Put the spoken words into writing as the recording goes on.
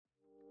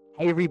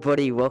Hey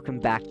everybody, welcome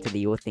back to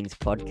the All Things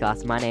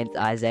podcast. My name's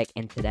Isaac,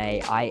 and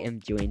today I am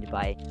joined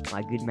by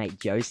my good mate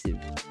Joseph.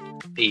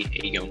 Hey, how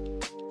you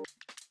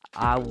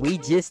going? We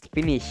just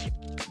finished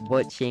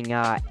watching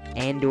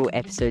Andor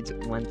episodes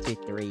 1 to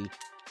 3,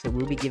 so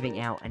we'll be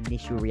giving our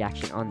initial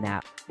reaction on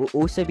that. We'll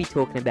also be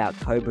talking about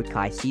Cobra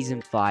Kai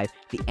Season 5,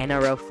 the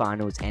NRL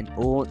Finals, and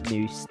all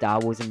new Star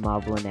Wars and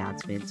Marvel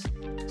announcements.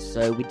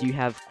 So we do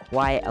have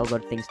quite a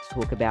lot of things to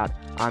talk about.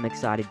 I'm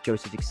excited,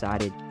 Joseph's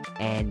excited,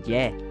 and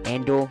yeah,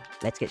 Andor,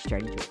 let's get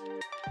straight into it.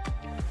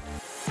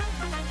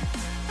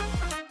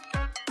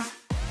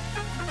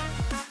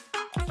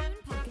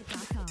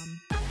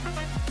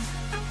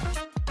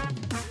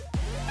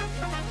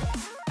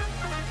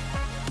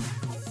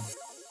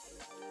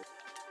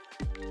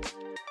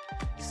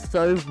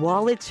 So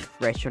while it's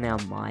fresh on our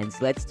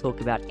minds, let's talk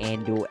about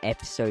Andor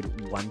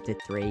episode 1 to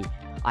 3.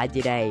 I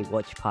did a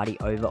watch party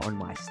over on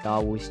my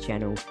Star Wars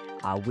channel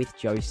with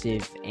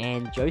Joseph.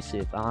 And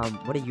Joseph,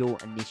 what are your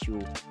initial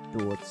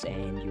thoughts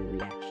and your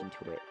reaction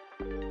to it?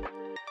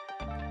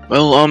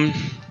 Well,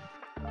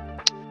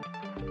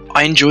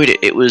 I enjoyed it.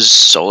 It was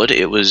solid.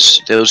 There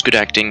was good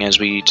acting, as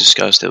we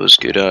discussed. There was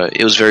good.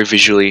 It was very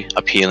visually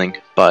appealing,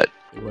 but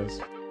It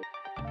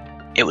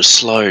was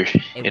slow.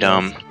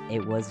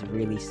 it was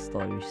really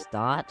slow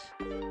start.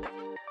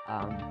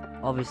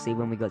 Obviously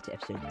when we got to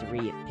episode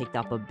 3, it picked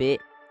up a bit,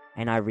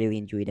 and I really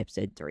enjoyed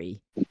episode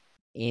 3.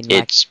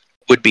 It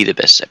would be the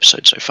best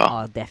episode so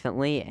far. Oh,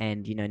 definitely,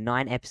 and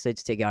 9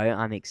 episodes to go.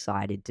 I'm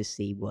excited to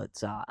see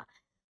what's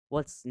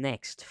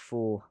next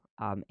for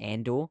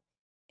Andor,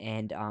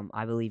 and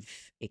I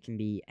believe it can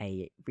be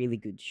a really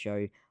good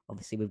show.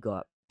 Obviously, we've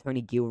got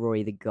Tony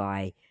Gilroy, the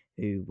guy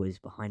who was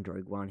behind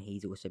Rogue One.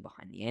 He's also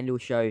behind the Andor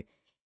show,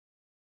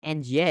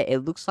 and yeah, it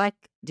looks like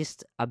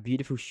just a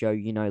beautiful show.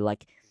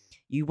 Like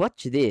you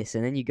watch this,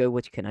 and then you go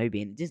watch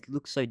Kenobi, and it just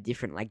looks so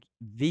different. Like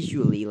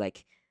visually,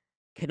 like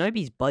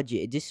Kenobi's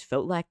budget, it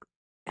felt like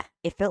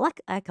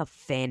a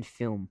fan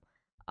film.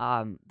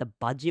 The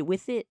budget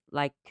with it,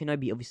 like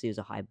Kenobi obviously was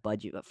a high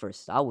budget, but for a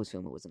Star Wars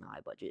film, it wasn't a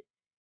high budget.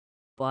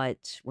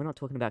 But we're not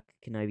talking about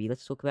Kenobi.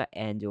 Let's talk about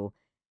Andor.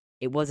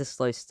 It was a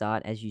slow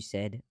start, as you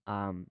said.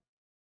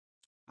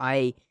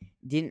 I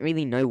didn't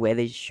really know where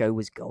the show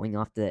was going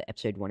after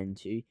episode 1 and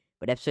 2,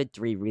 but episode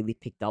 3 really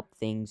picked up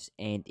things,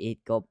 and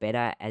it got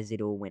better as it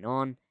all went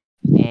on.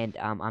 And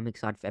I'm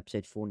excited for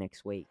episode 4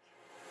 next week.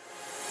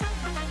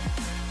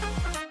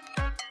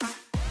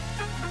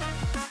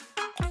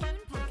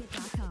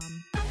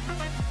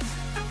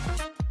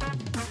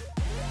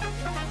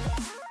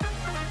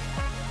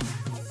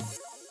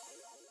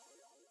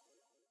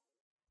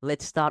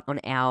 Let's start on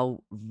our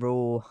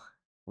raw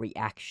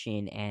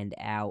reaction and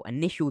our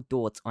initial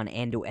thoughts on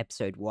Andor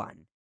episode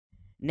 1.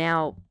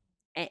 Now,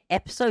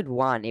 episode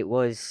 1, it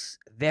was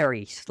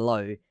very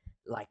slow.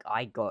 Like,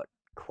 I got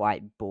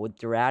quite bored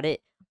throughout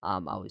it. I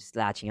was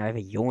slouching over,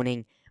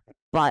 yawning.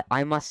 But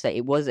I must say,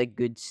 it was a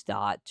good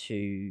start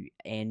to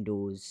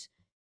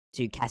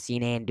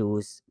Cassian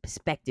Andor's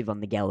perspective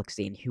on the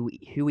galaxy and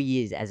who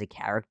he is as a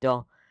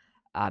character.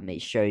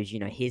 It shows,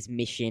 his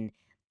mission,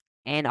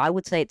 and I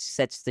would say it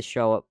sets the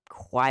show up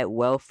quite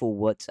well for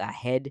what's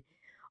ahead.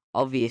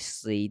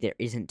 Obviously, there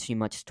isn't too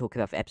much to talk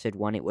about for episode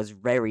 1. It was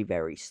very,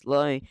 very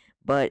slow,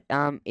 but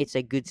it's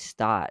a good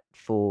start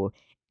for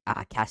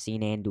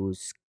Cassian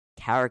Andor's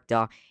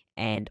character,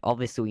 and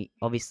obviously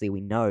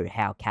we know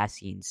how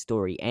Cassian's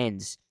story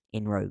ends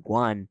in Rogue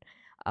One.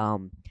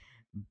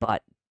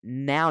 But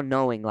now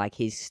knowing like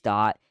his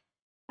start,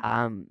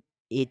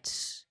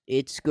 it's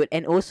good,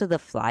 and also the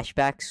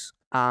flashbacks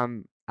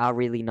are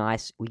really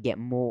nice. We get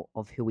more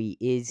of who he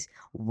is,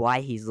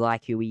 why he's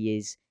like who he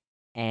is,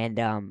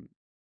 and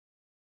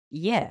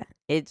yeah,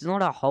 it's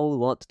not a whole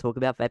lot to talk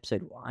about for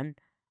episode 1.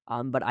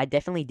 But I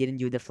definitely did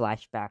enjoy the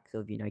flashbacks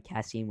of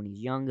Cassian when he's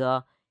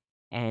younger,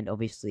 and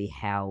obviously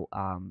how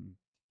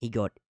he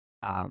got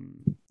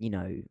you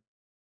know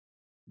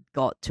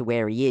got to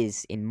where he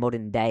is in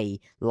modern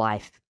day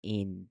life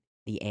in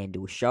the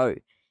Andor show,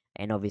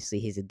 and obviously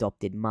his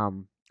adopted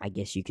mum, I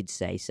guess you could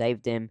say,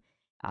 saved him.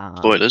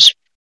 Spoilers.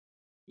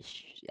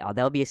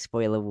 There'll be a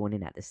spoiler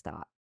warning at the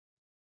start.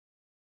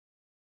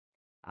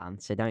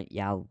 So don't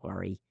y'all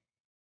worry.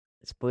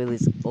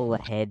 Spoilers all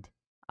ahead.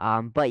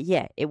 But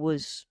yeah, it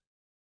was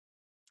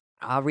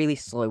really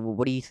slow. Well,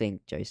 what do you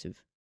think,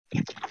 Joseph?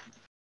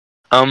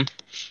 I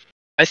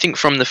think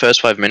from the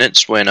first 5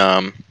 minutes when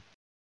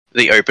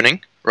the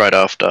opening right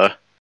after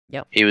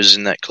he was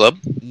in that club.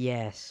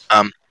 Yes.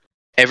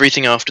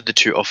 Everything after the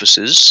two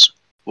officers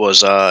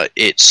was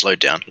it slowed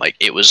down. Like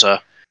it was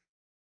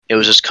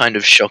just kind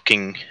of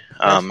shocking.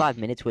 First 5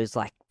 minutes was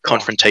like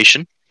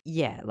confrontation.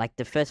 Yeah, like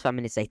the first 5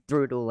 minutes they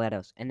threw it all at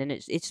us, and then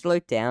it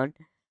slowed down.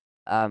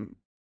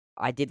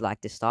 I did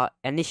like the start,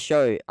 and this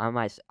show, I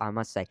must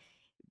say,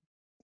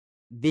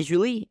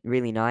 visually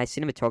really nice,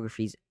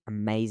 cinematography's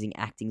amazing,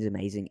 acting's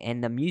amazing,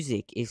 and the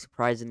music is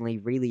surprisingly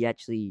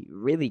actually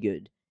really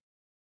good.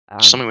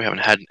 Something we haven't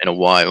had in a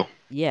while.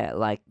 Yeah,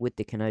 like with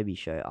the Kenobi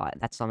show,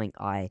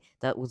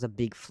 that was a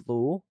big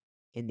flaw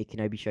in the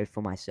Kenobi show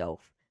for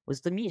myself,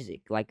 was the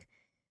music. Like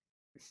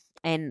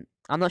And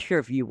I'm not sure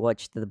if you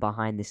watched the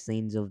behind the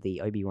scenes of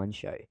the Obi-Wan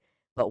show,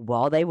 but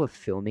while they were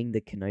filming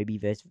the Kenobi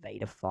versus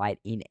Vader fight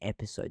in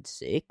episode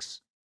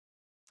 6,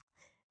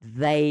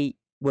 they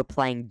were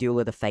playing Duel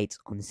of the Fates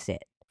on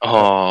set. Or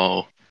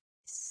Oh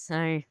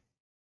so,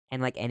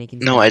 and like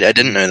Anakin's no, doing I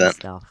didn't know flips and that.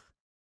 stuff.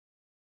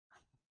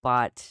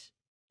 But,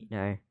 you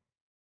know,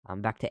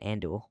 back to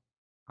Andor.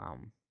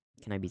 Um,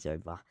 Kenobi's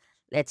over.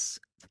 Let's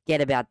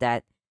forget about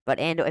that. But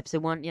Andor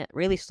episode 1, yeah,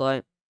 really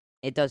slow.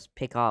 It does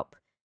pick up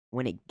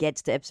when it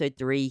gets to episode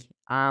 3.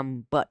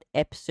 But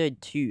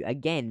episode 2,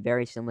 again,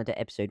 very similar to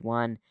episode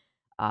 1.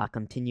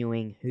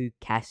 Continuing who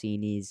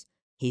Cassian is,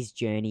 his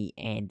journey,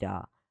 and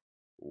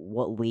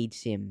what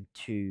leads him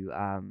to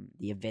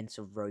the events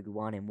of Rogue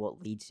One and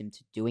what leads him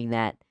to doing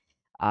that.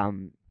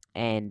 And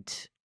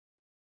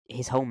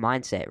his whole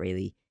mindset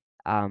really.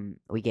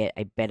 We get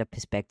a better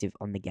perspective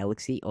on the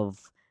galaxy of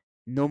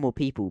normal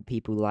people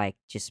like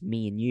just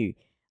me and you.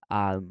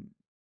 Um,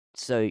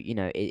 so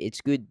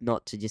it's good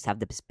not to just have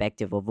the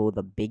perspective of all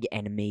the big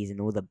enemies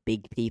and all the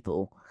big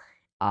people.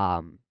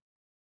 Um,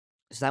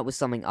 so that was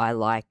something I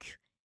like,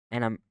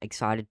 and I'm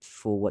excited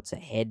for what's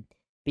ahead.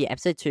 But yeah,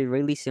 episode 2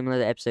 really similar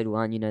to episode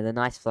 1. The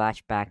nice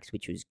flashbacks,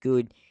 which was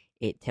good.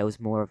 It tells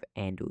more of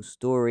Andor's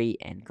story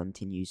and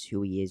continues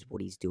who he is,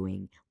 what he's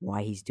doing,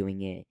 why he's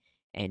doing it,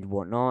 and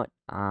whatnot.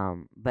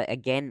 But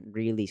again,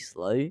 really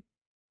slow.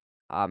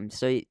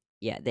 So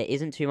yeah, there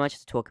isn't too much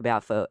to talk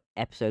about for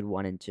episode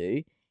 1 and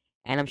 2,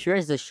 and I'm sure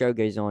as the show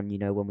goes on,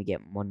 when we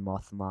get Mon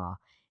Mothma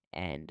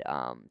and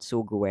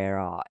Saw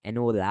Gerrera and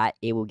all that,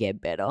 it will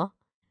get better.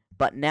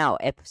 But now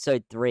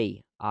episode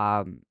 3,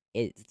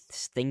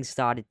 things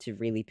started to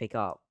really pick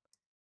up.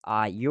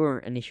 Your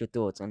initial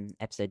thoughts on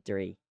episode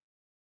 3?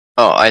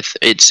 Oh,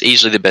 it's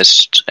easily the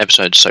best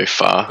episode so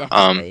far.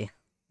 Definitely.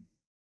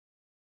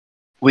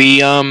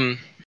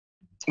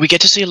 We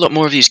get to see a lot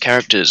more of these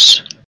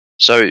characters.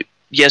 So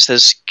yes,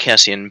 there's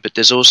Cassian, but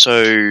there's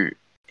also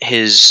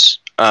his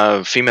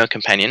female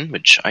companion,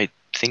 which I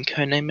think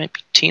her name might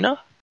be Tina.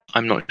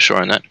 I'm not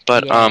sure on that,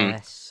 but Yeah,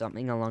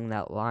 something along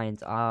that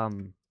lines.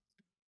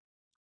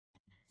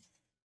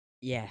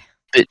 Yeah,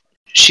 but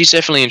she's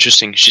definitely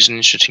interesting. She's an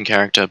interesting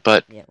character,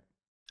 but yeah.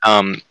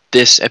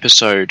 this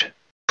episode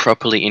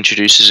properly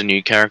introduces a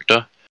new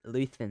character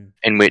Luthen,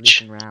 in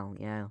which, Luthen Rail.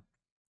 Yeah,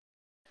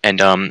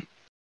 and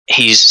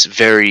he's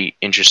very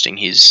interesting.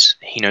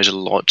 He knows a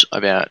lot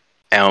about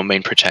our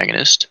main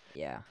protagonist.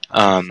 yeah.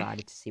 I'm Um,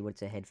 excited to see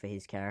what's ahead for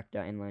his character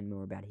and learn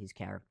more about his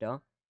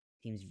character.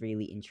 Seems really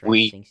we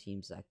interesting.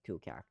 Seems like a cool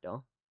character.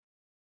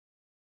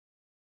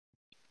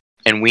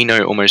 and we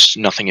know almost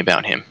nothing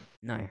about him,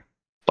 No,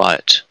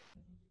 but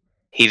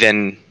he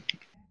then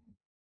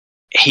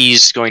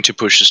he's going to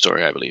push the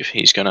story. I believe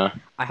he's gonna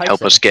I hope help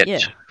so. us get Yeah,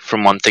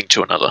 from one thing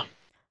to another.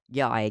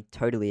 yeah. I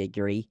totally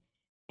agree.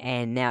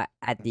 And now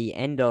at the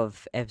end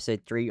of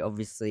episode 3,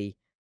 obviously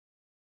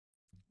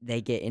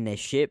they get in their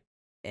ship,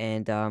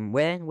 and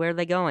where are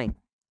they going?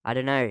 I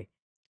don't know.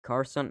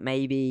 Coruscant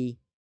maybe.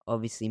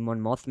 Obviously, Mon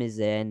Mothma's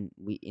there, and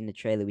we in the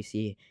trailer we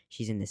see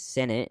she's in the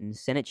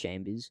Senate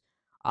chambers.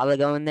 Are they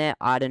going there?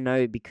 I don't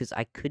know, because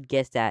I could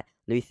guess that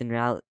Luthen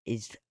Rael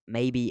is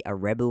maybe a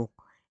rebel,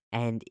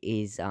 and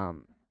is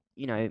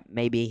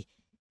maybe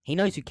he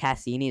knows who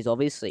Cassian is,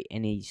 obviously,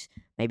 and he's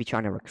maybe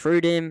trying to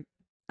recruit him.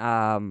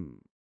 Um,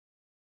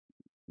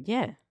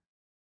 yeah,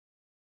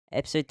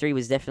 episode 3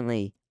 was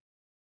definitely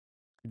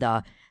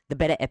the the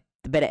better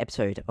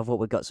episode of what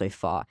we've got so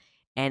far.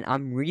 And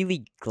I'm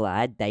really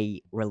glad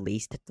they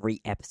released 3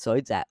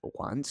 episodes at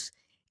once.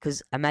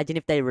 Because imagine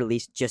if they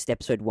released just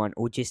episode 1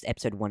 or just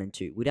episode 1 and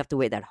 2. We'd have to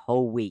wait that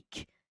whole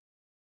week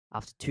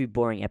after 2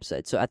 boring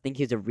episodes. So I think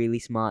it's a really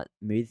smart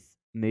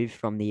move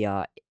from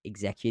the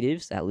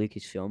executives at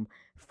Lucasfilm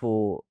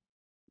for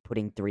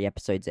putting 3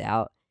 episodes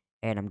out.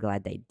 And I'm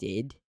glad they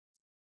did.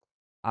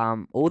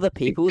 All the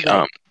people that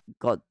Um,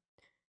 got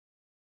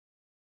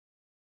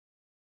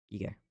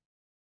you go.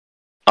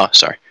 oh,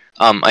 sorry.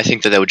 I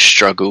think that they would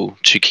struggle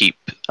to keep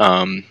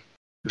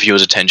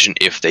viewers' attention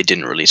if they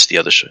didn't release the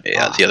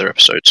other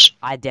episodes.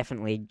 I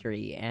definitely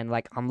agree, and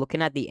like I'm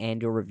looking at the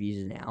Andor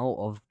reviews now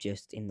of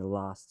just in the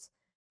last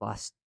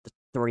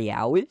 3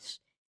 hours,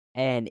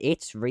 and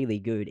it's really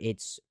good.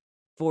 It's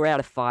 4 out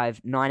of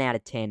 5, 9 out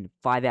of 10,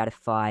 5 out of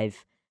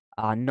 5,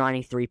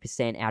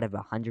 93% out of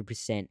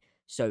 100%.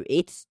 So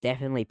it's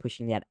definitely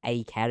pushing that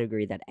A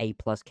category, that A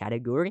plus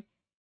category,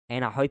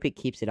 and I hope it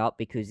keeps it up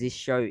because this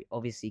show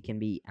obviously can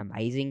be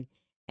amazing.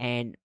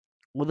 And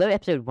although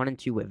episode 1 and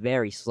 2 were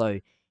very slow,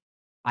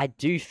 I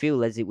do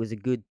feel as it was a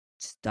good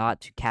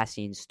start to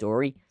Cassian's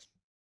story,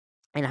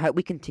 and I hope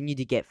we continue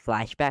to get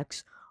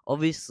flashbacks.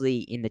 Obviously,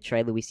 in the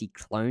trailer, we see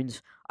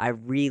clones. I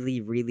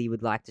really, really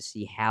would like to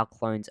see how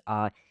clones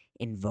are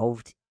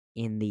involved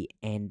in the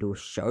Andor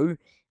show.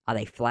 Are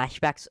they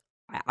flashbacks?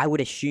 I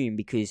would assume,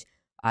 because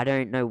I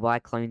don't know why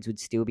clones would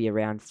still be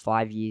around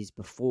 5 years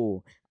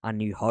before A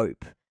New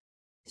Hope.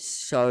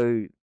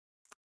 So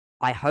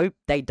I hope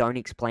they don't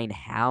explain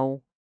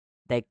how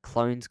their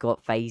clones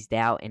got phased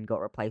out and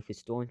got replaced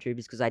with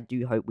stormtroopers, because I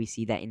do hope we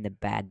see that in the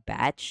Bad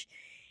Batch.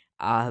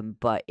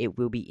 But it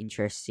will be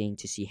interesting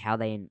to see how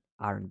they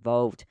are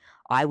involved.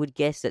 I would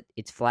guess that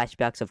it's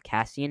flashbacks of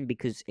Cassian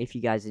because if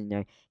you guys didn't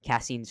know,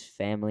 Cassian's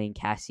family and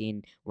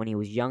Cassian, when he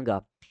was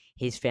younger,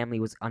 his family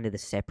was under the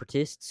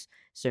Separatists.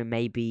 So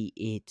maybe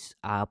it's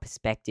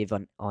perspective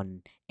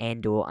on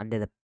Andor under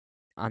the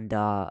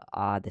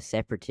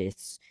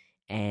Separatists,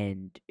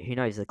 and who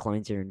knows, the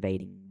clones are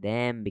invading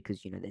them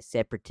because they're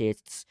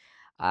Separatists.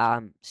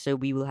 So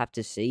we will have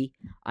to see.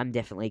 I'm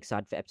definitely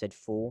excited for episode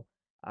 4.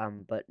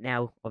 But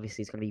now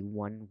obviously it's gonna be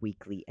one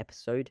weekly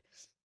episode.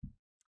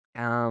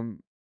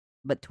 Um,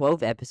 but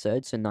 12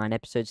 episodes, so 9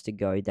 episodes to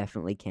go,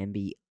 definitely can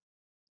be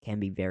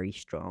very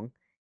strong.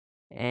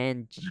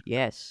 And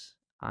yes,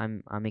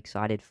 I'm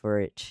excited for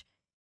it.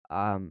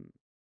 Um,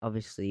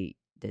 Obviously,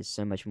 there's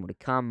so much more to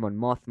come on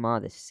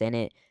Mothma, the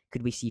Senate.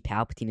 Could we see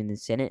Palpatine in the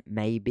Senate?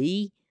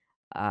 Maybe.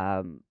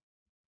 Um,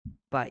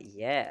 but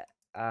yeah.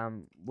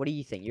 What do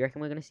you think? You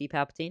reckon we're gonna see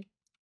Palpatine?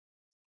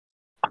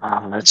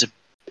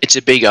 It's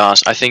a big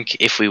ask. I think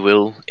if we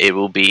will, it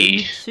will It be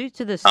would suit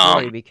to the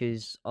story um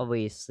because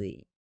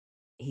obviously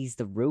he's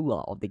the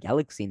ruler of the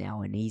galaxy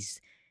now, and he's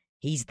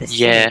the yeah.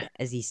 Senate,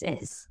 as he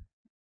says.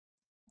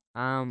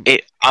 Um,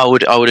 I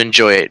would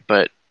enjoy it,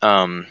 but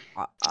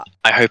I, I,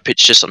 I hope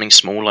it's just something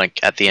small, like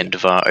at the yeah, end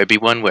of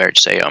Obi-Wan, where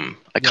it's a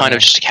kind of yeah,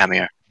 just a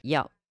cameo.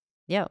 yeah,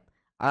 yeah.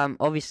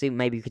 Obviously,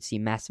 maybe you could see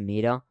Mass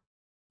Meter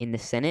in the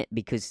Senate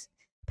because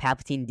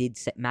Palpatine did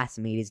set Mass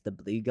Meter's the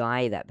blue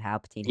guy that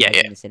Palpatine Yeah, has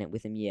yeah, in the Senate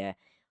with him. Yeah.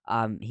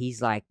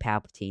 He's like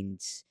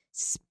Palpatine's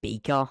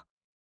speaker,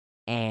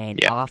 and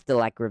yeah. after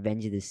like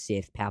Revenge of the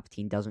Sith,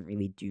 Palpatine doesn't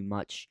really do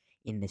much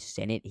in the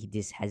Senate. He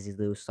just has his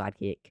little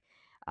sidekick,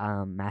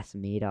 Mass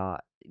Meter,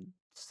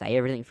 say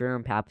everything for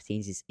him.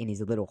 Palpatine's just in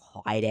his little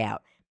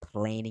hideout,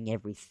 planning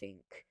everything.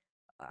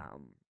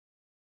 Um,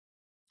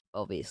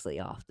 Obviously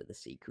after the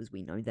sequels,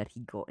 we know that he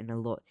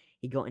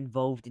got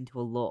involved into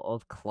a lot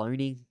of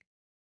cloning.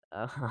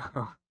 Uh,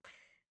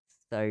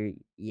 so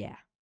yeah,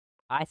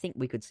 I think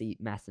we could see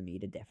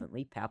Masamita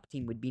definitely.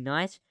 Palpatine would be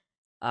nice.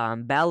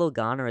 Bail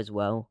Organa as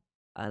well.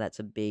 That's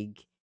a big.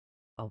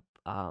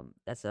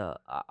 That's a.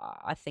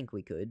 I think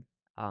we could.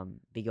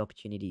 Big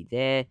opportunity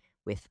there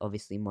with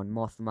obviously Mon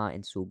Mothma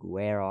and Saw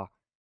Gerrera.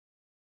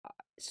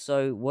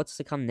 So what's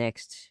to come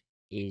next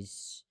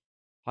is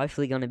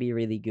hopefully going to be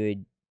really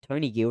good.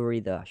 Tony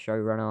Gilroy, the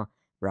showrunner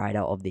writer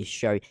of this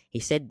show, he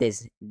said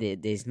there's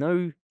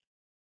no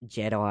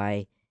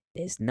Jedi,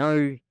 there's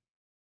no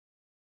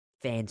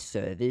fan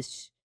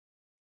service,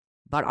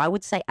 but I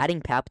would say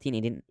adding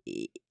Palpatine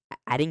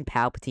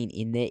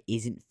in there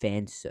isn't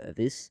fan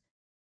service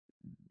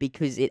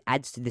because it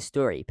adds to the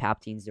story.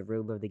 Palpatine's the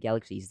ruler of the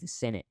galaxy, he's the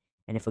Senate,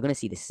 and if we're going to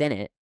see the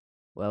Senate,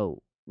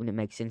 well, wouldn't it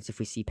make sense if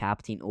we see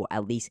Palpatine or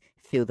at least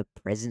feel the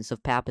presence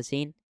of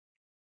Palpatine?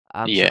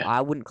 So Yeah.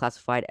 I wouldn't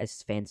classify it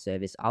as fan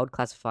service. I would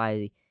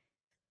classify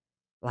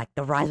like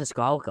the Rise of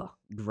Skywalker.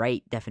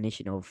 Great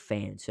definition of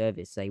fan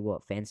service. Say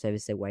what fan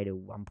service? They weighed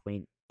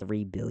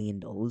 $1.3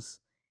 billion.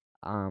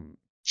 Um,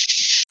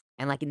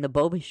 and like in the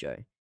Boba show,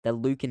 the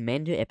Luke and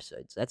Mando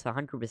episodes, that's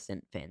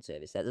 100% fan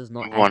service. That does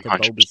not add One to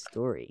hundred Boba's percent.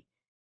 story.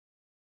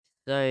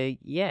 So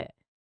yeah,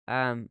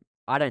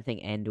 I don't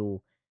think Andor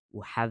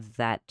will have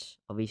that.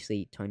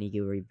 Obviously, Tony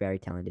Gilroy, very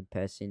talented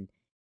person,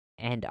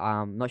 and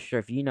I'm not sure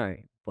if you know,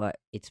 but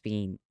it's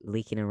been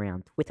leaking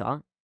around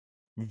Twitter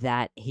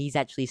that he's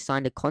actually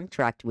signed a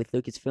contract with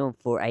Lucasfilm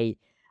for a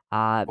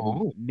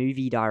Oh,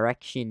 movie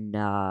direction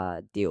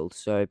deal.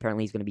 So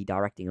apparently he's going to be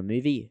directing a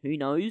movie. Who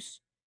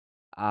knows?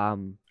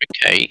 Um,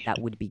 okay. that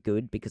would be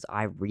good because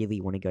I really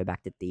want to go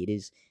back to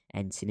theaters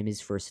and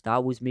cinemas for a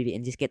Star Wars movie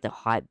and just get the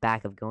hype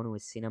back of going to a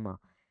cinema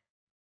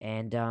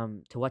and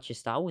to watch a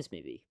Star Wars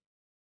movie.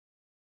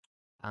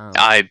 Um,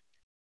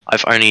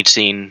 I've only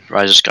seen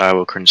Rise of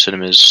Skywalker in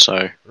cinemas,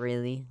 so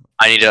really?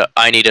 I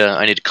need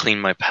to clean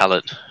my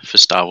palate for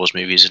Star Wars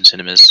movies in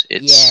cinemas.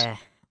 It's Yeah.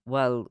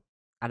 Well,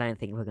 I don't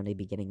think we're going to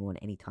be getting one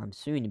anytime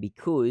soon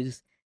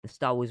because the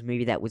Star Wars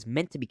movie that was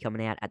meant to be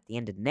coming out at the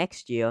end of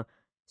next year,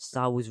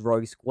 Star Wars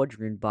Rogue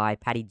Squadron by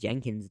Patty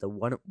Jenkins, the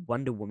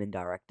Wonder Woman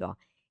director,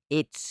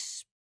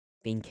 it's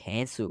been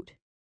cancelled.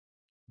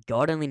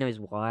 God only knows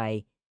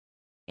why,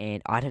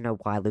 and I don't know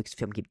why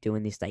Lucasfilm keep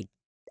doing this. They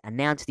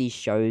announce these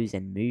shows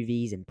and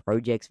movies and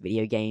projects,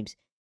 video games,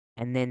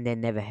 and then they're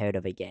never heard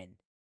of again.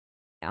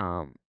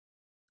 Um,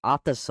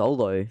 After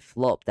Solo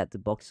flopped at the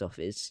box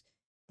office,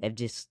 they've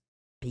just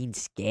been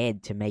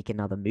scared to make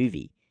another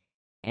movie.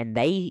 And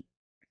they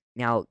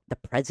now the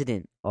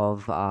president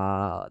of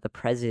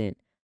Lucasfilm,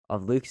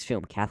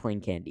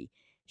 Kathleen Kennedy,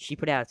 she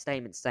put out a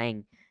statement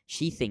saying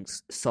she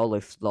thinks Solo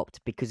flopped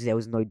because there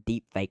was no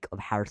deep fake of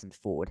Harrison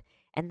Ford.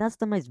 And that's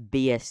the most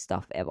BS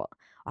stuff ever.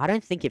 I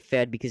don't think it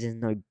failed because there's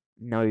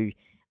no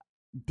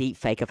deep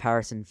fake of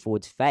Harrison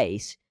Ford's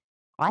face.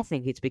 I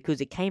think it's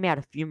because it came out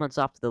a few months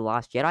after The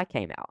Last Jedi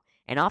came out.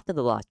 And after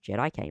The Last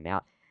Jedi came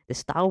out, the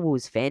Star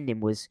Wars fandom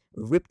was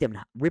ripped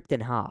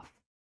in half.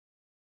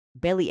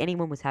 Barely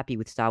anyone was happy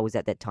with Star Wars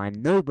at that time.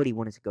 Nobody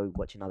wanted to go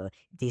watch another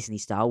Disney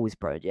Star Wars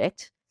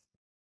project.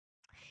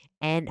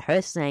 And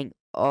her saying,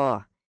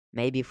 "Oh,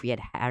 Maybe if we had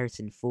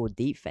Harrison Ford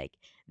deepfake,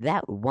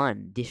 that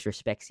one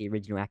disrespects the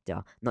original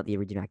actor, not the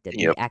original actor, the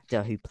Yep.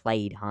 actor who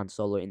played Han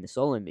Solo in the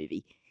Solo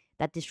movie.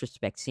 That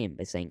disrespects him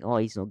by saying, "Oh,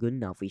 he's not good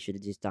enough. We should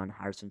have just done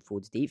Harrison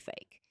Ford's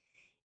deepfake."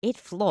 It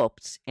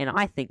flopped, and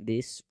I think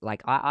this,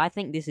 I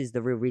think this is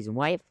the real reason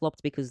why it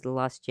flopped because the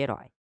Last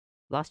Jedi.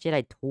 Last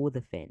Jedi tore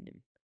the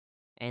fandom,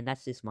 and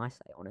that's just my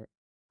say on it.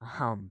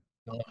 Um,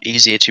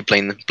 Easier to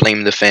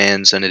blame the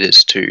fans than it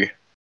is to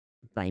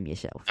blame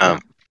yourself. um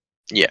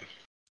yeah.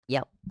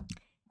 Yep.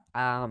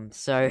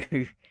 So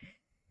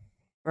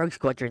Rogue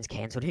Squadron's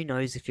cancelled. Who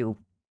knows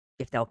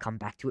if they'll come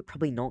back to it?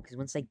 Probably not, because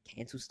once they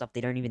cancel stuff,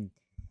 they don't even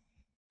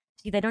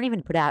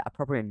put out a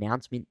proper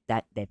announcement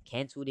that they've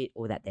cancelled it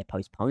or that they're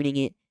postponing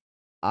it.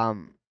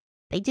 Um,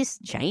 they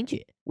just change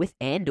it. With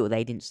Andor,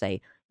 they didn't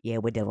say, "Yeah,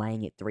 we're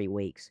delaying it 3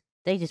 weeks."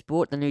 They just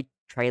brought the new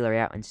trailer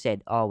out and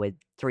said, "Oh, we're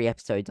 3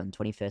 episodes on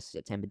 21st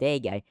September." There you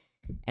go.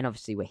 And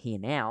obviously, we're here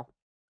now,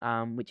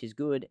 which is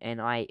good.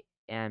 And I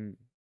am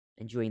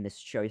enjoying this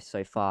show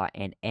so far,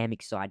 and am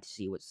excited to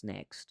see what's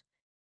next.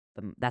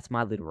 But that's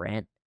my little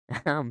rant.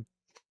 um,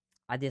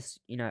 I just,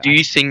 Do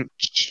you think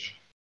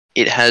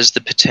it has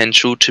the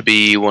potential to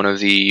be one of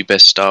the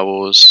best Star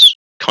Wars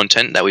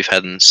content that we've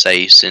had in,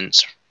 say,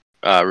 since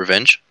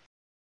Revenge?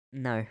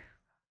 no.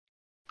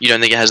 You don't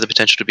think it has the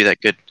potential to be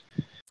that good?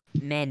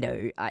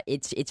 Mando,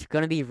 it's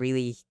gonna be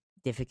really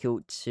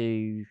difficult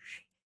to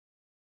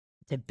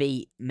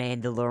beat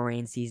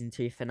Mandalorian season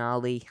 2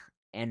 finale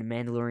and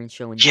Mandalorian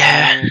show in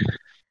Yeah.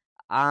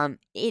 general.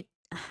 It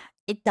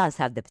it does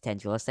have the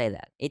potential. I'll say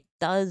that it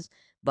does,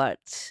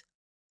 but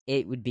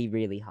it would be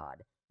really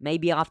hard.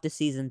 Maybe after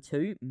season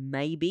 2,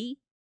 maybe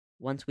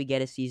once we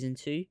get a season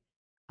 2.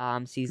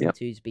 Season Yep.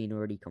 two's been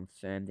already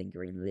confirmed and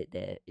greenlit.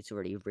 There, it's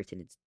already written.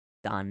 It's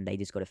done. They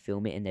just got to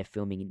film it, and they're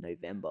filming in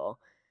November.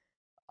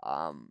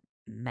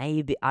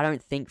 Maybe I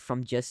don't think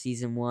from just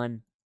season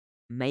 1.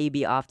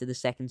 Maybe after the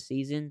second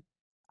season.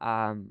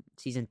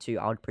 Season 2,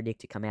 I would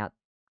predict to come out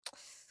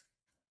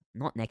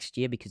not next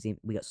year because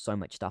we got so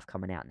much stuff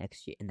coming out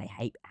next year, and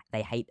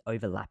they hate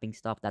overlapping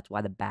stuff. That's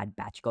why the Bad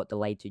Batch got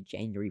delayed to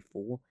January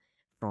 4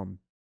 from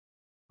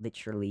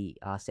literally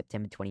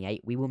September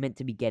 28. We were meant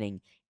to be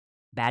getting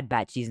Bad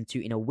Batch season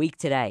 2 in a week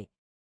today.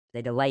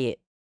 They delay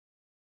it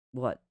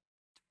what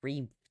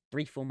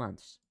 3-4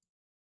 months.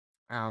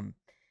 But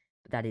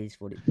that is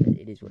what it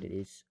is. What it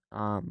is.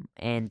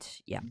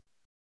 And yeah,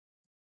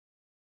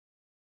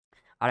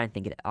 I don't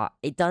think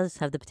it does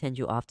have the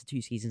potential after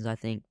 2 seasons. I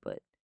think, but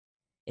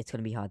it's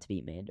gonna be hard to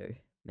beat Mando.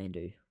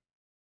 Mando.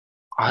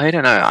 I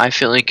don't know. I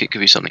feel like it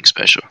could be something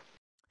special.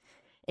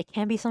 It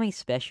can be something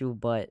special,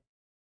 but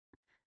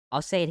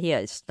I'll say it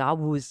here: Star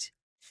Wars.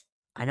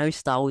 I know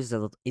Star Wars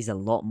is a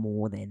lot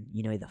more than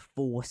the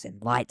Force and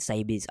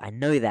lightsabers. I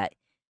know that,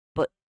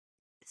 but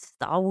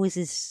Star Wars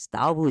is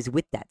Star Wars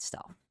with that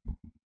stuff,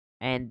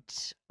 and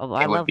I It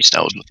wouldn't love be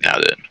Star Wars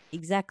without it.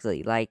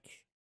 exactly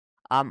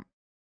um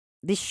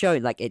this show,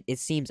 it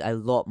seems a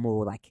lot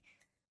more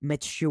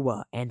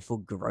mature and for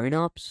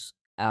grown-ups.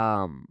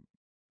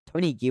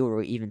 Tony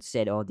Gilroy even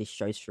said, "Oh, this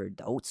show's for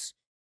adults."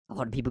 A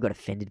lot of people got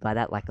offended by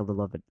that, like a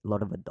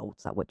lot of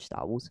adults that watch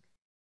Star Wars,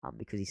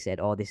 because he said,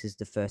 "Oh, this is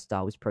the first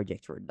Star Wars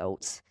project for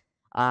adults."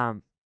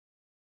 Um,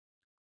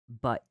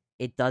 but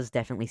it does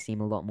definitely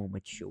seem a lot more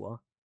mature.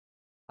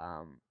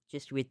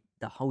 Just with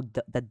the whole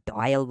the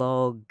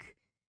dialogue,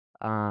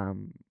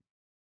 um,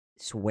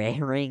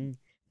 swearing,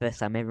 first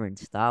time ever in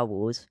Star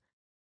Wars.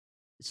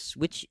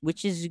 Which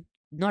is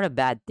not a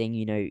bad thing.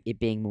 It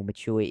being more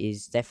mature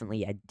is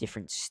definitely a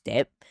different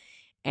step,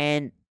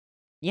 and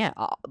yeah,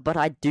 but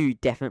I do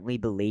definitely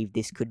believe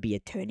this could be a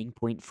turning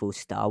point for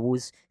Star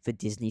Wars, for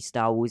Disney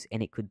Star Wars,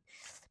 and it could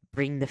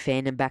bring the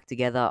fandom back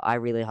together. I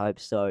really hope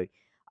so.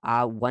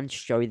 One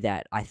show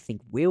that I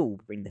think will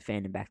bring the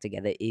fandom back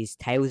together is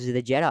Tales of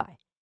the Jedi.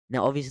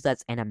 Now, obviously,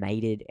 that's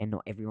animated, and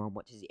not everyone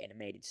watches the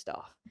animated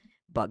stuff.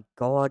 But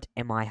God,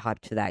 am I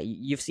hyped for that?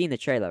 You've seen the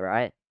trailer,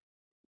 right?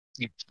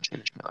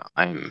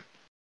 I'm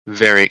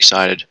very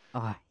excited.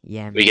 Oh,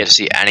 yeah, We get man. to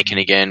see Anakin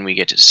again. We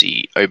get to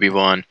see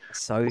Obi-Wan. I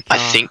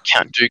Ahsoka. think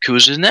Count Dooku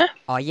was in there.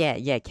 Oh,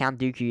 yeah, Count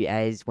Dooku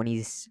as when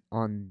he's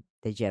on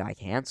the Jedi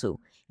Council,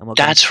 and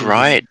That's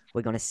right.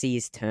 we're gonna see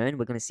his turn.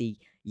 We're gonna see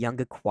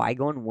younger Qui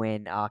Gon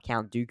when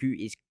Count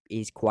Dooku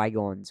is Qui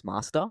Gon's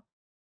master.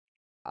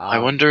 I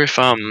Um, wonder if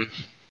they're going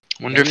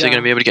to be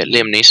Vader. able to get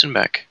Liam Neeson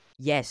back.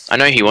 Yes, I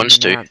know it's he been wants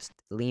to. announced.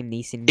 Liam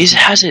Neeson will Is be.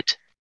 has it?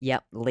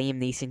 Yep, Liam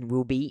Neeson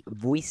will be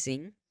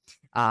voicing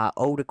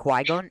older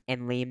Qui Gon,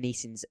 and Liam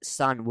Neeson's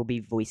son will be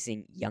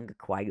voicing younger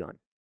Qui Gon.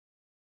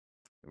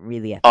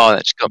 Really epic. Oh,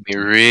 that's got me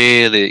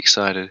really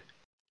excited.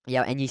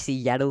 Yeah, and you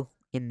see Yaddle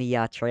in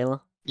the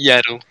trailer.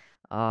 Yaddle.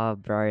 Oh,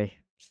 bro,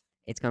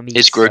 it's gonna be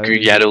Is so Grogu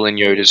good. Yaddle and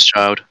Yoda's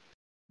child?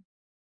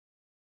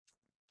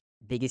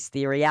 Biggest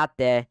theory out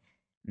there.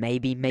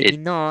 Maybe, It. maybe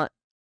not.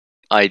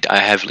 I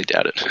heavily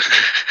doubt it.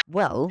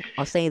 Well,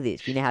 I'll say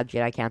this. You know how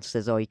Jedi Council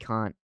says, "Oh, you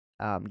can't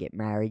get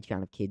married, you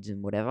can't have kids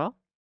and whatever."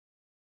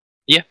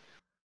 Yeah.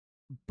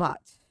 But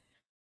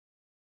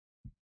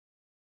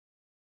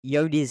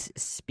Yoda's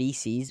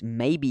species,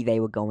 maybe they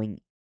were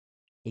going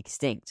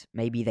extinct.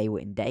 Maybe they were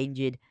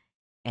endangered,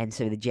 and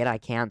so the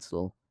Jedi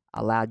Council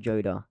allowed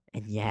Yoda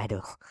and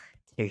Yaddle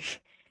to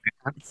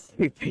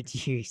to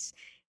produce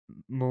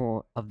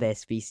more of their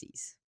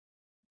species.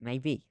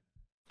 Maybe.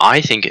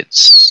 I think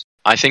it's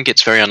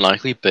very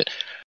unlikely, but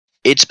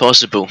it's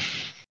possible.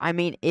 I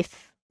mean,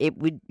 if it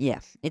would, yeah,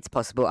 it's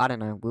possible. I don't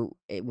know.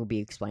 It will be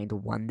explained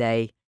one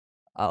day.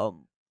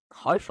 Um,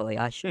 Hopefully,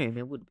 I assume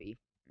it would be.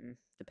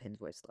 Depends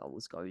where Star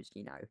Wars goes.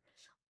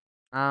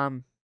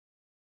 Um,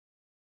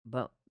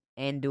 but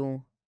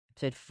Andor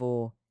episode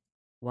 4,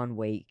 1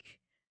 week.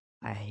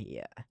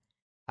 I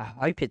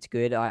hope it's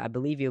good. I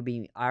believe it'll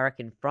be. I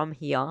reckon from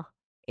here,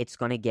 it's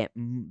gonna get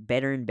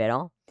better and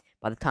better.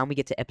 By the time we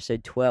get to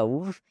episode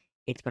 12,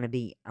 it's gonna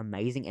be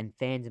amazing, and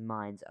fans'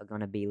 minds are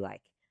gonna be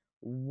like,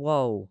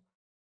 "Whoa,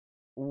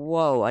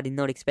 whoa! I did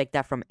not expect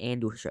that from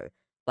Andor show."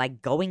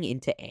 Like going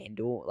into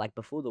Andor, like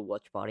before the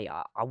watch party,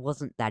 I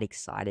wasn't that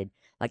excited.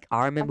 Like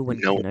I remember when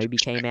No. Kenobi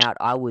came out,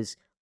 I was,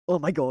 oh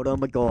my god,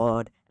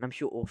 and I'm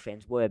sure all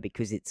fans were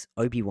because it's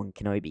Obi-Wan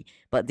Kenobi.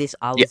 But this,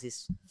 I Yeah. was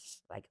this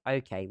like,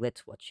 okay,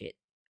 let's watch it.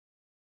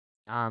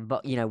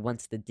 But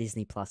once the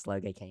Disney Plus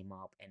logo came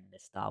up and the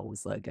Star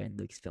Wars logo and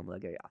Lucasfilm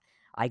logo,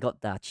 I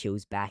got the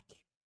chills back.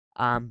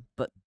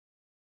 But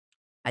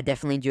I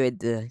definitely enjoyed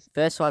the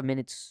first 5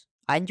 minutes.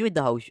 I enjoyed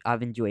the whole.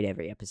 I've enjoyed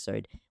every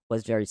episode.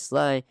 Was very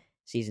slow.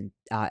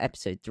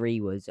 Episode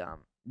 3 was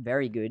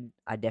very good.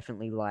 I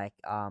definitely like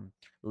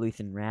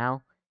Luthen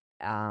Rao.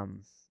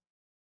 Um,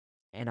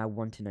 and I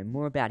want to know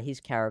more about his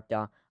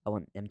character. I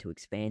want them to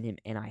expand him,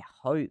 and I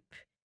hope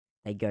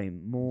they go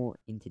more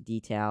into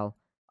detail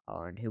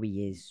on who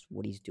he is,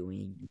 what he's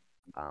doing,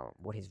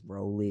 what his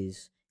role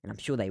is, and I'm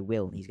sure they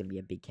will. He's going to be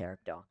a big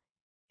character,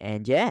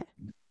 and yeah,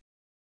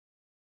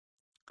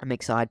 I'm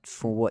excited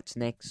for what's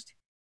next.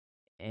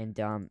 And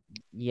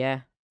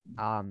yeah,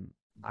 um,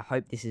 I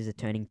hope this is a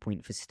turning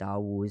point for Star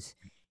Wars.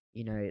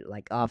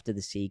 Like after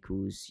the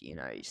sequels,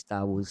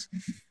 Star Wars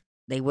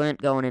they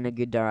weren't going in a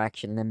good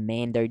direction. And then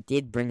Mando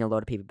did bring a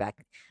lot of people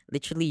back.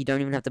 Literally, you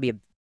don't even have to be a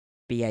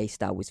BA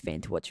Star Wars fan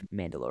to watch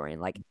Mandalorian.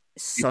 Like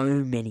so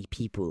many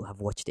people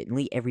have watched it.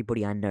 Nearly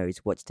everybody I know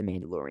has watched The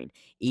Mandalorian.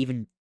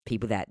 Even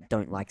people that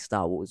don't like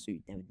Star Wars who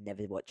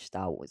never watched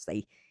Star Wars.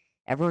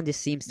 Everyone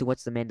just seems to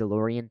watch The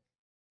Mandalorian.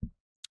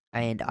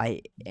 And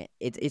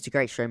it's a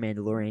great show,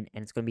 Mandalorian,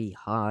 and it's gonna be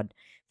hard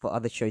for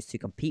other shows to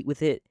compete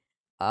with it.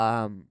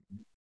 Um,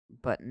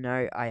 but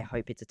no, I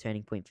hope it's a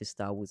turning point for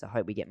Star Wars. I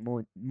hope we get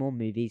more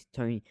movies.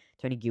 Tony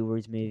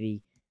Gilroy's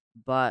movie,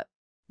 but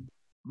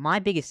my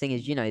biggest thing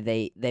is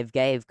they've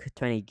gave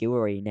Tony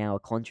Gilroy now a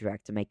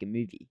contract to make a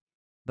movie,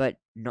 but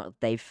not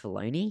Dave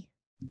Filoni.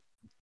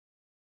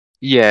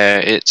 Yeah,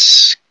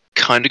 it's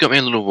kind of got me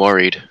a little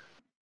worried.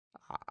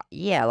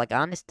 Yeah, like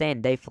I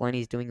understand Dave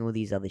Filoni's doing all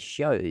these other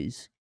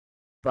shows,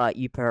 but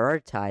you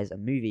prioritize a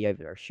movie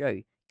over a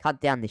show. Cut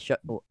down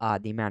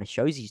the amount of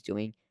shows he's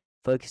doing.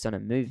 Focus on a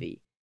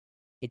movie.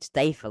 It's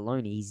Dave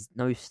Filoni. He's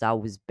no Star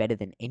Wars better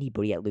than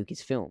anybody at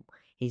Lucasfilm.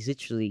 He's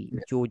literally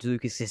George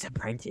Lucas's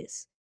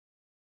apprentice.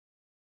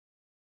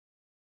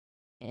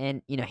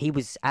 And he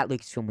was at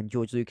Lucasfilm when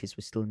George Lucas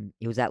was still in.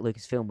 He was at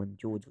Lucasfilm when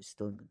George was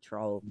still in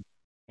control.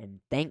 And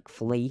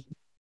thankfully,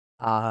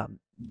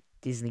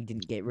 Disney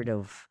didn't get rid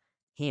of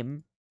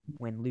him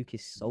when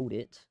Lucas sold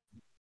it.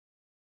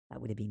 That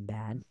would have been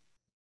bad.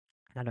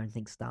 And I don't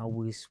think Star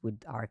Wars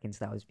would. I reckon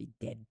Star Wars would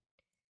be dead.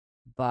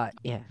 But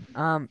yeah,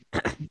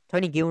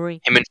 Tony Gilroy,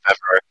 Him and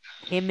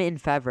Favreau. him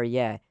and Favreau,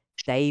 yeah,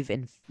 Dave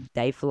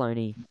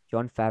Filoni,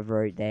 John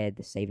Favreau, they're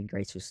the saving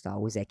grace for Star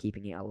Wars. They're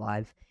keeping it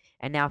alive,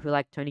 and now I feel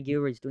like Tony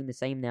Gilroy is doing the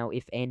same now.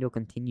 If Andor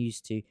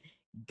continues to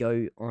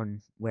go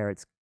on where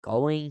it's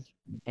going,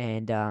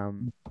 and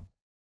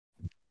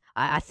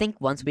I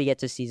think once we get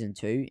to season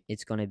 2,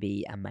 it's gonna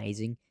be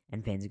amazing,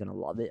 and fans are gonna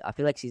love it. I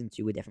feel like season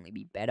 2 would definitely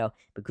be better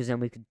because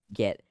then we could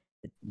get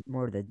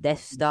more of the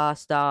Death Star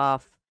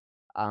stuff.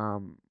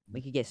 We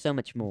could get so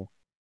much more.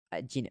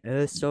 Jin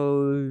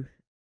Erso.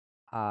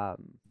 Um,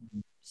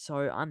 so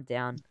I'm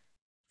down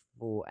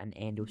for an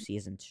Andor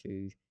season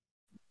 2.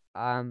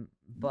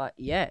 But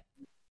yeah.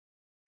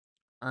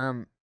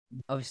 Um,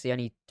 Obviously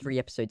only 3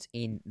 episodes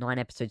in, 9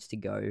 episodes to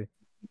go.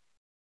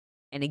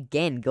 And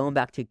again, going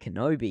back to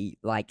Kenobi,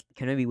 like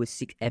Kenobi was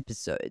 6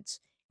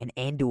 episodes, and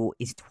Andor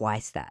is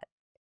twice that.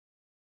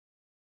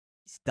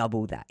 It's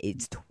double that.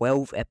 It's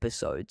 12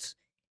 episodes,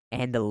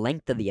 and the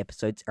length of the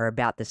episodes are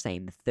about the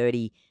same.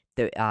 The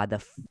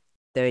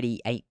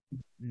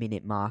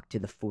 38-minute mark to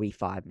the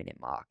 45-minute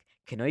mark.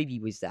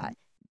 Kenobi was that.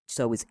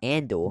 So was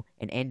Andor,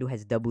 and Andor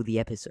has double the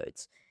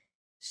episodes.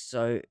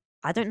 So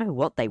I don't know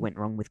what they went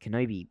wrong with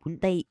Kenobi.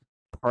 Wouldn't they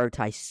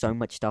prioritize so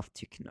much stuff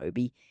to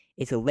Kenobi?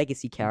 It's a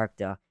legacy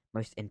character,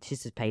 most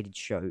anticipated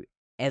show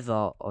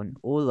ever on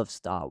all of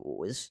Star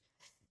Wars.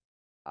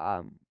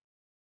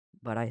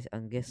 But I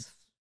guess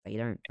they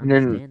don't And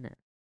then understand that.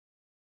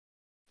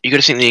 you got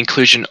to think the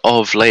inclusion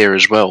of Leia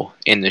as well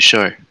in the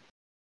show.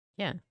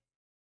 Yeah.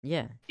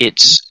 Yeah.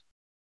 It's.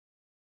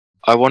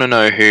 I want to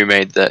know who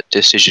made that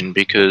decision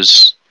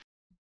because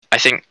I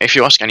think if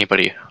you ask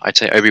anybody, I'd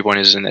say Obi-Wan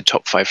is in their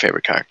top 5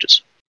 favorite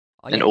characters.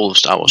 Oh in yeah, all of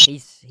Star Wars.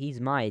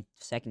 he's my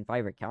second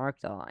favorite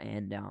character,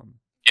 and Yeah.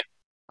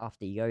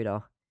 after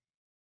Yoda.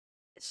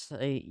 So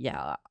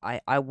yeah,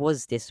 I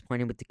was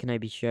disappointed with the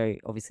Kenobi show.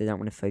 Obviously, I don't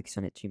want to focus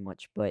on it too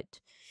much, but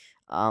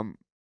um,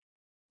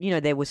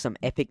 there were some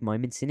epic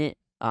moments in it.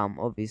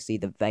 Obviously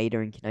the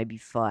Vader and Kenobi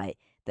fight,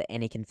 the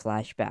Anakin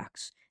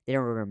flashbacks.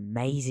 There were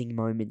amazing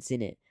moments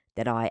in it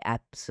that I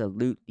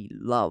absolutely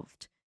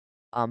loved.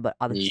 But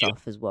other Yeah.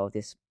 stuff as well.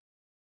 This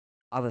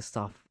other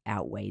stuff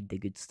outweighed the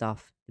good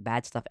stuff. The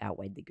bad stuff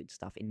outweighed the good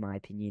stuff, in my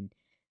opinion.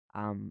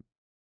 Um,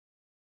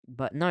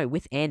 but no,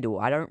 with Andor,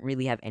 I don't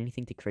really have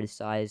anything to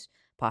criticize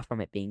apart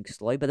from it being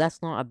slow. But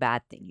that's not a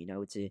bad thing.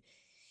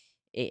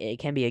 It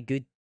can be a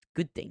good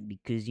thing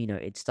because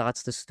it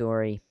starts the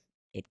story.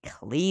 It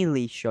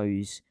clearly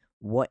shows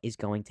what is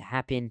going to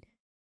happen,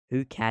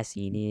 who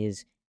Cassian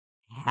is,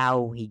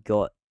 how he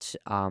gets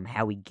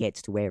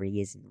to where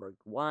he is in Rogue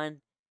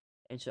One,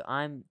 and so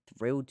I'm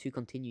thrilled to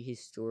continue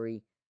his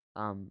story.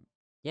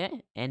 Yeah,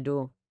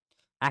 Andor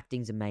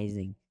acting's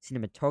amazing,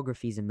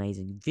 cinematography is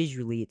amazing,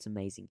 visually it's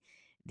amazing,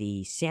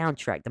 the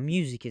soundtrack, the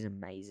music is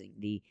amazing,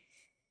 the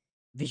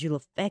visual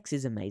effects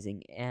is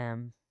amazing.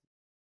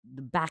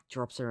 The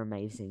backdrops are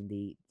amazing,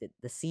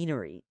 the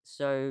scenery.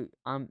 So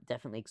I'm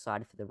definitely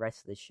excited for the rest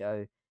of the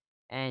show.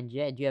 And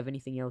yeah, do you have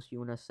anything else you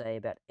want to say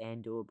about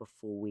Andor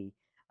before we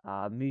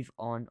move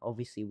on?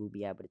 Obviously, we'll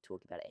be able to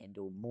talk about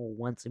Andor more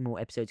once more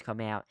episodes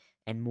come out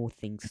and more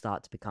things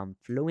start to become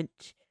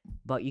fluent.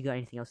 But you got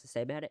anything else to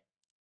say about it?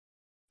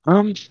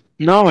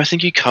 No, I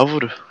think you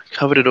covered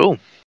it all.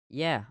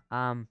 Yeah.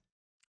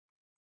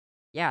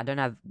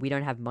 Yeah, we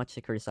don't have much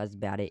to criticize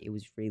about it. It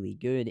was really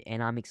good,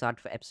 and I'm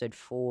excited for episode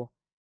 4.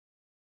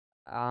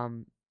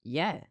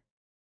 Yeah.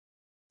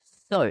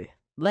 So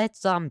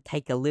let's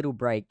take a little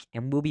break,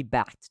 and we'll be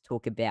back to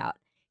talk about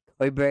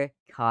Cobra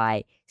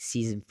Kai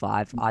season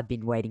 5. I've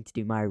been waiting to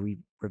do my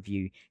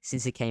review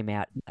since it came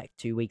out like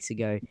 2 weeks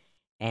ago,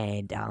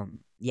 and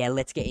yeah,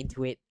 let's get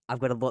into it. I've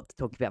got a lot to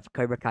talk about for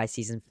Cobra Kai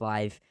season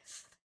 5.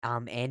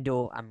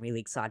 Andor, I'm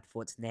really excited for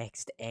what's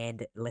next,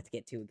 and let's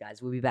get to it,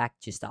 guys. We'll be back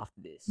just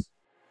after this.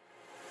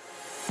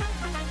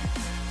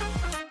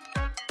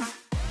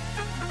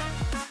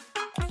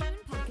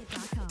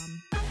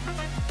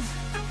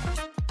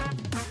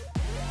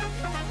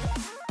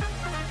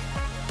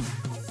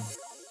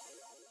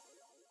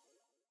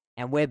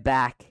 And we're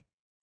back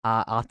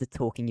after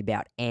talking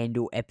about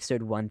Andor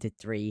episode 1 to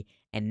 3.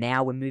 And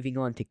now we're moving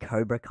on to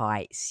Cobra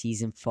Kai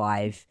season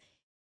 5.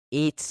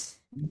 It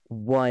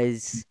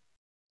was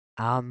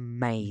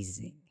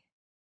amazing.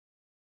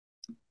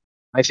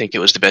 I think it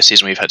was the best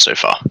season we've had so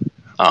far.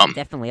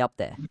 Definitely up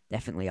there.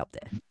 Definitely up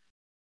there.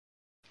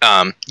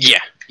 Yeah,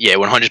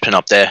 100%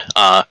 up there.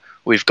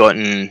 We've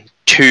gotten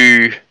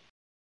 2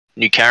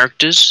 new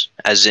characters,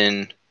 as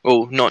in,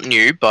 well, not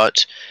new,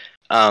 but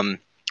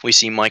we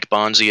see Mike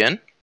Barnes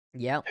again,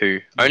 Yep. who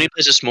only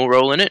plays a small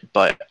role in it,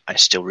 but I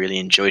still really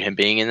enjoyed him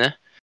being in there.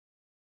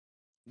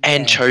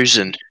 And Yeah.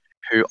 Chosen,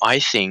 who I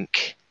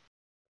think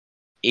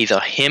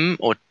either him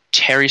or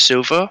Terry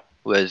Silver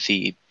were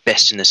the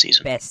best in the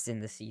season. Best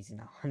in the season,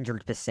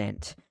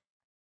 100%.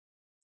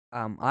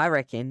 I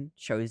reckon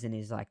Chosen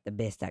is like the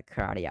best at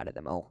karate out of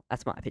them all.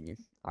 That's my opinion.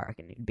 I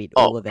reckon he beat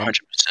all of them.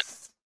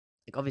 100%.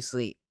 Like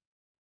obviously,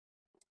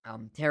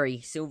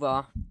 Terry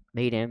Silver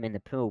beat him in the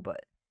pool,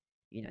 but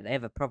they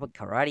have a proper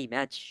karate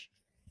match.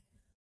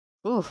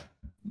 Ooh,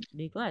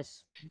 be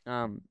class.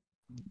 But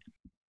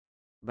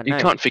You no,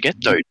 can't forget,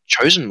 though,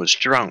 Chosen was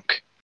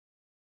drunk.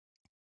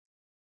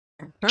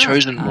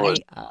 Chosen was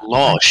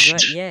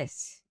lost.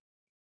 yes,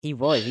 he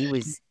was.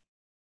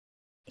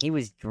 He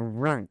was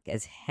drunk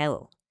as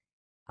hell.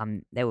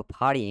 They were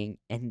partying,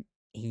 and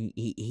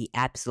he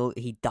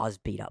absolutely he does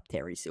beat up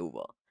Terry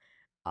Silver.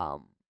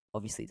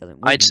 Obviously doesn't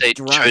win. I'd He's say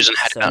drunk, Chosen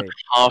had about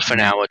half an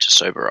hour to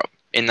sober up.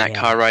 In that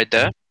car ride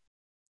there,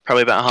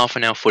 probably about half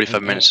an hour,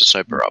 45 minutes to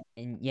sober up.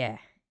 And yeah,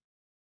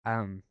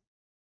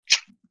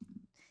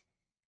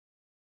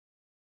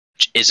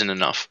 which isn't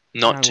enough.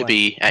 Not to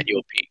be at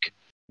your peak.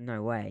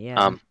 No way,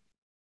 yeah.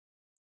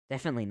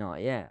 Definitely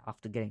not, yeah.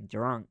 After getting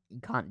drunk, you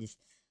can't just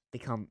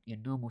become your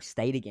normal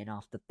state again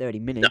after 30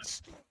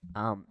 minutes.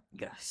 No. You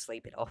gotta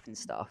sleep it off and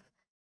stuff.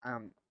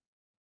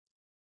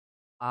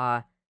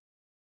 I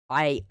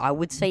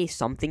would say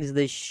some things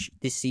this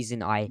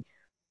season I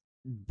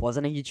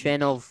wasn't a huge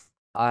fan of.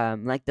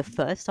 Like the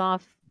first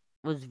half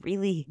was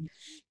really,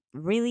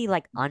 really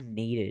like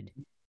unneeded.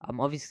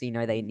 Obviously,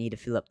 they need to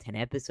fill up 10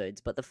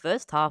 episodes, but the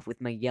first half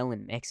with Miguel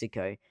in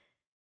Mexico,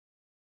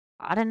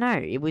 I don't know.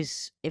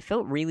 It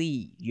felt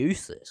really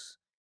useless.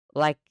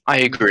 Like I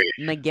agree.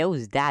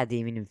 Miguel's dad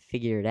didn't even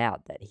figure it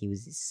out that he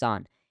was his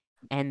son.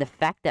 And the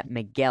fact that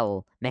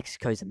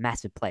Mexico's a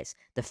massive place.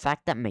 The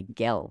fact that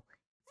Miguel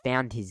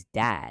found his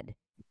dad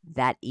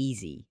that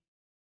easy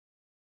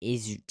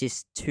is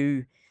just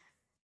too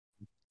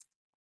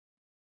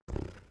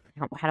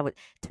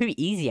too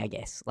easy, I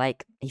guess.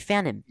 Like he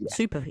found him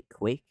super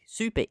quick,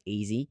 super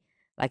easy.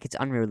 Like it's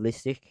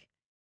unrealistic.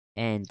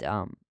 And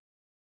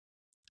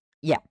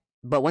yeah.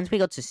 But once we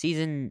got to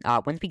season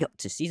 5,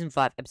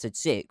 episode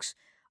 6,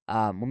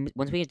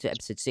 once we get to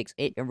episode 6,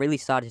 it really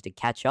started to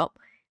catch up,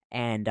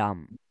 and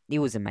it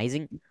was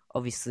amazing.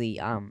 Obviously,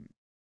 I'm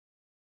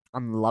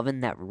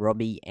loving that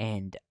Robbie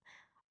and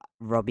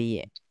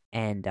Johnny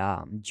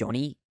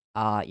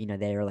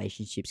their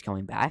relationship's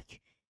coming back,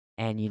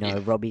 and Yeah.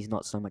 Robbie's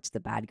not so much the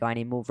bad guy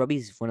anymore.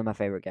 Robbie's one of my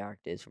favorite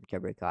characters from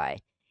Cobra Kai,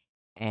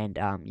 and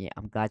yeah,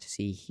 I'm glad to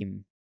see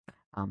him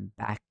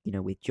back,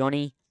 with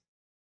Johnny,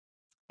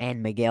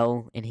 and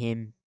Miguel and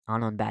him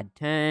aren't on bad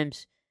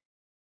terms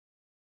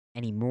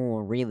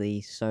anymore,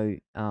 really. So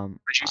What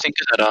did you think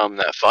of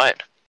that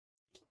fight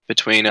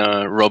between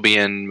Robbie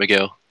and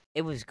Miguel?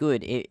 it was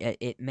good.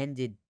 It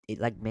mended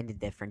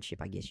their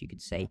friendship, I guess you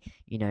could say.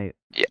 You know,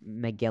 Yeah.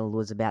 Miguel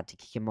was about to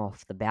kick him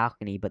off the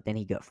balcony, but then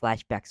he got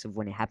flashbacks of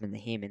when it happened to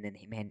him, and then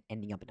him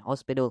ending up in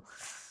hospital.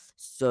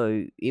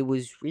 So it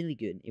was really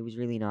good. It was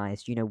really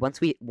nice.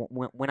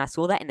 When I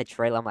saw that in the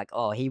trailer, I'm like,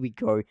 oh, here we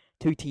go,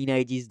 two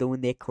teenagers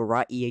doing their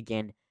karate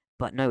again.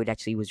 But no, it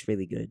actually was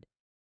really good.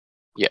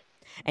 Yeah.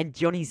 And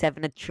Johnny's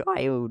having a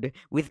child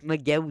with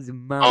Miguel's Oh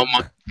mum.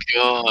 my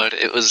god,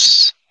 it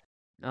was,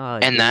 Oh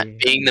and that dear.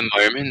 being the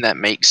moment that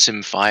makes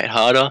him fight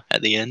harder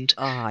at the end.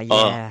 Oh Oh,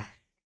 yeah.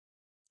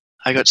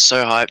 I got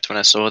so hyped when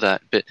I saw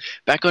that. But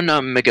back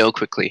on Miguel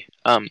quickly.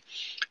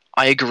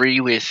 I agree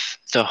with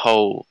the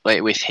whole,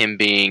 like, with him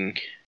being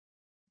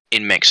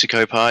in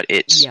Mexico part.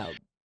 Yeah.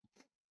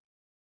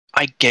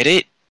 I get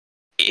it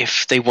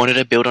if they wanted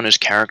to build on his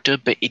character,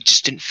 but it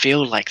just didn't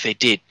feel like they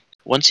did.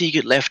 Once he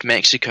get left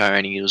Mexico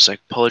and he was like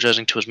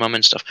apologizing to his mum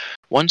and stuff,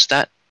 once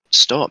that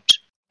stopped,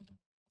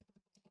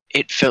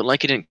 it felt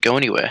like it didn't go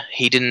anywhere.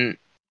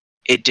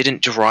 It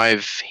didn't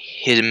drive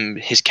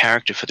his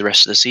character for the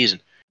rest of the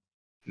season.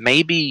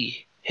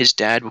 Maybe his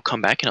dad will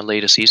come back in a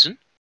later season.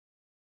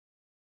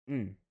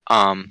 Mm.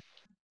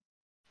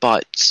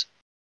 But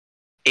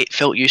it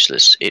felt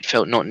useless. It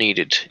felt not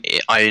needed.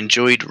 I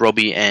enjoyed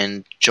Robbie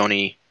and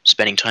Johnny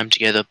spending time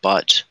together,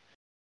 but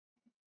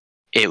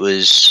it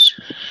was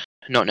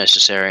not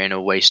necessary and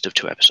a waste of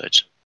 2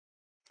 episodes.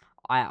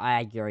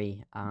 I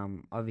agree.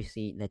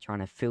 Obviously they're trying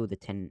to fill the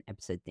 10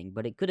 episode thing,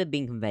 but it could have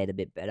been conveyed a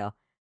bit better.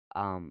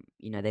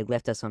 They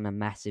left us on a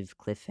massive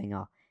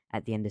cliffhanger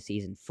at the end of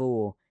season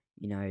 4.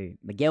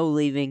 Miguel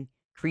leaving,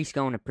 Kreese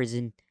going to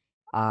prison,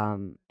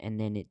 and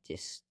then it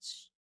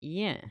just,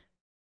 yeah.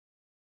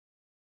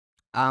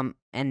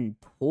 And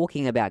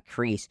talking about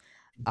Kreese,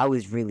 I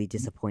was really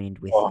disappointed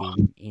with Oh,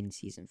 him in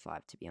season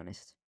 5. To be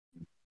honest,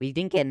 we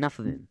didn't get enough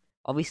of him.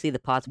 Obviously, the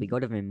parts we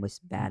got of him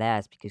was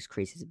badass because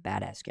Kreese is a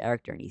badass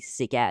character and he's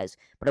sick as.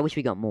 But I wish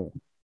we got more.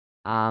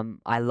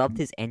 I loved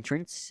his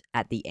entrance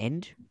at the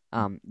end.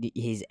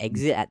 His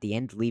exit at the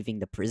end, leaving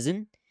the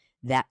prison.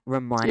 That it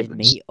reminded was.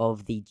 me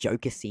of the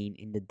Joker scene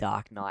in The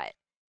Dark Knight.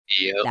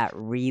 Yep. That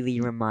really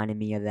reminded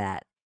me of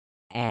that.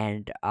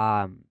 And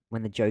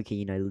when the Joker,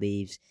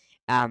 leaves.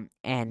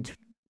 And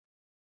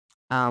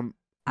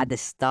at the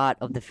start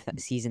of the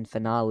season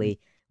finale,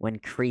 when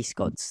Kreese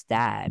got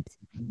stabbed,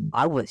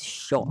 I was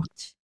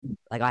shocked.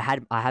 Like I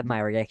had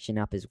my reaction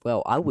up as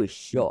well. I was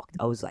shocked.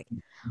 I was like,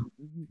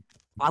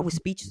 I was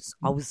speechless.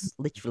 I was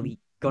literally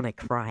gonna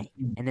cry.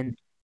 And then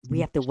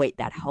we have to wait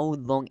that whole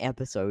long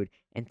episode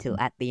until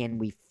at the end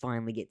we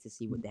finally get to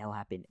see what the hell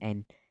happened,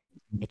 and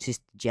it's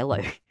just Jello.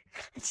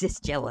 It's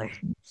just Jello.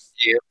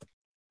 Yep.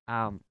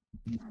 Um,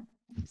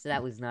 so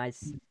that was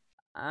nice.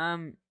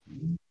 Um,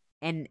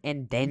 and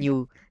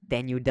Daniel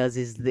does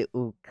his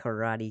little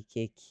karate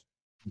kick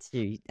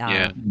to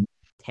Yeah.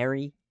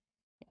 Terry,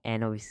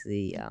 and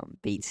obviously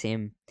beats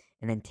him,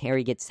 and then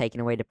Terry gets taken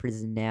away to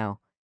prison now.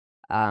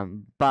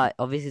 But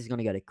obviously he's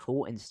gonna go to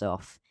court and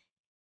stuff,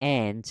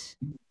 and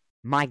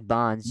Mike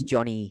Barnes,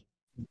 Johnny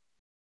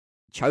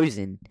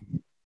Chosen,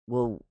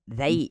 well,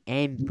 they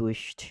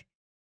ambushed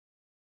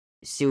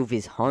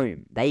Silver's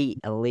home. They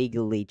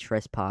illegally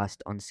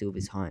trespassed on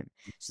Silver's home,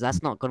 so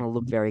that's not gonna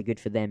look very good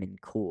for them in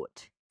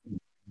court.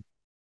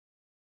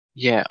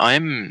 Yeah,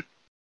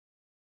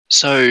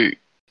 so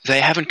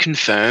they haven't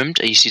confirmed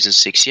a season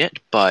 6 yet,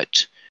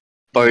 but Yeah,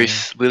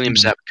 both William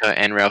Zabka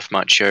and Ralph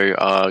Macchio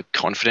are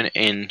confident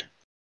in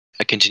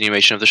a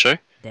continuation of the show.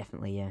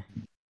 definitely, yeah.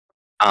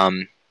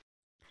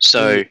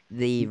 So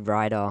The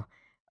writer,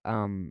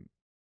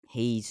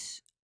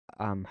 he's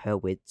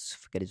Hurwitz.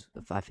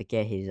 I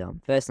forget his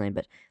first name,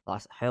 but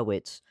last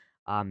Hurwitz.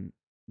 John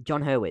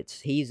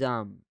Hurwitz. He's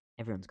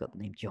everyone's got the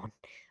name John.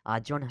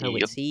 John yep.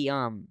 Hurwitz. He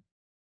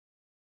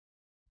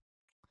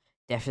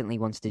definitely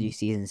wants to do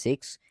season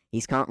 6.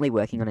 He's currently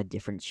working on a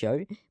different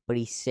show, but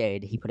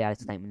he put out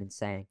a statement and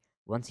saying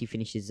once he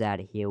finishes that,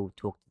 he'll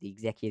talk to the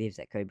executives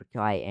at Cobra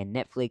Kai and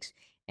Netflix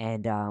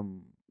and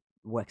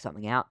work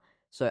something out.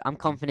 So I'm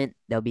confident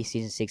there'll be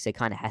season 6. There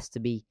kind of has to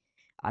be.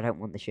 I don't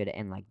want the show to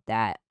end like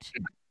that.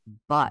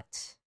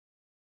 But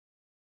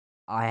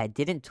I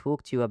didn't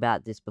talk to you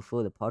about this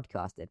before the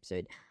podcast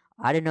episode.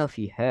 I don't know if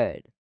you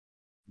heard,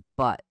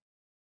 but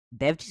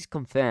they've just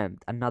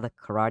confirmed another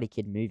Karate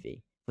Kid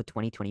movie for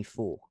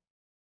 2024.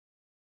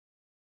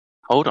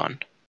 Hold on.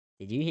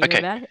 Did you hear Okay.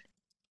 about it?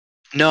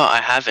 No,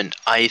 I haven't.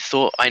 I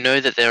know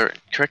that there.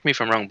 Correct me if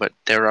I'm wrong, but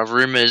there are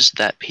rumors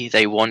that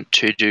they want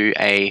to do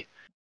a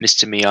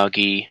Mr.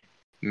 Miyagi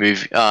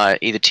movie,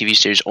 either TV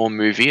series or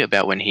movie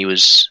about when he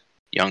was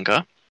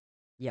younger.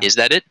 Yeah. Is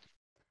that it?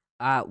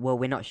 Well,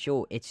 we're not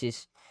sure. It's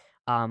just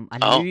a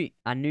Oh,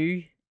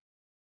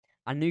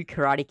 new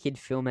Karate Kid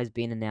film has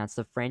been announced.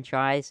 The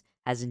franchise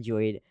has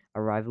enjoyed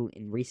a rival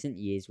in recent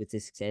years with the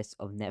success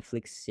of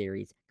Netflix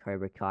series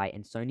Cobra Kai,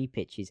 and Sony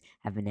Pictures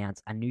have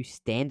announced a new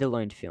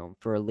standalone film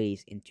for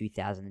release in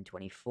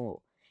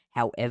 2024.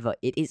 However,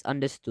 it is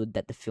understood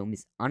that the film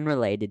is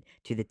unrelated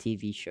to the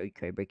TV show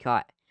Cobra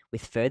Kai,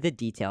 with further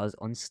details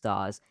on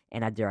stars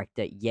and a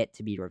director yet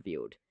to be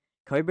revealed.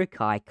 Cobra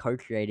Kai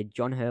co-creator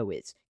John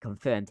Hurwitz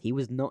confirmed he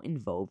was not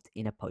involved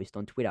in a post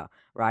on Twitter,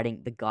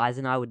 writing, "The guys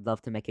and I would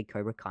love to make a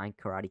Cobra Kai and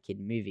Karate Kid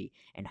movie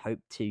and hope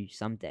to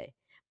someday.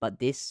 But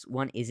this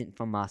one isn't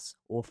from us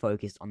or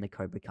focused on the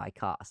Cobra Kai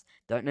cast.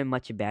 Don't know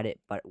much about it,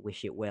 but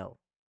wish it well."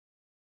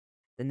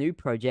 The new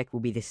project will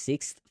be the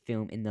sixth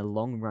film in the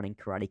long-running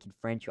Karate Kid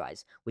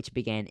franchise, which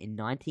began in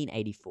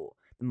 1984.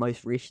 The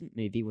most recent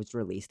movie was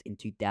released in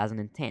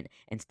 2010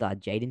 and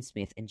starred Jaden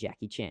Smith and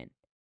Jackie Chan.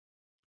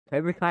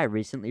 Cobra Kai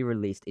recently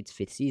released its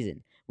fifth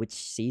season, which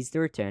sees the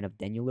return of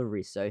Daniel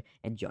LaRusso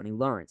and Johnny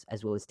Lawrence,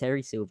 as well as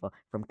Terry Silver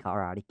from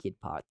Karate Kid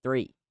Part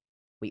 3.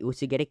 We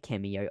also get a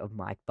cameo of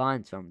Mike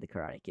Barnes from the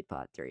Karate Kid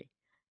Part 3.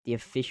 The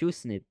official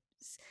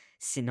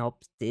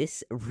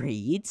synopsis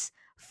reads,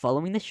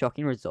 following the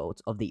shocking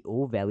results of the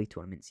All Valley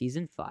Tournament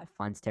Season 5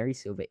 finds Terry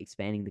Silver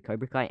expanding the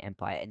Cobra Kai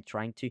empire and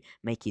trying to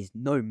make his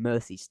no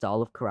mercy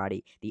style of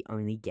karate the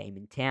only game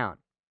in town.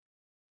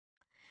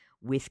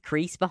 With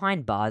Kreese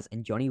behind bars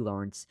and Johnny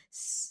Lawrence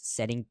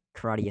setting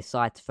karate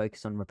aside to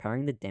focus on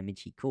repairing the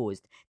damage he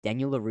caused,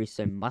 Daniel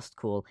LaRusso must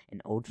call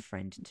an old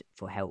friend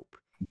for help.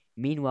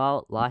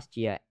 Meanwhile, last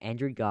year,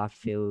 Andrew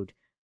Garfield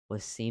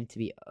was seemed to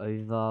be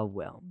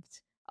overwhelmed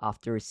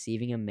after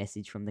receiving a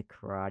message from the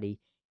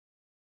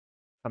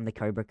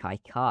Cobra Kai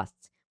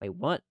cast. Wait,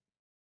 what?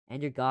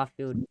 Andrew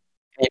Garfield?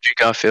 Andrew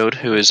Garfield,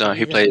 who He's a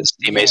plays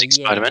the yeah, Amazing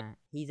Spider-Man, yeah.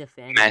 He's a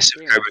fan of the massive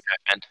Cobra series.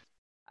 Kai fan.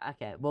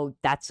 Okay, well,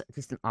 that's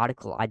just an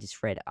article I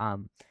just read.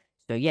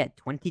 So yeah,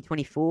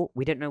 2024.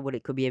 We don't know what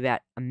it could be about.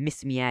 A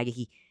Miss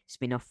Miyagi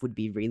spin-off would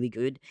be really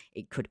good.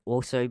 It could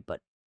also, but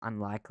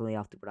unlikely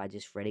after what I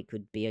just read, it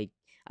could be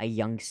a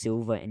young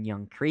Silver and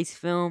young Kreese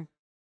film.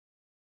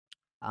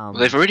 Well,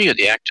 they've Um, already got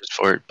the actors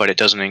for it, but it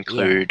doesn't yeah,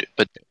 include.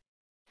 But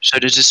so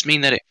does it, this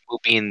mean that it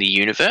will be in the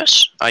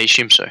universe? I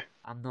assume so.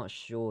 I'm not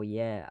sure.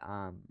 Yeah,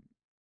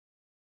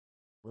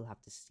 we'll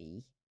have to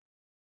see.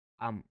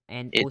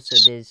 And also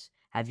It's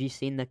have you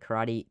seen the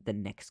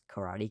next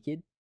Karate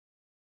Kid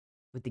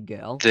with the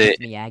girl, the Miss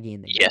Miyagi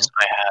and the yes, girl?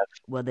 I have.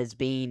 Well, there's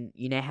been,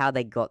 you know how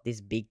they got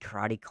this big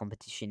karate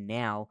competition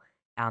now,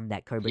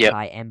 that Cobra Yep,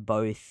 Kai and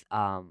both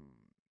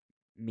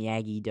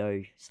Miyagi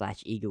Do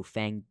slash Eagle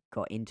Fang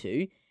got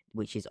into,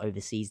 which is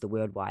overseas, the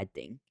worldwide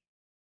thing.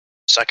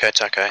 Sakai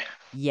Takai.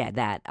 Yeah,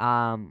 that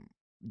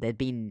there've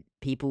been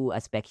people are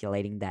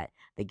speculating that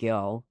the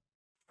girl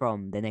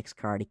from the next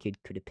Karate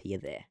Kid could appear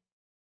there.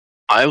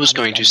 I I was think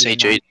going to that'd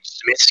be say a nice. Jaden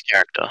Smith's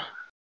character.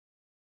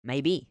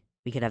 Maybe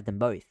we could have them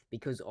both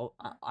because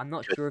I'm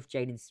not Good. sure if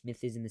Jaden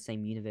Smith is in the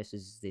same universe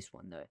as this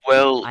one though.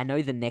 Well, I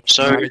know the next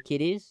so Karate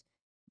Kid is.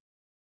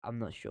 I'm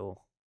not sure.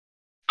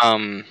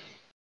 um,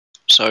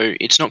 so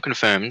it's not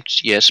confirmed,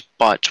 yes,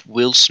 but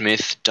Will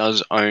Smith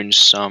does own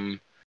some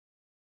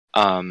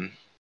um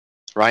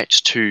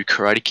rights to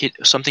Karate Kid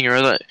or something or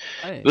other.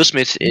 Oh, Will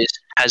Smith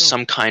has cool.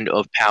 some kind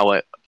of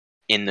power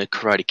in the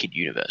Karate Kid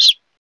universe.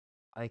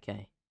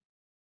 Okay.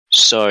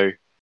 So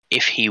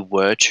if he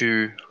were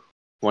to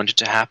want it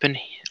to happen,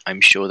 I'm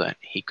sure that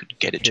he could He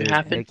get it to could.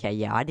 happen. Okay,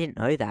 yeah, I didn't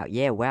know that.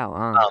 Yeah, wow.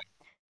 Um,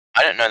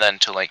 I don't know that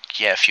until a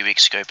few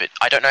weeks ago, but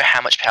I don't know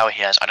how much power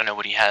he has. I don't know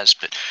what he has,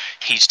 but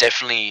he's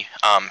definitely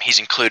he's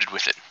included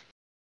with it.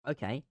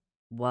 Okay.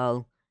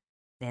 Well,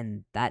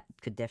 then that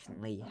could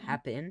definitely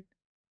happen,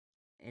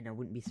 and I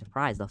wouldn't be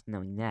surprised after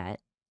knowing that.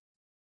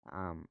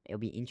 It'll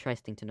be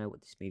interesting to know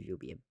what this movie will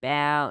be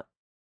about.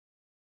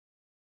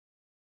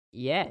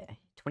 Yeah,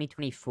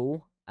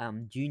 2024,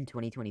 June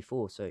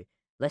 2024, so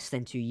less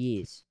than 2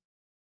 years.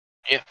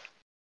 Yeah.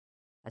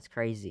 That's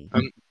crazy.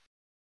 Um,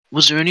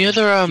 was there any Yeah,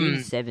 other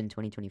June 7,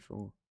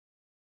 2024.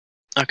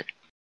 Okay.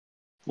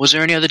 Was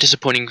there any other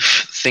disappointing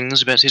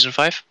things about season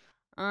 5?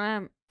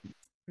 Um,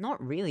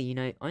 Not really,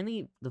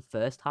 only the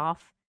first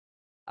half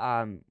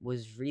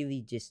was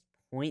really just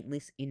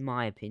pointless in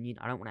my opinion.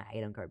 I don't want to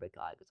hate on Cobra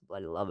Kai because I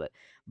bloody love it,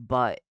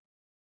 but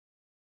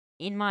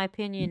in my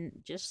opinion,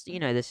 just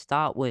the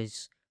start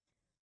was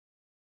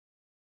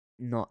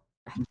not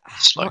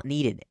Slow. not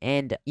needed,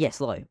 and yeah,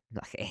 slow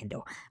like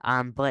Andor.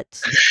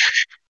 But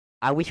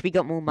I wish we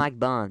got more Mike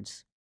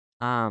Barnes.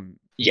 Um,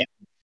 Yeah.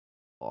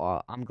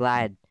 I'm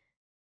glad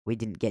we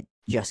didn't get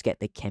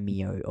the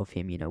cameo of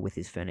him, with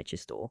his furniture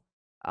store.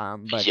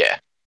 But Yeah.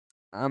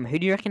 who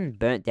do you reckon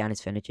burnt down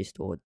his furniture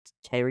store?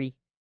 Terry.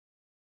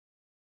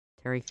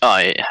 Terry. Oh,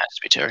 it has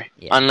to be Terry.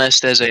 Yeah, Unless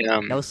there's a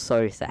that was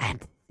so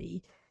sad to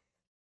see.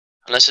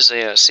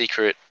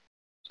 secret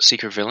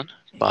secret villain,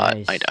 Who but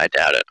knows? I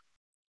doubt it.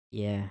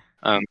 Yeah.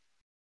 Um,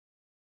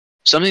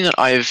 Something that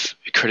I've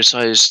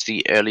criticized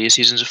the earlier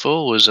seasons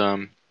for was a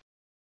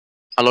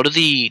lot of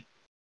the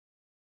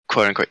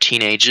quote unquote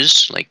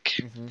teenagers, like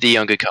Mhm. the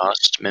younger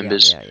cast Yeah.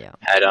 members, Yeah. Yeah.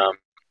 had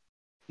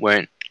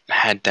weren't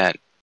had that.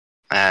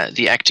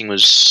 The acting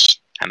was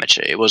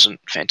amateur. It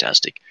wasn't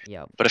fantastic.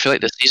 Yeah. But I feel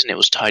like this season it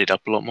was tidied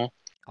up a lot more.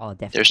 Oh,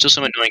 There are still definitely.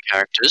 some annoying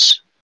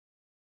characters.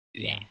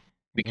 Yeah.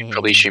 We can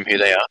probably Yeah. assume who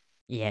they are.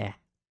 Yeah.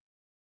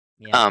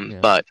 Yeah. Yeah.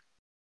 But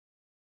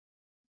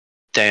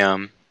they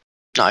no,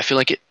 I feel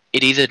like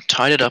it either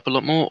tied it up a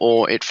lot more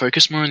or it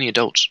focused more on the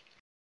adults.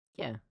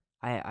 Yeah,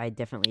 I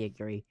definitely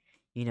agree.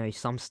 You know,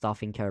 some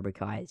stuff in Cobra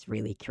Kai is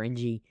really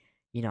cringy.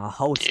 You know, a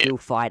whole Yeah. still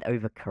fight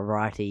over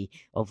karate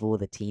of all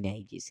the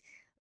teenagers.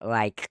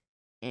 Like,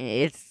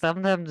 it's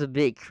sometimes a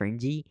bit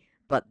cringy,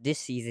 but this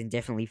season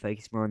definitely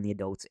focused more on the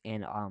adults,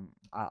 and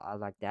I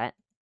like that.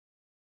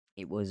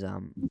 It was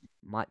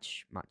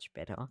much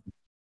better.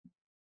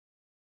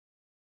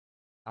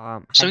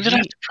 Something Have that I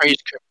have you? to praise.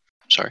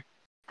 Sorry.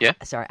 Yeah.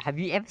 Sorry, have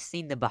you ever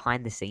seen the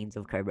behind the scenes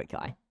of Cobra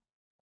Kai?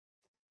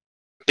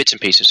 Bits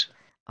and pieces.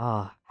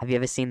 Oh, have you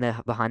ever seen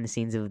the behind the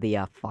scenes of the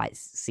fight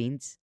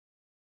scenes?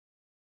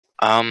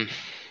 Um,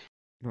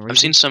 I've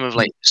seen Maruzu? some of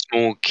like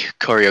small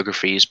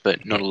choreographies,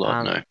 but not Okay, a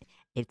lot. No.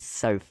 it's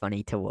so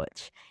funny to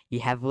watch. You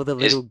have all the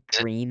Is little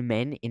green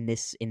men in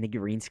the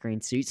green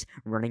screen suits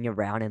running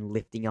around and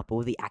lifting up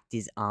all the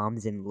actors'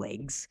 arms and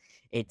legs.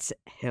 It's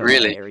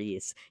really?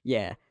 hilarious.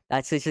 Yeah,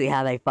 that's literally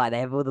how they fight. They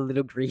have all the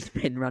little green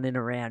men running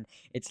around.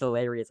 It's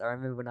hilarious. I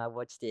remember when I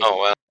watched it, Oh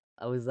wow.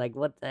 I was like,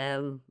 "What the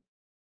hell?"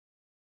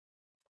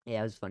 Yeah,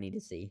 it was funny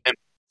to see. Um,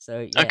 So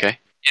yeah, Okay.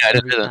 Yeah, I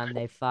didn't every know that. time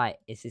they fight,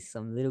 it's just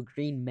some little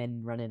green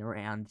men running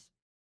around.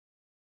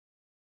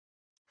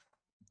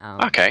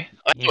 Um, Okay.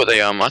 yeah. I thought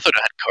it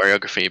had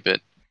choreography,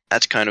 but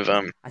that's kind of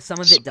Some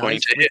of it disappointing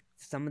does to hear.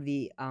 with some of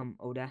the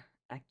older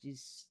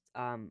actors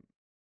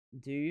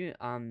do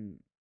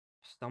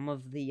some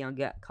of the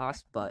younger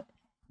cast, but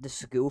the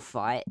school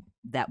fight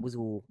that was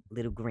all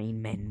little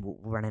green men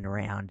running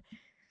around.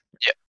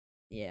 Yeah.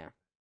 Yeah.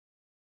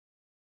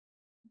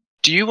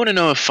 Do you want to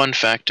know a fun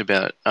fact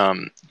about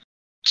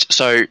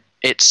so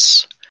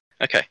it's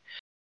okay.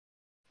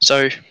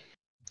 So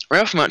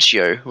Ralph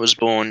Macchio was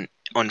born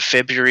on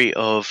February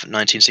of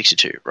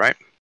 1962, right?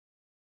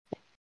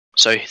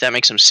 So that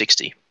makes him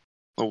 60.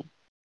 Well,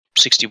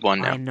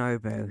 61 I now. know,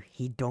 bro.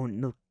 He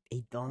don't look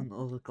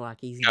like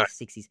he's in No. his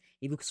 60s.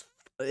 He looks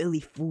early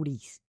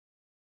 40s.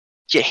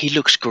 Yeah, he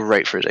looks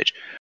great for his age.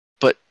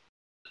 But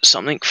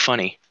something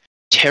funny.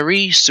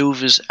 Terry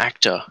Silver's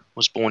actor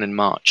was born in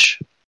March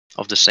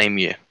of the same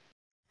year.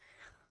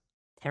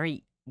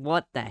 Terry,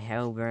 what the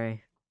hell, bro?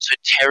 So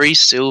Terry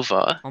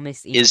Silver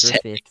Thomas Ian is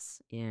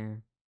Griffiths.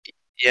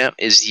 Yeah,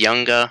 is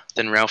younger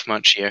than Ralph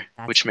Macchio,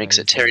 that's which makes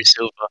it Terry crazy.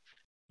 Silver.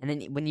 And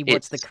then when you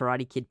watch the It's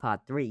Karate Kid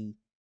Part 3,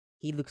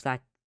 he looks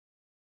like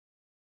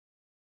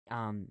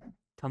um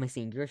Thomas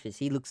Ian Griffiths.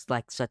 He looks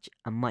like such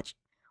a much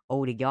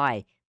older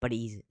guy, but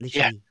he's yeah.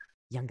 literally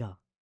younger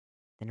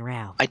than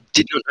Ralph. I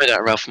did not know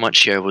that Ralph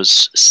Macchio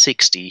was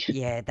 60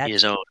 Yeah,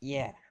 years old.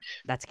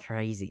 that's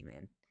crazy,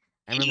 man.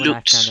 I He remember when I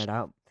looked found that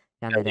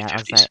early out. I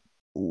was 50s. like,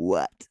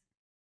 what?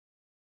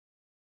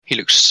 He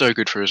looks so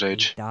good for his He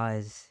age.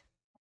 does.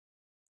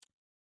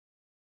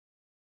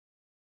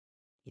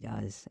 He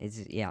does. It's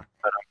yeah.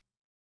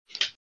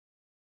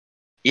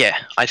 Yeah,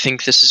 I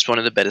think this is one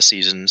of the better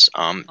seasons.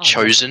 Oh,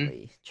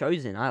 definitely.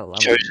 Chosen. I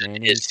love him, Chosen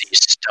man. is the He's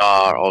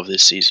star of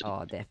this season.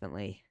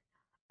 definitely.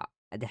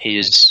 He Definitely.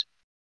 is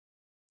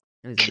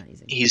It was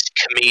amazing. he's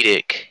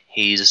comedic.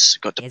 He's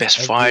got the He has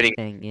best fighting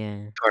everything.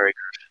 Yeah. chore-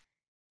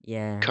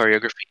 Yeah.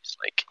 choreographies.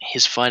 Like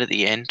his fight at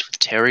the end with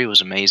Terry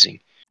was amazing.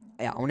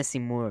 Yeah, I want to see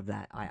more of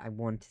that. I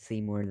want to see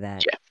more of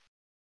that. Yeah,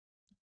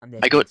 I'm I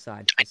definitely got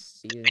excited for I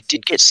season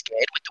did get 6.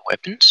 scared with the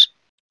weapons.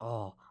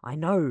 Oh, I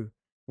know.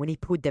 When he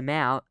pulled them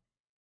out,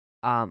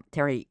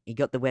 Terry, he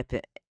got the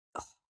weapon.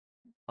 Oh,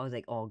 I was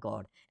like, oh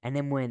god. And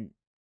then when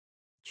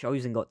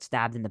Chosen got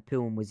stabbed in the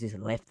pill and was just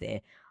left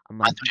there,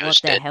 I'm I like, thought he was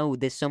what the dead. hell?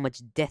 There's so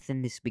much death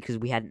in this because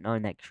we hadn't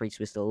known that Kreese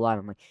was still alive.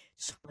 I'm like,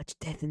 so much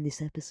death in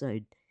this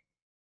episode.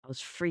 I was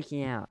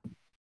freaking out.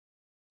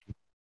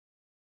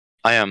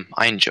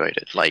 I enjoyed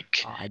it.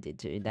 Like Oh, I did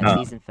too. That uh,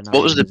 season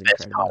what was finale the was best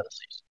part incredible. of the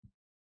season?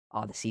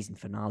 Oh, the season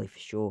finale for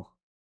sure.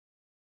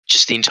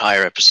 Just the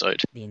entire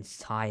episode. The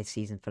entire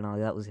season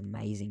finale. That was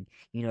amazing.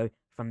 You know,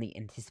 from the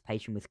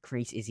anticipation with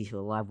Kreese, is he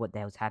still alive? What the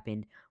hell's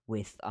happened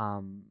with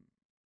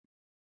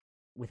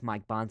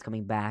Mike Barnes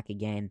coming back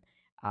again?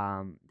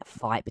 The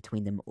fight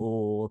between them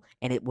all,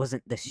 and it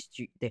wasn't the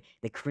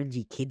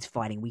cringy kids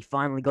fighting. We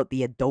finally got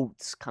the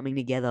adults coming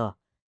together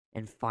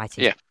and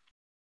fighting. Yeah,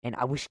 And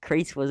I wish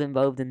Kreese was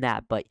involved in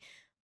that, but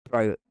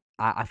bro,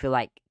 I feel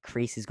like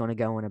Kreese is gonna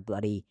go on a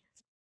bloody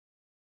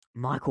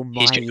Michael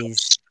he's gonna go on a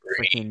Myers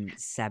spree. freaking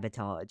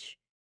sabotage.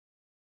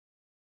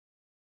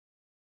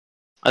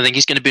 I think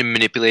he's going to be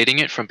manipulating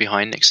it from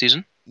behind next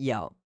season,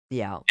 Yeah,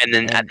 yeah, and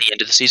then at and the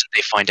end of the season,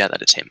 they find out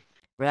that it's him.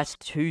 but that's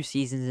 2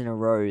 seasons in a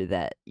row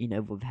that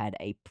we've had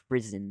a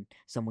prison,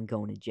 someone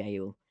going to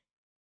jail.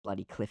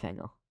 bloody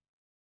cliffhanger.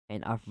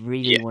 And I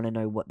really Yeah, want to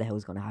know what the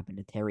hell's going to happen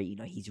to Terry.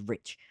 He's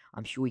rich.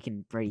 I'm sure he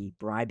can really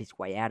bribe his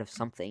way out of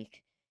something.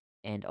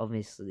 And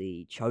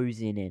obviously,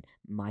 Chosen and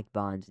Mike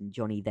Barnes and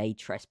Johnny, they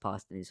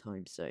trespassed in his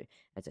home. So,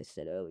 as I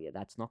said earlier,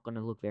 that's not going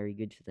to look very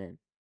good for them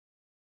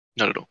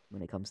not at all.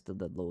 when it comes to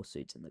the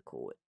lawsuits in the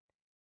court.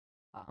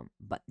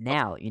 But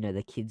now,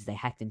 the kids, they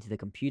hacked into the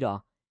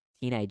computer,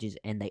 teenagers,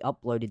 and they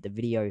uploaded the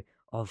video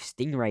of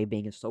Stingray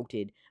being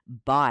assaulted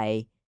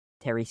by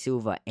Terry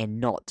Silver and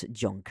not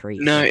John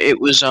No, Kreese. it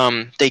was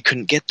they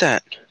couldn't get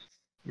that.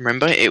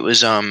 Remember, it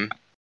was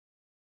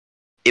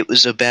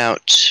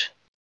about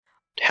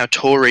how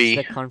It's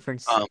the Tori.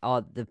 conference, Um,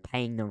 the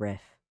paying the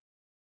ref.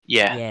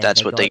 yeah, Yeah,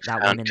 that's they what they got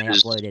that one found and they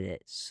because uploaded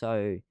it.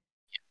 So,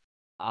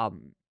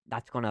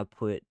 that's gonna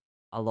put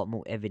a lot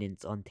more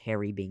evidence on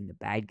Terry being the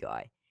bad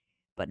guy.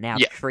 But now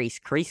yeah,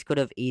 Kreese could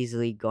have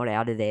easily got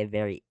out of there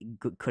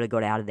could have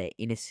got out of there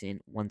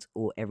innocent once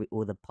all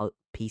the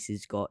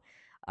pieces got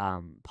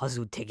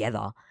puzzled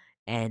together,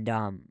 and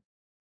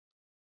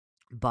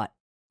but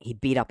he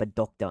beat up a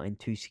doctor and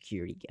two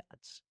security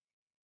guards.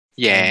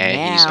 So yeah,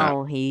 he's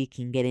now he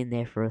can get in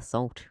there for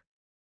assault.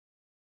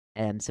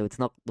 So it's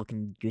not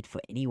looking good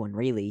for anyone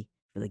really.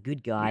 For the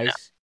good no.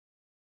 guys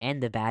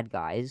and the bad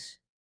guys,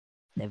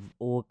 they've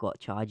all got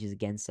charges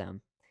against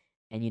them.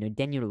 And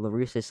Daniel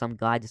LaRusso, some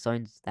guy just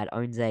owns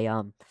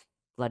a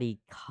bloody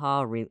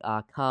car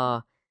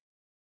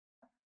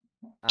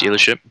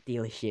Dealership.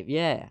 dealership,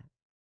 yeah,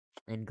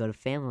 and got a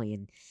family,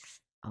 and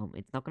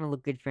it's not gonna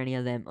look good for any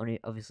of them.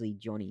 Obviously,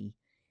 Johnny,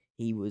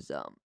 he was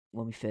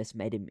when we first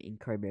met him in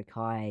Cobra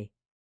Kai,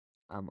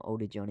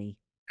 older Johnny,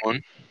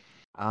 One.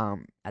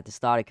 at the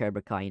start of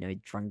Cobra Kai,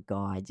 drunk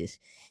guy just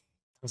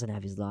doesn't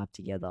have his life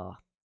together,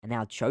 and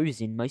now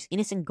Chosen, most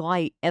innocent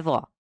guy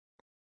ever,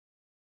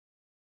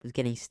 was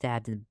getting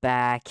stabbed in the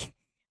back,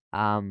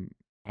 um,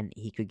 and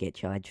he could get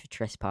charged for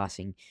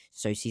trespassing.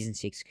 So season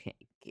 6,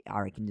 I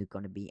reckon, is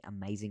going to be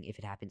amazing if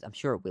it happens. I'm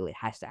sure it will. It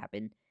has to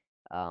happen.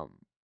 Um,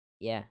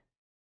 yeah,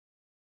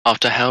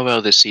 After how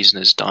well this season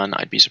has done,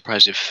 I'd be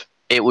surprised if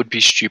it would be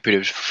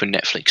stupid for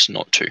Netflix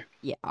not to.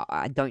 yeah.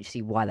 I don't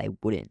see why they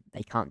wouldn't.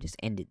 They can't just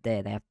end it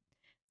there. They have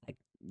like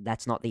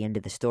that's not the end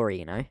of the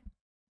story.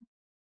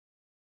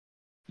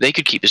 They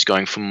could keep this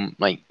going from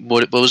like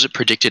what was it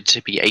predicted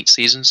to be 8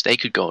 seasons? They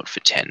could go on for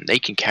 10. They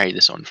can carry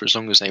this on for as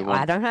long as they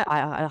I want. don't know.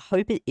 I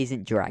hope it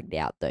isn't dragged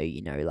out though.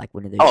 Like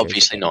one of those Oh, shows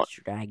that obviously not. gets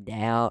dragged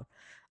out.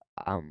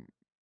 Um,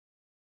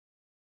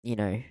 you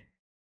know,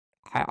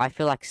 I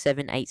feel like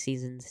 7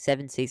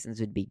 seasons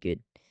would be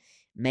good.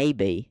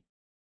 Maybe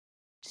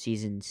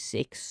season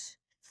 6,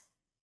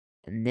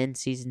 and then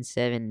season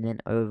 7, and then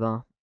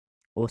over,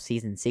 or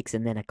season 6,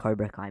 and then a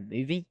Cobra Kai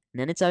movie,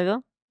 and then it's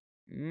over.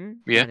 I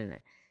Yeah. don't know.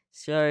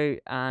 So,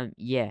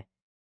 yeah,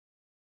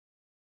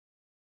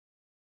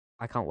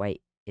 I can't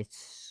wait.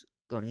 It's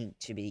going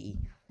to be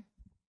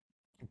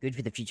good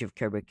for the future of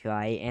Cobra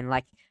Kai, and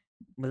like,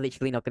 we're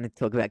literally not going to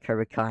talk about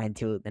Cobra Kai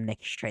until the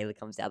next trailer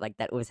comes out. Like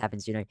that always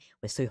happens. We're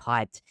so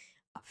hyped.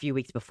 A few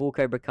weeks before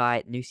Cobra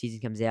Kai, new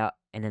season comes out,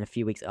 and then a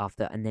few weeks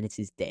after, and then it's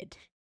just dead.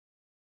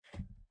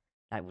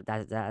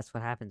 That's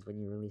what happens when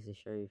you release a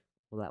show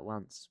all at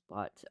once.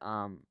 But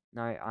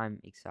no, I'm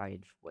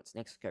excited for what's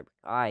next for Cobra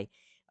Kai.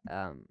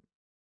 Um,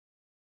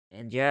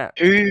 and yeah,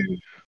 Who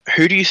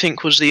who do you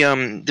think was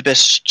the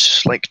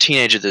best like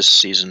teenager this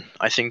season?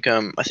 I think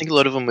a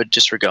lot of them were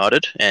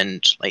disregarded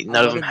and like a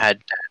none of lot them of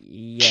had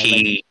yeah,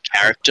 like key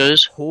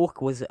characters.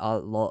 Hawk was a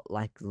lot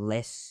like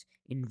less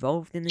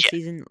involved in the Yeah,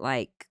 season.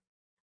 Like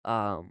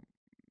um,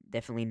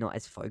 definitely not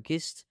as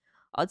focused.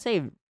 I'd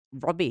say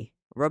Robbie.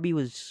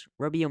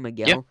 Robbie or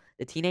yeah, Miguel.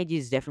 The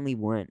teenagers definitely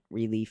weren't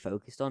really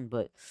focused on,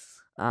 but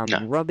no,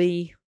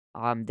 Robbie,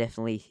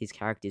 definitely his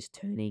character's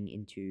turning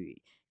into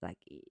like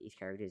his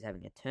character is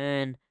having a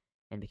turn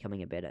and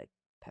becoming a better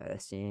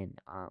person.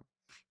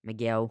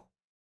 Miguel,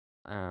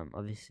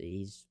 obviously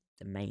he's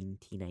the main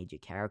teenager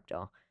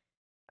character.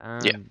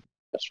 yeah, Um,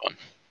 that's fun.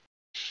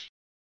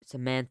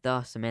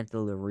 Samantha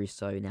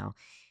LaRusso. Now,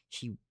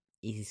 she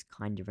is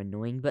kind of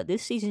annoying, but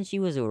this season she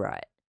was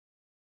alright.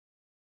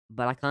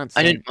 But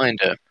I didn't mind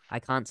her. I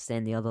can't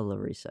stand the other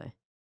LaRusso.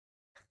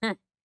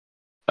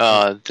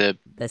 The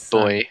The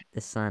son, boy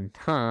the son.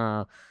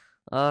 Oh,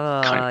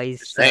 can't oh, remember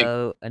he's his name.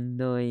 so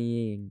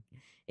annoying.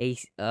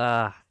 He's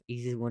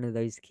just one of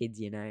those kids.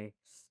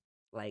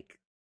 Like,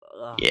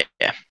 ugh. Yeah,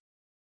 yeah.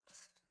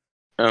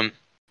 Um,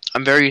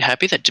 I'm very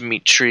happy that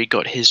Dimitri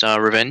got his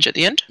revenge at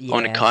the end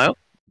on Yeah, Kyle.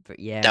 but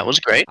That yeah, was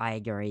great. I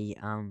agree.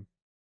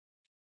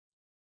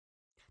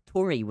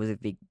 Tori was a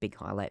big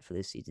highlight for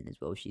this season as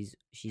well. She's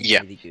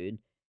Yeah, really good.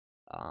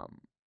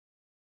 Um,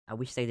 I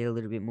wish they did a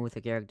little bit more with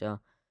her character.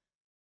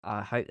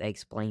 I hope they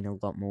explain a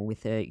lot more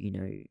with her.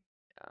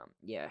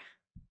 Yeah,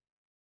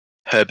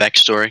 her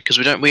backstory because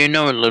we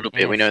know a little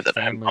and bit. her We know that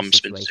her family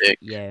mum's been situation. sick.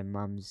 Yeah,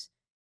 mum's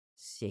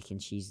sick,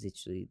 and she's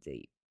literally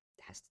the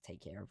has to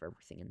take care of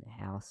everything in the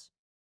house.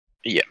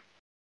 Yeah.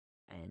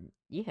 And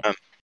yeah, Um,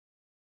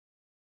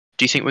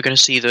 do you think we're going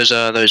to see those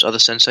other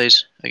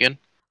senseis again?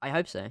 I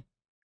hope so.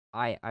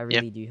 I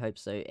Yeah, really do hope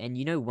so. And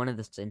one of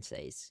the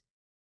senseis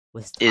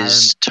was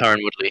Tyron. is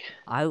Tyron Woodley.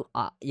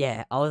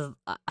 Yeah,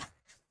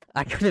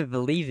 I couldn't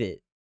believe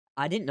it.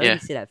 I didn't Yeah,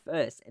 notice it at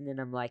first, and then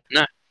I'm like,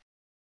 no,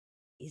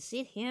 is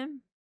it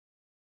him?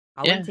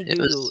 I went yeah, to it Google,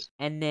 was.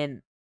 and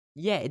then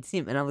yeah, it's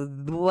him, and I was,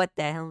 what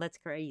the hell? That's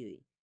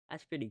crazy.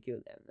 That's pretty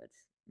cool, though. That's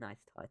nice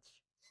touch.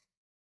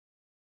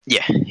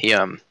 Yeah, he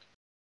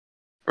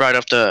right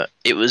after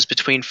it was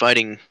between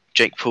fighting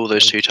Jake Paul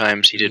those two Jake,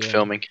 times he did yeah,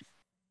 filming.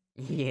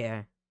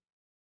 yeah.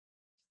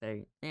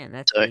 So man,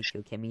 that's So pretty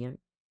cool cameo.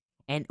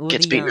 And all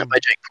gets the beaten up by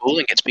Jake Paul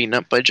and gets beaten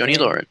up by Johnny yeah,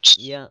 Lawrence.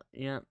 yeah,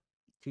 yeah,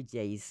 2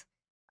 J's.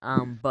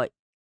 But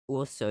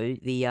also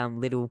the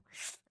little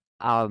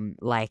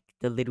like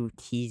the little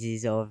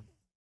teasers of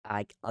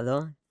like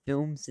other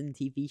films and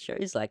TV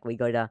shows. Like we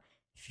got a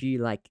few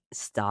like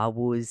Star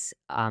Wars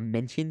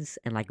mentions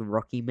and like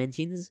Rocky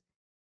mentions.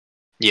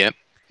 Yeah,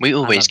 we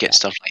I always love get that.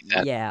 stuff like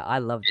that. Yeah, I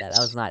love that.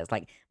 That was It's nice.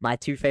 Like my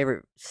two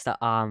favorite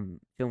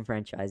film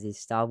franchises,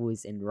 Star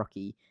Wars and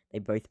Rocky. They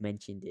both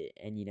mentioned it,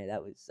 and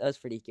that was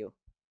pretty cool.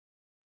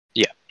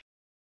 yeah,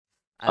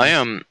 I I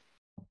was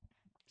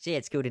So yeah,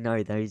 it's cool to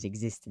know those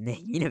exist in their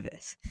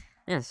universe.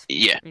 Yeah, it's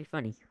yeah, pretty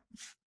funny.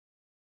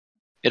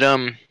 it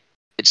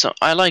it's not,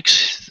 I like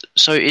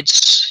so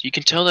it's you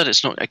can tell that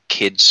it's not a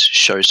kids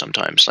show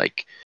sometimes.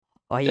 Like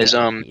Oh there's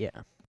yeah,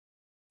 yeah.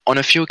 on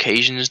a few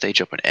occasions they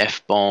drop an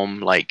F bomb.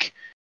 Like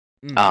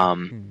Mm,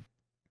 um mm.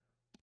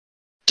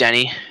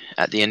 Danny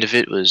at the end of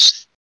it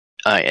was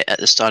at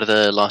the start of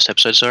the last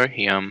episode. Sorry,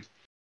 he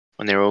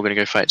when they were all gonna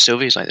go fight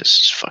Sylvie, he's like,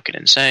 "This is fucking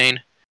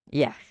insane."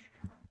 Yeah,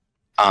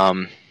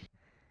 Um,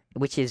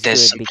 which is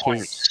there's good some because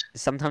points.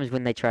 sometimes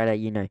when they try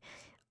to,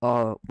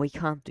 oh, we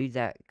can't do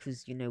that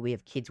because we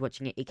have kids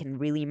watching it. It can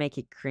really make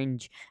it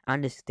cringe. I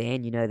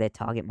understand, their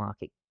target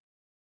market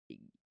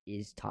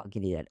is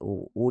targeted at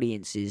all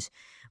audiences,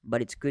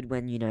 but it's good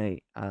when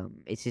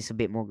it's just a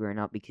bit more grown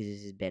up because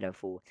this is better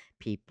for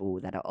people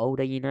that are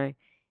older,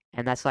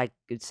 and that's like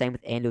the same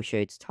with Andor show.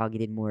 It's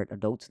targeted more at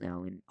adults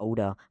now and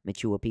older,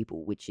 mature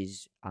people, which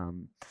is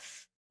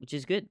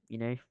good.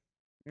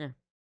 Yeah,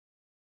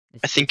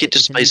 I it's think it's it a,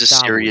 it's a new displays a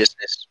Star Wars.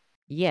 seriousness.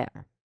 Yeah,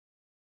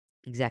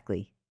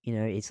 exactly.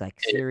 It's like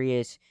It,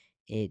 serious.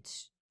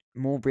 It's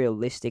more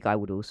realistic. I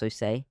would also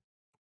say.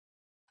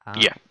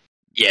 yeah, Um,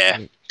 yeah,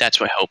 it, that's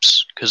what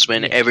helps because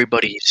when yeah,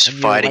 everybody's and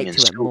you fighting relate in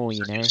to it schools, more.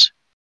 I guess.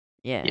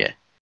 Yeah. Yeah,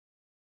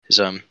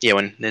 'cause, yeah,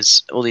 when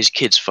there's all these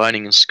kids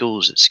fighting in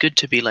schools, it's good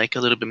to be like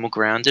a little bit more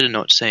grounded and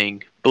not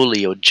saying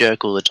bully or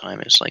jerk all the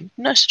time. It's like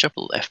nice to drop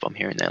a little F bomb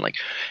here and there. Like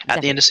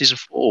at the end of Definitely. season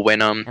 4,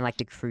 when And like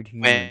the crude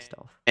humor and when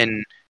stuff.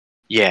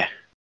 yeah,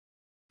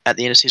 at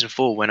the end of season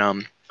 4, when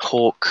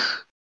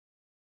Hawk,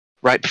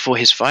 right before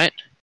his fight,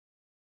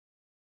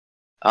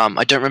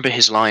 I don't remember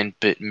his line,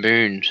 but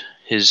Moon,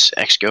 his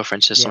ex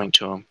girlfriend, says Yeah. something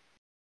to him,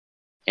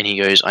 and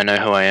he goes, "I know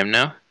who I am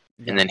now,"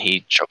 and Yeah. then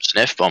he drops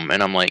an F bomb,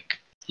 and I'm like,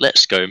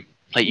 "Let's go!"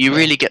 Like you Yeah.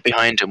 really get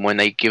behind him when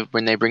they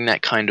bring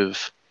that kind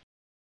of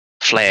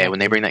flair, when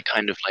they bring Exactly. that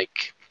kind of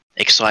like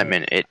I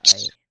excitement.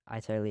 I It's I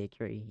totally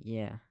agree.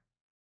 Yeah.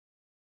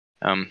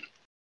 um,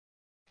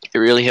 it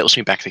really helps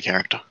me back the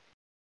character.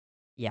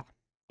 Yeah.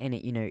 And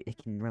it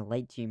can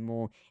relate to you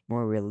more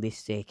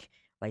realistic,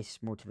 like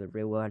it's more to the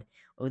real world.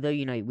 Although,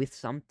 with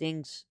some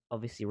things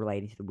obviously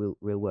relating to the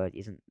real world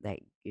isn't that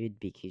good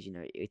because,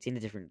 it's in a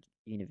different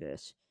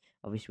universe.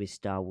 Obviously with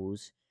Star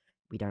Wars,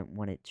 we don't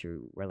want it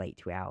to relate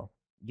to our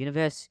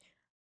universe.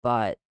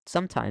 But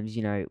sometimes,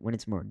 when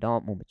it's more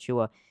adult, more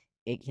mature,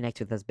 it connects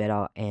with us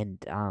better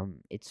and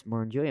it's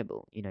more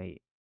enjoyable.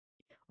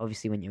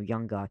 Obviously when you're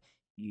younger,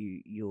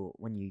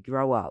 when you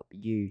grow up,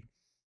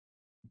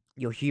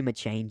 your humor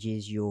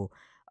changes, your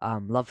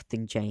love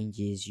thing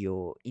changes,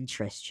 your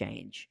interests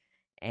change.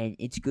 And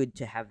it's good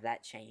to have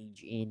that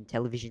change in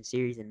television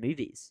series and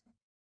movies.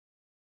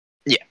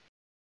 Yeah,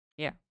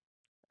 Yeah.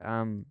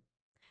 Um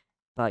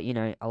but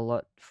a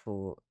lot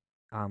for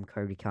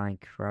Cobra Kai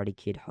and Karate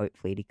Kid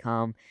hopefully to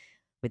come.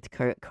 With the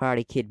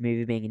Karate Kid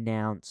movie being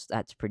announced,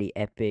 that's pretty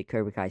epic.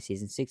 Cobra Kai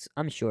season 6,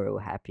 I'm sure it will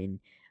happen.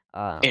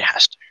 it Um,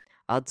 has to.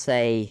 I'd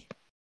say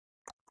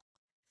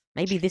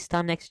maybe this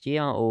time next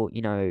year or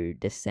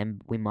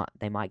December.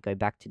 They might go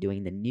back to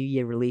doing the New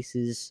Year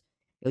releases.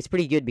 It was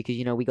pretty good because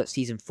we got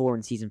season 4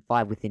 and season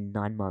 5 within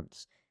 9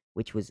 months,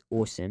 which was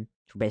awesome.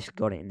 We basically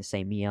got it in the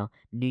same year,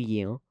 New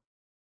Year.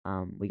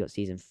 We got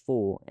season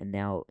 4, and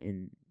now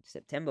in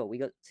September we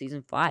got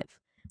season 5,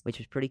 which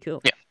was pretty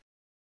cool. Yeah,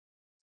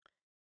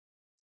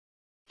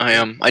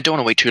 Yeah. I don't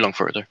want to wait too long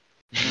for it though.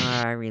 No,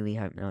 I really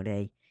hope not.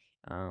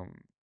 Um,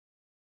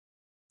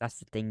 that's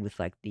the thing with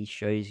like these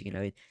shows,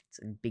 it's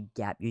a big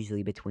gap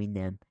usually between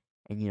them,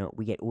 and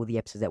we get all the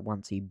episodes at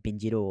once, so you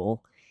binge it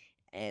all,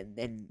 and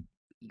then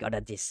you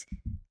gotta just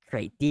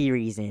create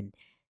theories and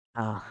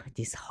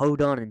just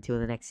hold on until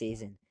the next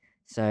season.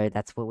 So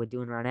that's what we're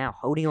doing right now,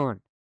 holding on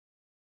to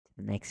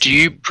the next Do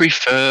you season.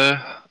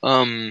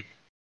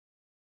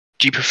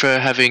 prefer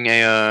having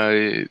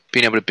a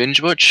being able to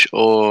binge watch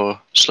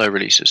or slow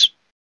releases?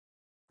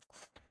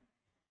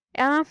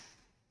 Uh,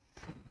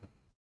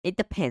 it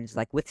depends.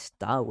 Like with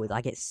Star Wars,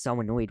 I get so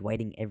annoyed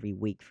waiting every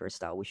week for a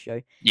Star Wars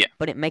show. Yeah.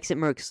 But it makes it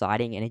more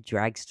exciting and it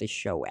drags the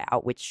show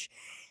out, which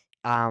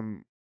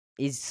um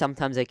is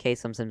sometimes okay,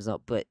 sometimes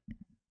not. But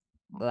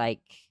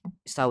like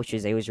Star Wars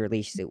shows, they always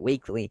release it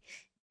weekly,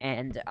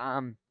 and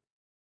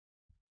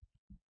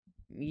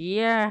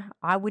yeah,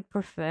 I would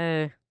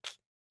prefer.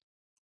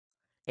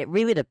 It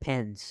really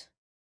depends.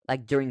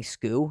 Like during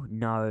school,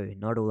 no,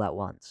 not all at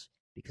once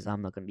because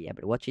I'm not gonna be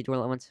able to watch it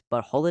all at once.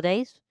 But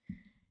holidays,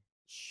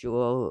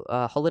 sure.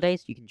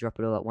 Holidays you can drop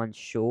it all at once,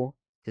 sure,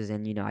 because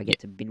then I Yeah. get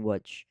to binge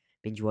watch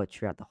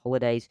throughout the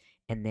holidays,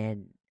 and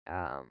then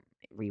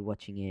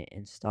rewatching it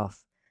and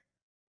stuff.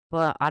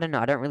 But I don't know.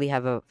 I don't really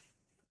have a.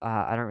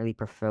 I don't really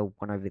prefer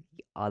one over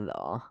the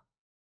other.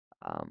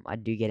 I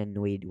do get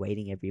annoyed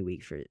waiting every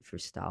week for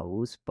Star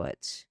Wars,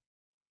 but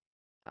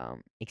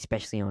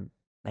especially on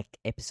like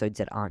episodes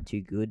that aren't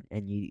too good,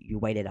 and you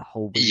waited a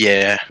whole week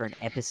Yeah. for an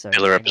episode,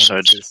 Filler and then it's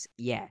episodes. this.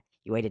 Yeah,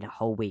 you waited a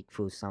whole week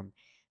for some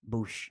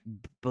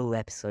bull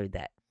episode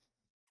that,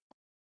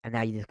 and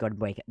now you just got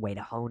to wait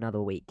a whole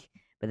another week.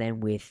 But then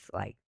with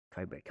like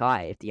Cobra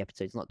Kai, if the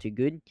episode's not too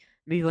good,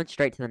 move on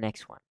straight to the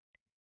next one.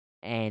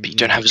 And But you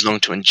don't have as long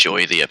to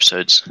enjoy the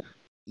episodes.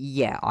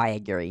 yeah, I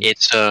agree.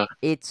 It's a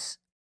It's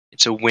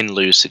it's a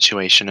win-lose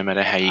situation no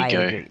matter how you I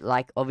go. agree.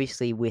 Like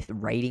obviously with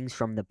ratings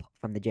from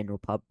the general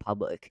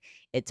public,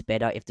 it's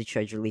better if the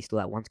show's released all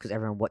at once because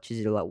everyone watches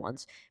it all at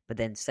once. But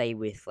then say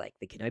with like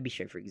the Kenobi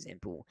show, for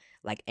example,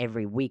 like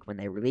every week when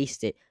they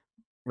released it,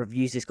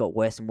 reviews just got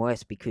worse and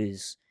worse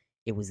because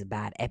it was a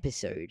bad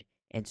episode,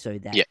 and so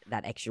Yeah.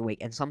 that extra week,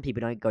 and some people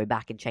don't go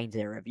back and change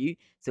their review,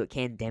 so it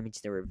can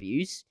damage the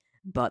reviews.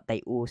 But they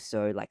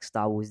also like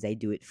Star Wars, they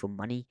do it for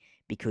money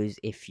because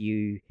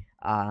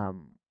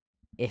um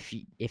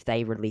if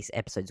they release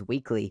episodes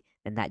weekly,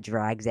 then that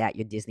drags out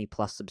your Disney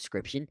Plus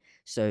subscription.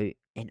 So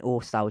and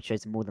all Star Wars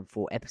shows are more than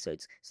 4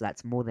 episodes, so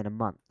that's more than a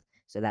month.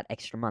 So that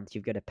extra month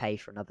you've got to pay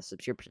for another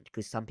subscription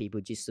because some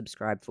people just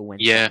subscribe for when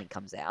Yeah. something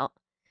comes out.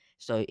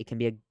 So it can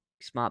be a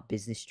smart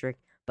business trick.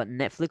 But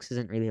Netflix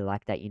isn't really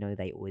like that.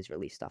 They always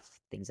release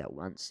things at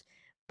once.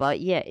 But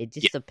yeah, it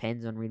Yeah. just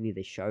depends on really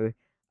the show.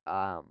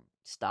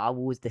 Star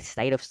Wars, the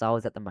state of Star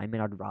Wars at the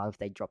moment, I'd rather if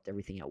they dropped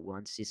everything at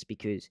once, just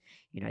because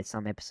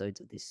some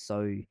episodes of this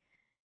so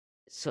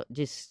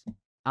just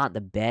aren't the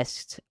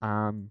best.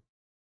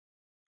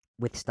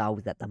 With Star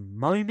Wars at the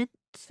moment,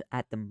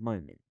 at the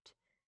moment.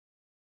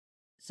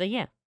 So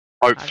yeah,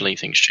 I don't. Hopefully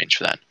things change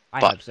for that.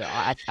 I But hope so.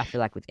 I feel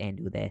like with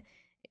Andor, they're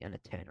gonna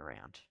turn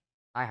around.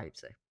 I hope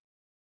so.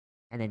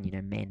 And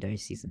then Mando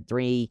season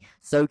 3,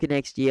 Soka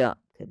next year.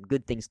 Some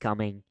good things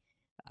coming.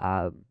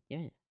 Yeah.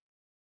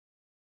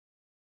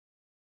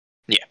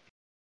 yeah,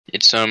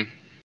 it's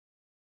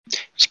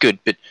good,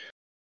 but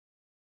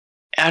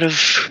out of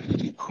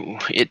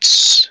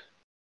it's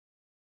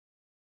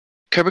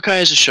Cobra Kai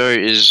as a show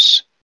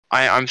is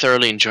I'm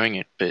thoroughly enjoying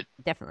it, but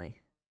Definitely.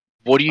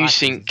 what do you 5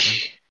 seasons now.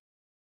 think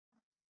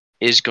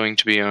is going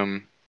to be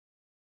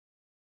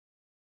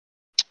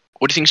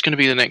what do you think is going to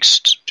be the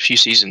next few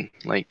seasons?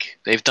 Like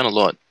they've done a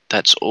lot.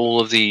 That's all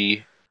of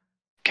the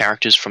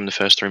characters from the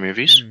first 3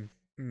 movies.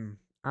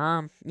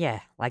 Yeah,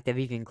 like they've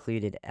even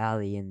included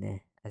Ali in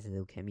there as a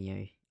little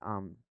cameo.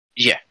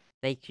 Yeah,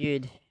 They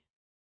could,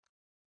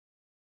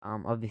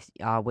 obviously,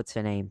 what's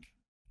her name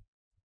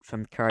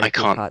from I Karate Kid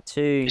can't. Part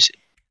 2? Is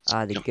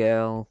it, The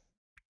girl,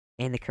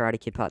 and the Karate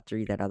Kid Part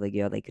 3. That other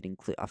girl, they could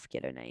include. I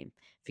forget her name.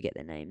 Forget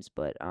their names,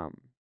 but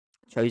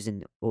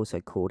Chosen also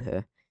called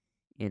her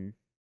in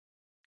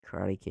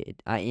Karate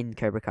Kid. In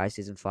Cobra Kai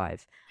season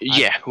 5.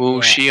 yeah, well,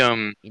 Yeah, she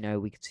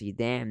we could see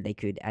them. They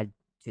could add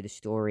to the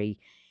story.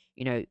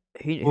 Who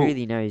well,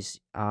 really knows?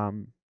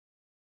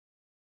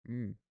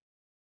 Mm,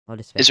 I'll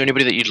just is there speculate.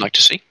 anybody that you'd like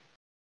to see?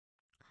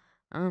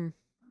 Um,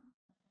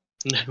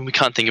 We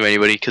can't think of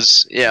anybody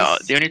because yeah,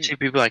 this, the only 2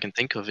 people I can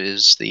think of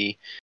is the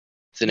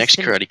next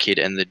Sin- Karate Kid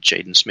and the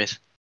Jaden Smith.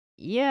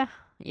 yeah,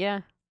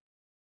 yeah.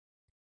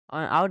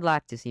 I would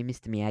like to see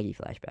Mr. Miyagi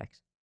flashbacks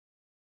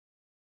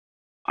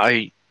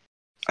I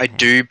somehow.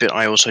 do, but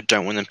I also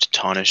don't want them to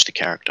tarnish the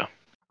character.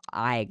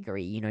 I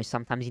agree.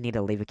 Sometimes you need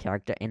to leave a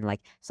character, and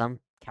like some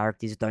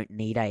characters don't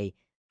need a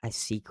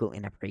sequel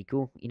and a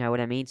prequel. You know what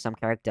I mean? Some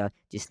character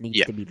just needs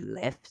Yeah, to be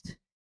left.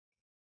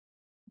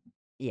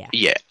 Yeah,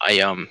 yeah. I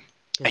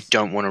just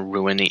don't want to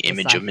ruin the just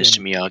image of like Mr.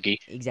 Miyagi.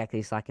 exactly.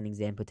 It's like an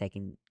example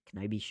taking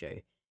Kenobi show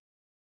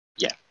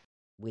Yeah,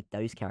 with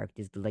those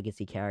characters, the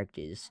legacy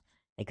characters.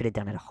 They could have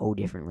done it a whole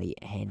differently,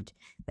 and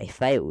they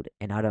failed.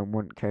 And I don't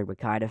want Cobra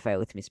Kai to fail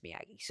with Miss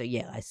Miyagi. So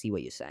yeah, I see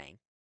what you're saying.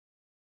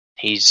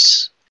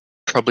 he's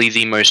probably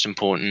the most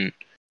important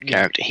Yeah,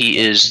 character. He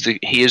is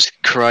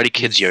Karate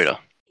Kid's he's Yoda.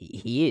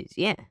 he is.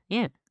 Yeah,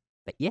 yeah,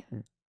 but yeah,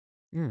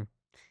 yeah,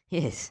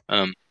 yes.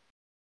 Um,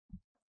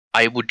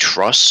 I would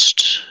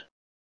trust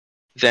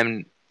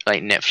them,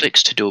 like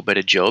Netflix, to do a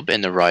better job,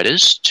 and the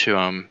writers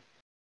to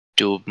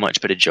do a much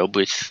better job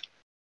with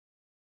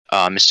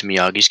Mr.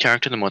 Miyagi's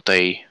character than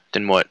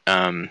what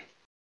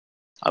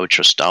I would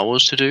trust Star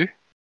Wars to do.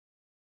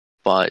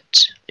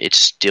 But it's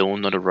still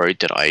not a road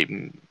that I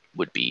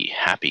would be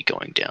happy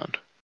going down.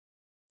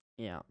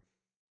 Yeah.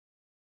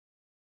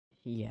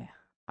 Yeah.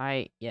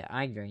 I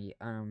agree.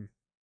 I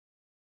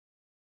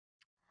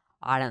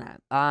don't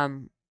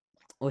know.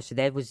 Also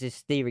there was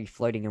this theory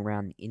floating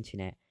around the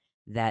internet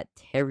that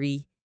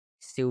Terry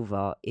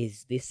Silver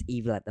is this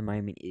evil at the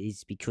moment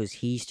is because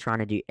he's trying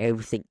to do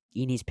everything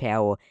in his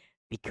power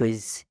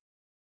because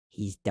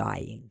he's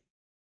dying.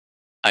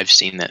 I've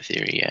seen that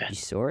theory. Yeah, You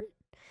saw it?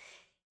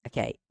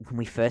 Okay, when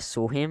we first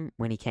saw him,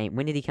 when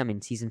did he come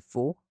in? Season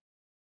 4?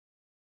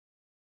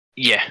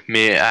 yeah.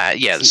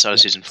 The start of Yeah,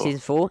 season 4. season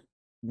 4,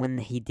 when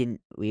he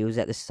was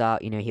at the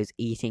start, he was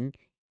eating,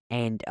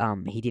 and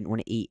he didn't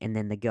want to eat, and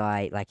then the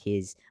guy, like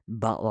his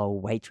butler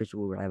or waitress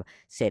or whatever,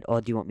 said,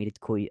 "Oh, do you want me to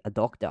call you a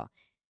doctor?"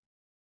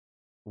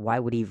 Why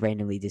would he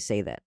randomly just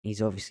say that?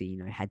 He's obviously,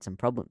 had some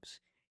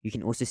problems. You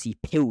can also see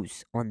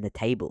pills on the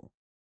table.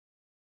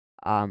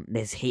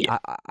 There's Yeah,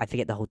 I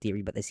forget the whole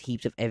theory, but there's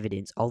heaps of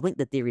evidence. I'll link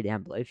the theory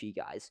down below for you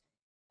guys.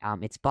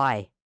 It's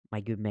by my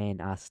good man,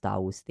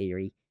 Star Wars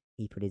Theory.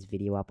 He put his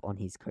video up on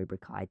his Cobra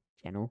Kai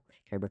channel,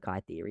 Cobra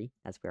Kai Theory.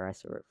 That's where I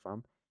saw it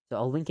from. So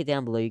I'll link it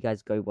down below. You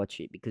guys go watch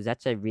it because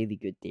that's a really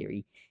good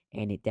theory,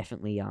 and it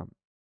definitely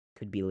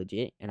could be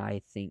legit. And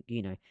I think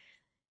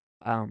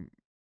um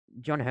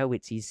John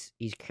Hurwitz, he's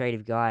a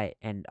creative guy,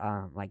 and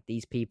like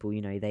these people,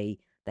 they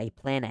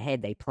plan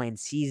ahead. They plan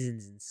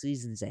seasons and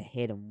seasons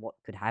ahead on what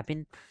could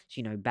happen.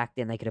 So back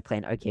then they could have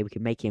planned, okay, we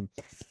could make him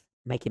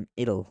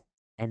ill,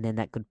 and then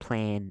that could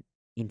plan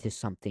into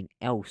something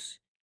else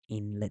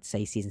in, let's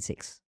say, season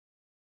 6.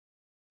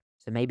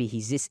 So maybe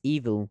he's this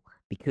evil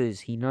because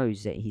he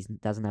knows that he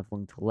doesn't have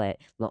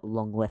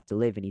long left to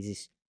live, and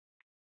he's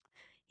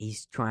he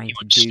trying to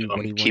wants do to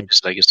what he keep wanted.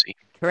 his legacy.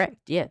 Correct,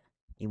 yeah.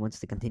 He wants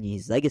to continue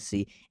his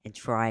legacy and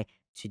try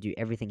to do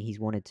everything he's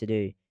wanted to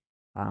do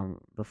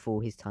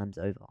before his time's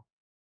over.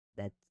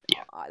 That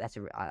Yeah,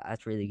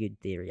 that's really good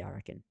theory, I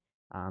reckon.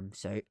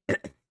 So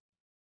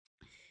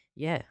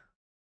yeah,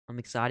 I'm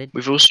excited.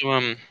 we've also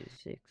Season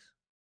 6.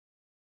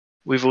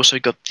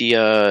 got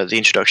the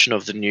introduction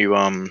of the new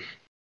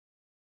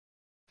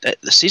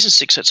the season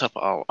 6 sets up.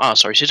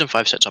 Sorry, season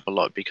 5 sets up a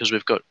lot because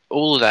we've got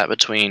all of that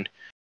between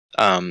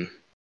um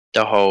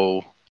the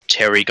whole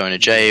Terry going to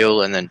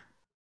jail and Yeah, then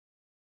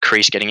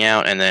Kreese getting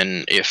out, and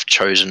then if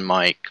Chosen,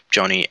 Mike,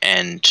 Johnny,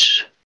 and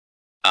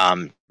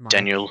Mike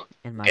Daniel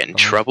and get Mike in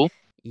Barnes. trouble.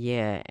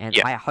 Yeah, and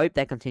Yeah, I hope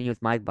they continue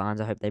with Mike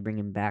Barnes. I hope they bring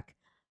him back.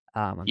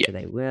 I'm yeah, sure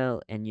they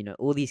will. And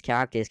all these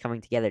characters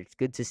coming together. It's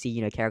good to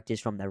see characters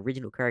from the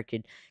original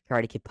Karate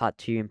Kid Part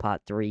 2 and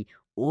Part 3.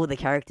 All the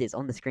characters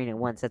on the screen at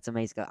once. That's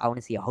amazing. I want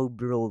to see a whole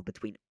brawl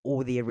between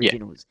all the yeah.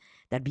 originals.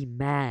 That'd be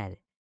mad.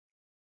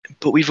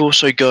 But we've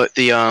also got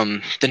the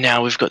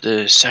now we've got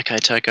the Sakai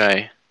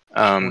Takai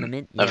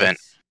Tournament, event.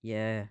 yes,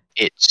 yeah,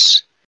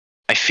 It's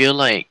I feel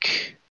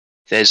like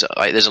there's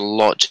a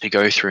lot to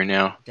go through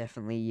now.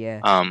 definitely, yeah.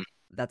 Um,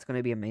 That's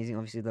gonna be amazing.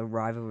 Obviously, the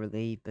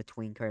rivalry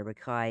between Cobra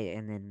Kai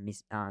and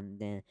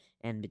then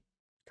and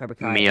Cobra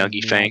Kai and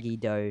Miyagi Fang. Miyagi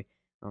Do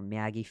or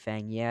Miyagi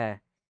Fang, yeah.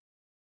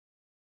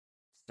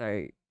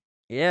 So,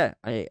 yeah,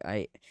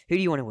 who do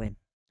you want to win?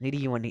 Who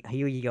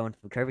are you going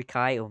for, Cobra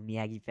Kai or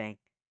Miyagi Fang?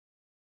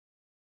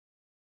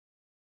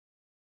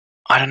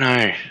 I don't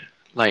know.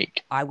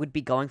 Like I would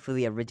be going for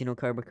the original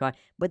Cobra Kai,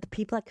 but the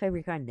people at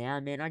Cobra Kai now,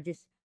 man,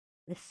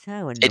 they're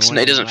so it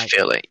annoying. doesn't Like,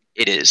 feel like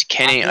it is. I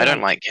Kenny, feel I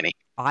don't like like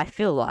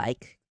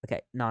Kenny.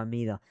 okay, no,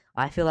 me either.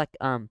 I feel like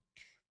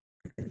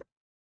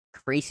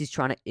Kreese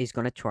is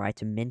gonna try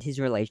to mend his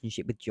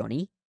relationship with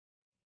Johnny.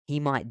 He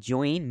might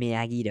join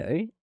Miyagi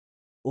Do,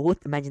 or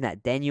imagine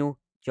that Daniel,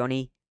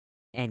 Johnny,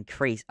 and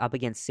Kreese up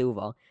against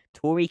Silver.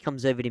 Tori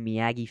comes over to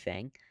Miyagi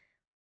Fang.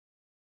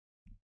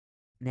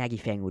 Miyagi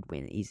Fang would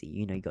win easy.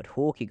 You got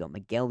Hawk, you got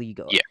Miguel, you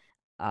got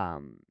Yeah,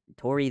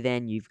 Tori.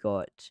 Then you've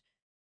got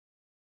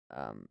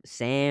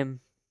Sam.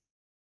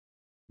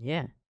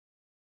 Yeah,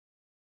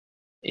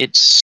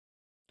 it's.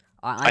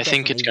 I I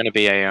think it's definitely going to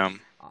be a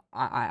I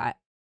I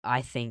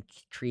I think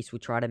Kreese will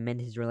try to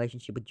mend his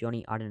relationship with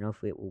Johnny. I don't know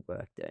if it will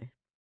work though.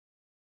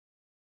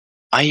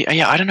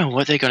 Yeah, I don't know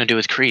what they're going to do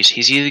with Kreese.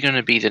 He's either going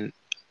to be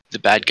the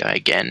bad guy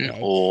again Yeah,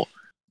 or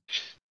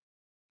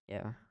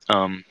yeah,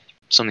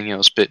 something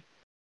else. But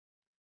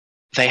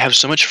they have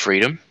so much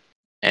freedom,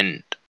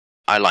 and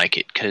I like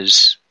it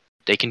because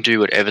they can do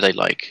whatever they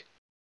like,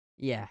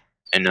 yeah.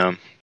 and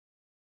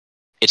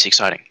it's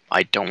exciting.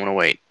 I don't want to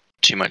wait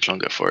too much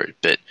longer for it,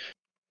 but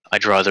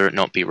I'd rather it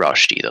not be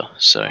rushed either.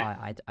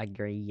 I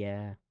agree.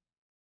 Yeah.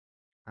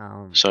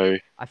 Um, So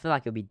I feel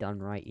like it'll be done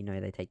right.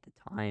 They take the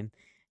time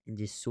and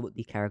just sort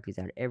the characters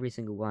out, every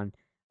single one.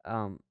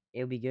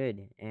 It'll be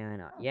good,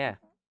 and yeah,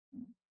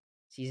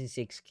 season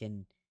 6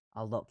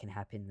 a lot can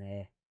happen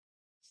there.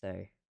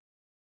 So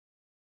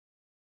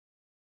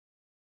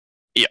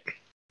yeah,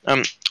 I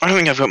don't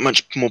think I've got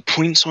much more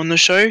points on the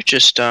show.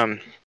 Just no,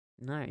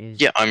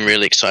 yeah, I'm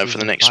really excited for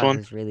the season next 5 one.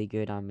 was really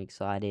good. I'm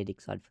excited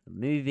for the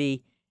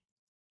movie,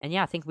 and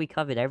yeah, I think we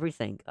covered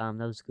everything. That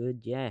was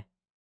good. Yeah.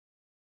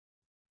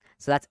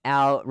 So that's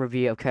our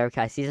review of Cobra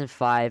Kai season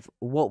 5.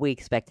 What we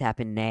expect to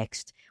happen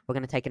next. We're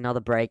gonna take another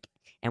break,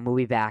 and we'll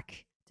be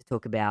back to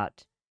talk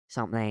about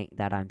something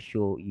that I'm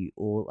sure you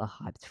all are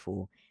hyped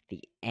for,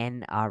 the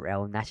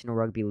NRL, National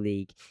Rugby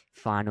League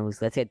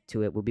Finals. Let's get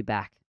to it. We'll be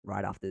back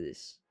right after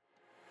this.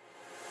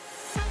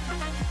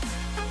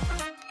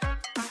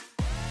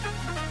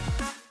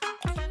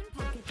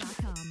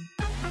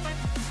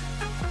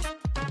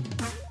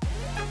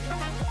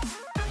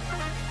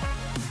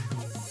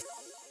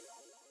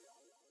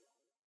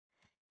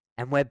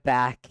 And we're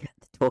back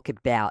to talk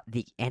about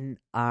the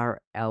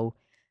NRL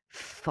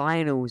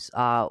finals.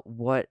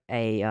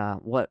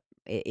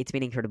 It's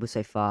been incredible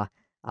so far.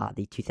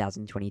 The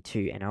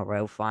 2022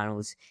 NRL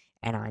finals,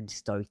 and I'm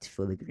stoked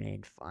for the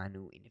grand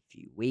final in a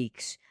few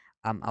weeks.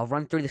 I'll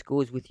run through the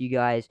scores with you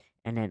guys,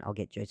 and then I'll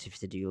get Joseph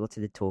to do lots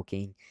of the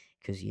talking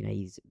because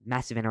he's a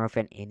massive NRL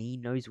fan and he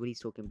knows what he's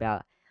talking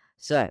about.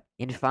 So,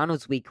 in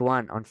finals week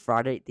 1, on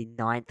Friday the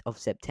 9th of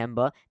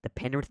September, the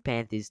Penrith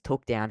Panthers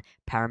took down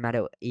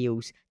Parramatta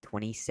Eels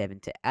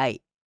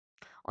 27-8.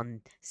 On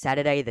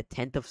Saturday the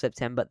 10th of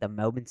September, the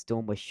Melbourne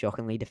Storm was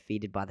shockingly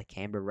defeated by the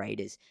Canberra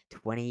Raiders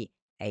 28-20.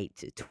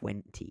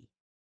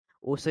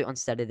 Also on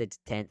Saturday the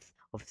 10th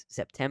of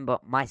September,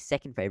 my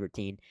second favourite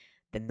team,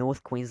 the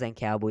North Queensland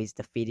Cowboys,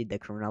 defeated the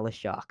Cronulla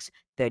Sharks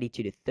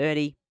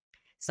 32-30.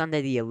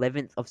 Sunday the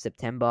 11th of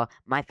September,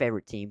 my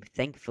favourite team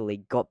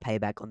thankfully got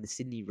payback on the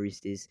Sydney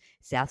Roosters.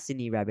 South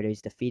Sydney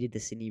Rabbitohs defeated the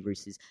Sydney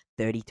Roosters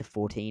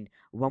 30-14.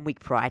 1 week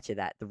prior to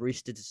that, the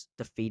Roosters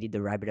defeated the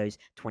Rabbitohs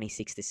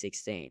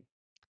 26-16.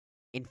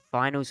 In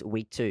finals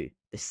week 2,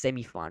 the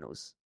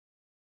semi-finals.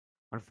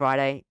 On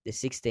Friday the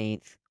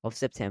 16th of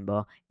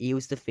September,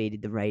 Eels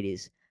defeated the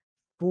Raiders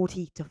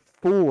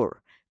 40-4,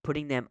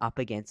 putting them up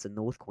against the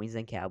North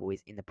Queensland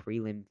Cowboys in the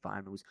prelim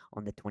finals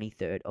on the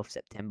 23rd of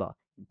September,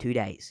 in 2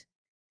 days.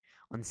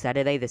 On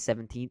Saturday, the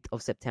 17th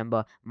of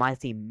September, my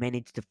team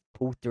managed to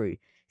pull through.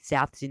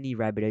 South Sydney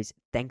Rabbitohs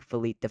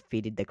thankfully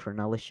defeated the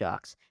Cronulla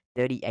Sharks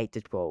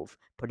 38-12,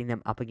 putting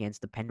them up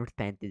against the Penrith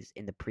Panthers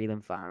in the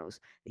prelim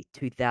finals, the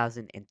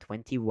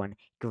 2021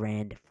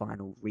 Grand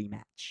Final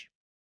rematch.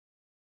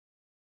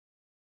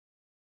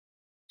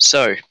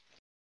 So,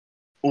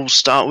 we'll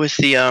start with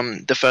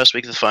the first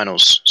week of the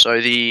finals. So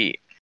the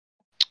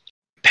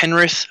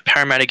Penrith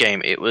Parramatta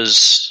game,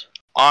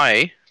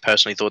 I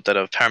personally thought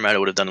that Parramatta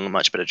would have done a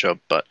much better job,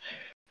 but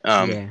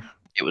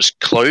it was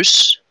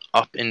close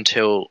up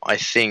until I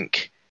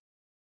think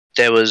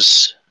there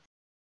was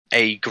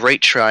a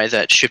great try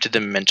that shifted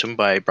the momentum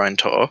by Brian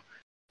To'o.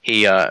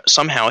 He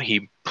somehow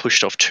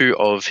pushed off 2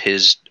 of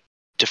his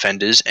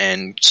defenders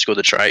and scored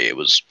the try. It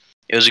was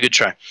a good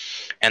try,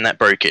 and that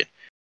broke it.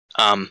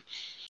 And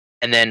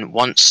then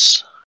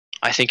once,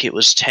 I think it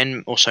was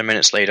 10 or so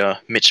minutes later,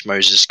 Mitch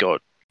Moses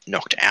got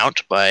knocked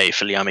out by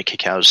Filiami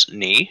Kikau's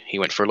knee. He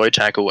went for a low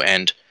tackle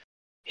and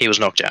he was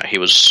knocked out. He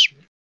was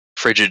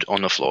frigid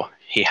on the floor.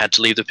 He had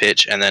to leave the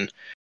pitch, and then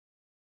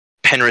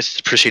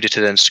Penrith proceeded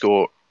to then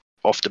score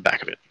off the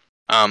back of it.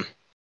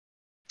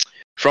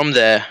 From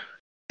there,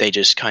 they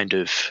just kind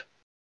of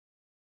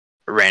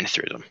ran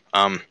through them.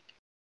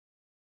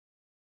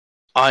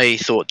 I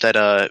thought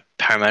that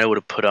Parramatta would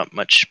have put up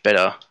much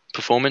better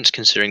performance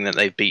considering that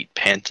they beat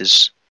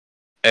Panthers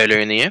earlier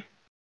in the year.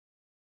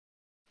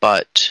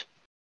 But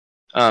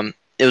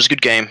it was a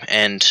good game,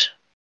 and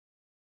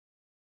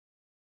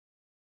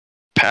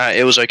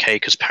it was okay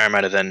because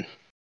Parramatta then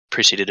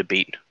proceeded to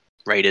beat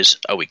Raiders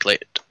a week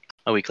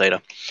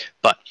later.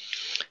 But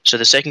so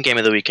the second game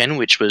of the weekend,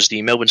 which was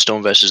the Melbourne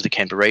Storm versus the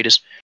Canberra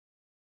Raiders,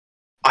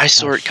 I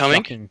saw it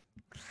coming. Shocking.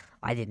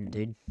 I didn't,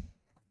 dude.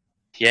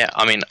 Yeah,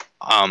 I mean,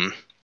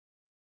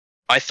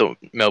 I thought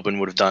Melbourne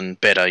would have done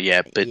better,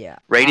 but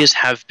Raiders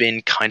have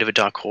been kind of a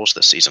dark horse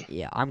this season.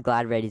 Yeah, I'm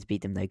glad Raiders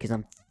beat them though, because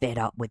I'm fed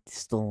up with the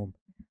Storm.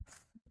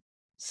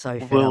 So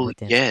fed up with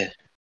them. Yeah,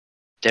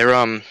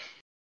 they're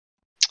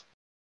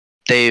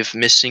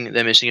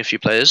missing a few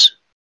players,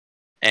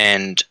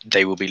 and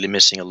they will be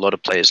missing a lot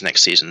of players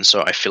next season.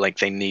 So I feel like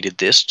they needed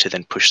this to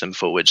then push them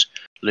forwards.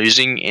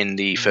 Losing in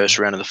the first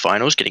round of the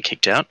finals, getting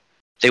kicked out,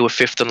 they were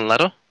 5th on the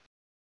ladder,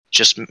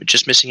 just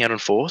missing out on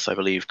 4th. I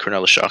believe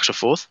Cronulla Sharks are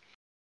 4th.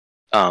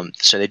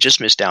 So they just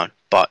missed out,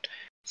 but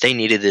they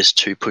needed this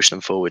to push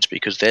them forwards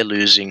because they're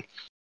losing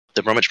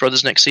the Bromwich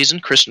brothers next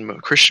season.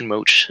 Christian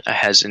Welch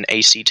has an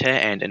AC tear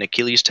and an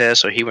Achilles tear,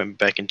 so he went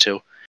back until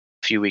a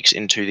few weeks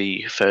into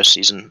the first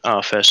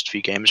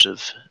few games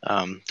of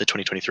the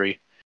 2023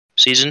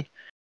 season.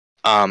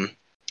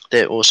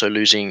 They're also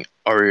losing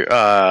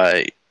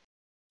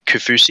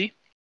Kufusi,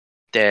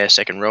 their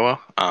second rower.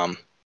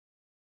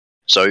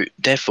 So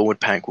their forward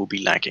pack will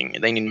be lacking.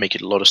 They need to make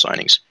it a lot of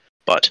signings,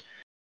 but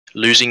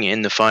losing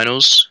in the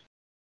finals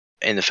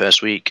in the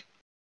first week,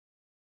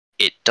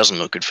 it doesn't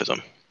look good for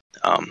them.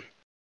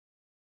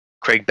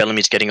 Craig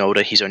Bellamy's getting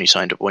older. He's only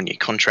signed a 1-year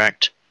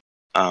contract.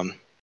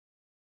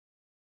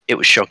 It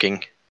was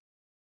shocking,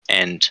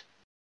 and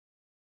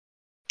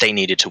they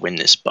needed to win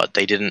this, but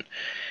they didn't.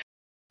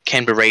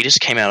 Canberra Raiders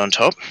came out on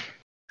top.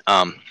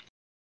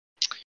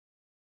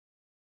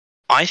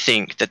 I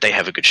think that they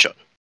have a good shot.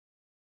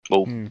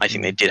 Well, I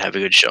think they did have a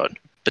good shot,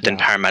 but then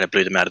Parramatta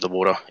blew them out of the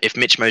water. If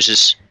Mitch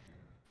Moses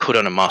put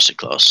on a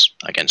masterclass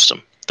against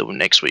them the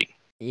next week,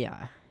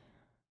 Yeah.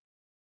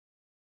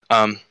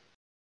 Um,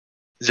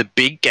 the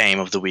big game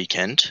of the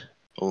weekend.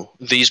 Well,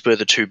 these were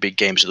the two big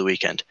games of the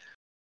weekend.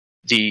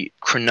 The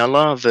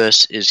Cronulla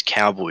versus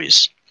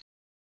Cowboys.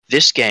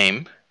 This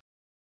game,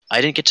 I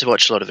didn't get to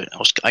watch a lot of it.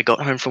 I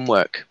got home from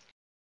work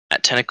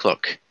at 10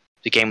 o'clock.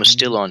 The game was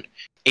still on.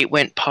 It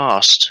went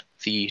past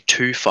the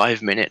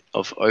 5 minute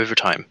of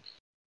overtime.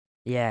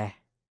 Yeah.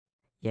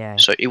 Yeah.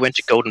 So it went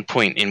to golden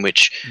point, in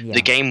which the Yeah.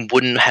 game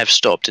wouldn't have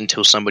stopped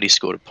until somebody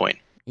scored a point.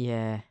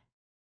 Yeah.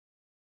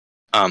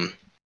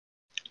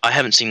 I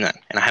haven't seen that,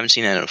 and I haven't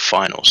seen that in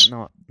finals.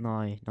 Not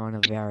in a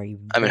very,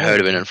 I haven't very heard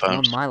of it in long time.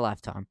 Not finals. in my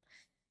lifetime.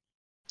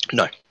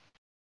 No.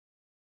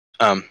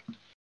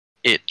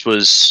 It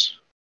was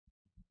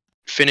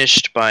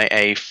finished by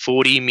a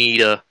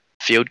 40-meter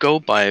field goal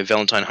by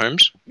Valentine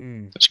Holmes.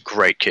 That's a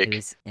great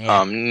kick.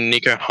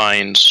 Nico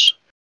Hines,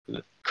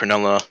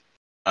 Cronulla,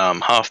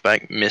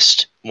 halfback,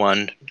 missed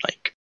one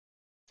like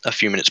a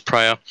few minutes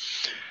prior,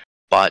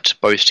 but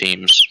both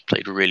teams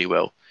played really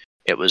well.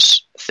 It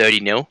was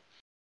 30-0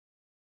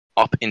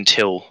 up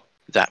until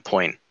that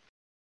point.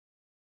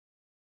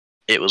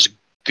 It was a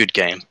good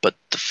game, but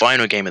the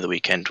final game of the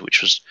weekend,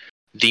 which was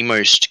the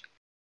most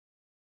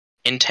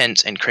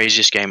intense and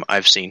craziest game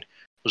I've seen,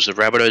 was the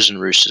Rabbitohs and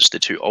Roosters, the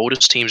two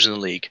oldest teams in the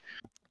league.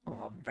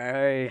 Oh,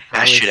 bro.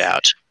 Bash it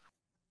out.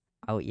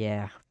 Oh,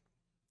 yeah.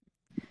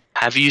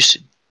 Have you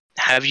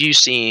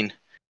seen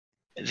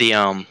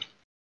the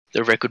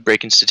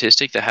record-breaking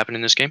statistic that happened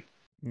in this game?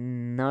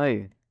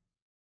 No.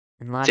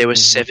 There were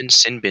 7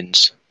 sin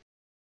bins.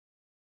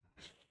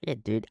 Yeah,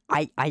 dude.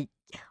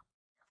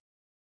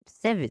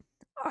 7.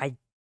 I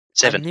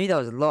 7. knew that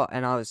was a lot,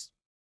 and I was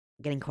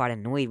getting quite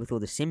annoyed with all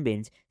the sin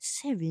bins.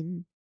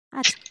 7?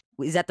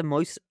 Is that the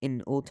most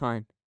in all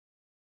time?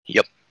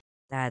 Yep.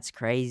 That's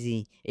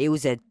crazy.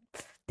 The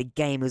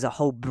game was a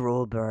whole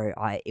brawl, bro.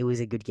 It was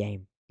a good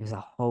game. It was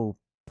a whole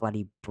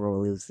bloody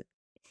brawl.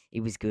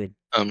 It was good.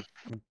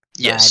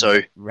 Yeah.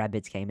 So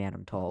Rabbits came out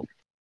on top.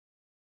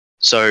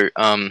 So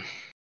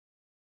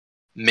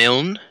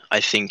Milne, I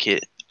think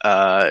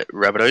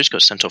Rabbitohs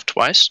got sent off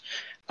twice.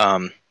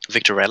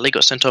 Victor Radley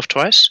got sent off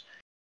twice.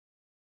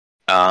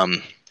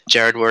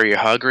 Jared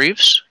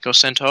Warrior-Hargreaves got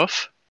sent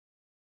off,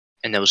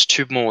 and there was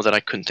 2 more that I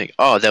couldn't think.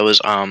 Oh, there was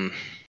Tom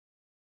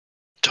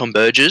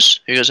Burgess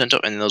who got sent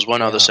off, and there was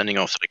one other sending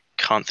off that I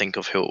can't think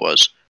of who it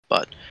was.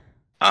 But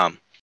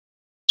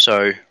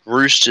so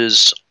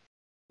Roosters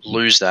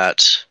lose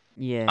that.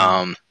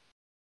 Yeah.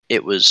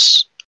 It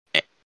was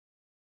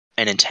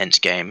an intense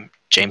game.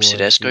 James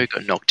Tedesco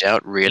got knocked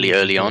out really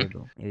early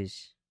on. It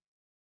was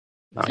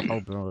a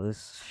whole brawl.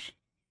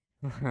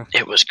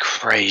 It was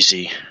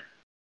crazy.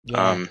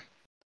 Yeah.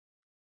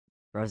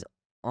 I was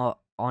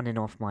on and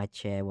off my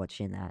chair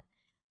watching that.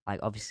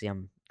 Like, obviously,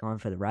 I'm going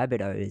for the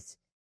Rabbitohs,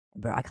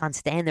 but I can't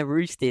stand the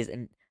Roosters,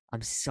 and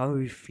I'm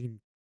so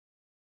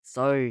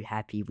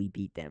happy we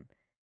beat them.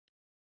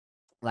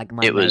 Like,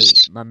 my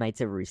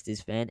mate's a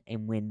Roosters fan,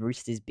 and when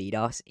Roosters beat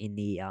us in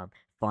the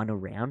final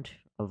round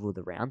of all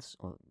the rounds,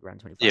 or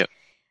round 25,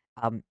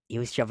 he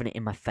was shoving it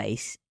in my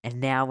face, and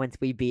now once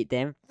we beat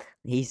them,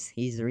 he's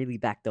really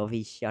backed off.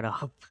 He's shut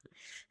up.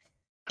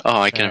 Oh,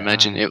 I can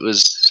imagine. It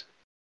was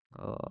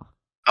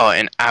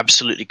an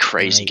absolutely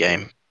crazy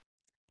game.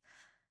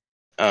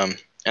 And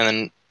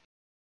then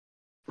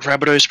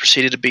Rabbitohs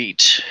proceeded to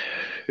beat,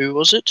 who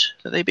was it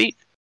that they beat?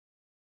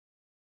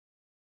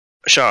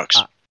 Sharks.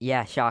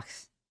 Yeah,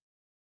 Sharks.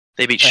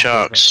 They beat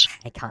Sharks.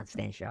 I can't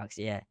stand Sharks.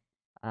 Yeah.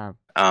 I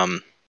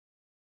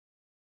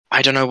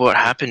don't know what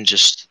happened.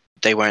 Just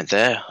they weren't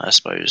there. I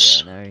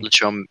suppose. Yeah,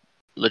 no.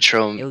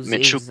 Latrell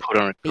Mitchell put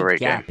on a great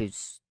game. It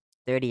was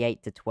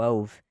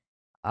 38-12.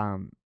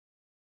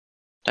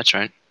 That's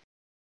right.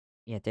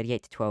 Yeah,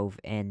 38-12,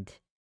 and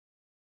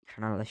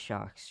Cronulla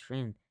Sharks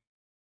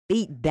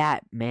beat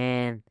that,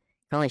 man.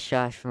 Cronulla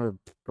Sharks from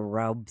the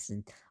grubs,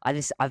 and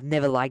I've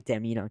never liked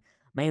them.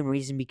 Main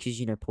reason because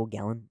Paul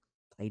Gallen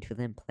played for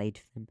them.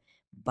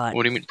 But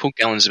what do you mean? Paul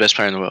Gallen's the best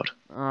player in the world.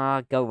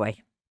 Go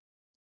away.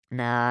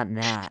 Nah.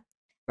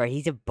 Bro,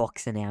 he's a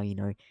boxer now,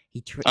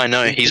 I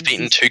know, he's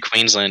beaten 2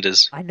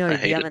 Queenslanders. I know,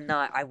 the other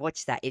night, I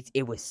watched that,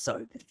 it was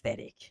so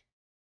pathetic.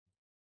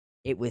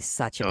 It was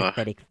such a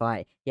pathetic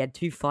fight. He had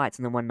 2 fights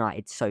in the one night,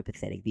 it's so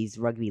pathetic. These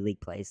rugby league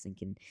players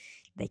thinking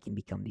they can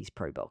become these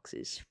pro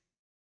boxers.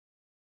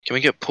 Can we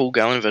get Paul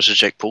Gallen versus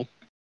Jake Paul?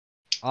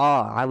 Oh,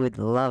 I would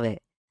love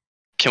it.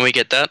 Can we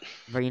get that?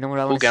 But you know what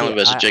I want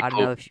to see? I don't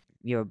know if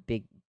you're a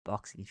big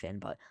boxing fan,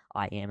 but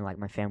I am. Like,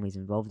 my family's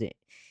involved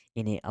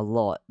in it a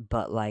lot.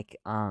 But, like,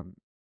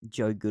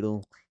 Joe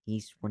Goodall,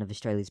 he's one of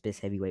Australia's best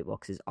heavyweight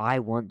boxers. I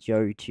want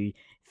Joe to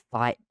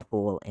fight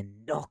Paul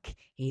and knock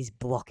his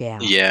block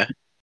out. Yeah.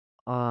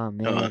 Oh,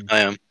 man. I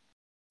am.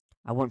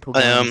 I want Paul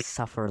to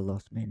suffer a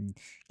lot, man.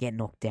 Get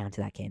knocked down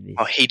to that canvas.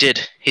 Oh, he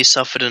did. He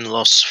suffered and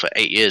lost for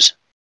 8 years.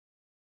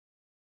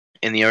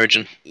 In the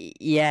Origin.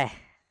 Yeah,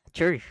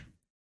 true.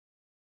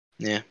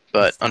 Yeah,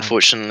 but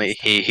unfortunately,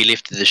 he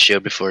lifted the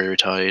shield before he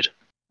retired.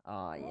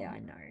 Oh, yeah, I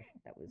know.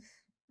 That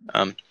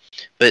was...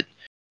 But,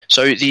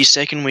 so the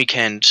second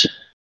weekend,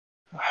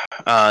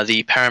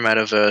 the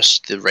Parramatta versus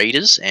the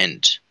Raiders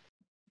and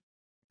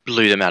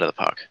blew them out of the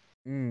park.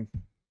 Mm.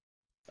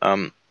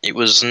 It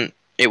wasn't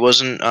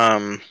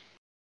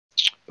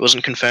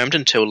confirmed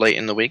until late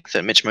in the week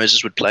that Mitch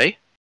Moses would play,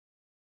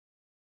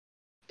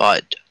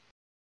 but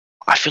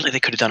I feel like they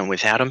could have done it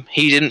without him.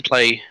 He didn't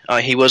play.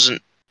 He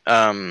wasn't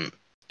in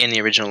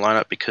the original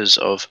lineup because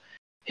of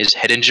his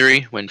head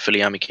injury when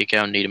Filiami kicked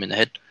out and kneed him in the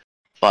head.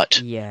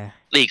 But Yeah.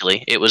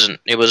 legally, it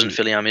wasn't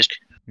Filiami's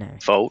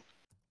fault.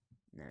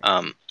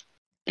 No.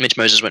 Mitch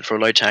Moses went for a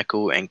low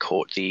tackle and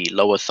caught the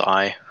lower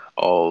thigh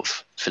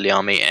of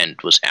Filiami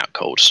and was out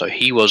cold, so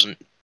he wasn't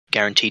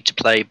guaranteed to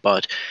play.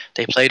 But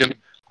they played him.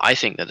 I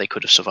think that they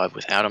could have survived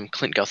without him.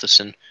 Clint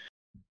Gutherson,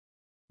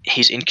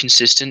 he's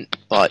inconsistent,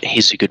 but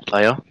he's a good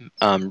player.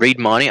 Reed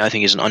Marnie, I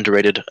think, is an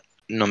underrated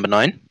number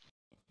 9.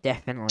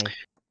 Definitely.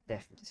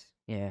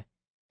 Yeah.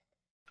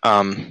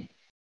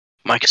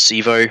 Mike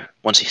Acevo,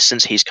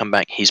 since he's come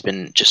back, he's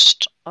been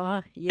just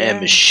a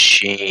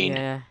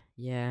machine.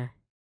 Yeah.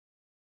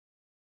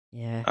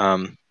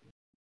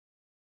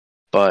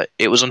 But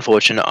it was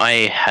unfortunate. I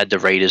had the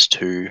Raiders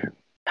to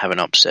have an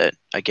upset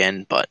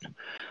again, but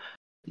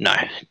no,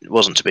 it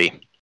wasn't to be.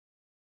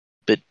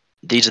 But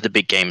these are the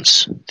big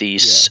games.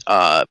 These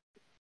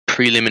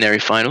preliminary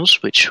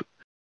finals, which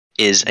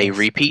is a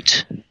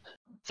repeat.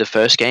 The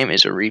first game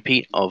is a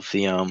repeat of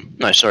the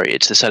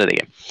it's the Saturday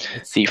game.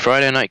 The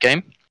Friday night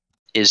game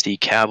is the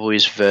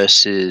Cowboys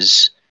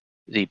versus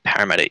the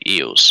Parramatta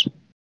Eels.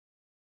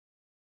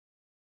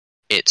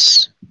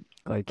 It's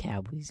go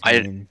Cowboys,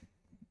 man.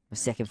 My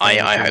second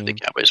favorite I team. hope the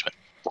Cowboys win.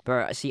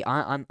 Bro, see,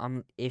 I'm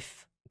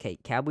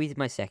Cowboys are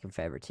my second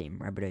favorite team.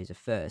 Rabbitohs are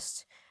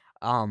first.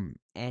 And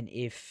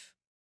if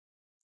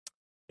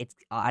it's,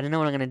 I don't know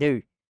what I'm gonna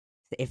do.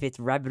 If it's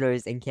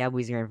Rabbitohs and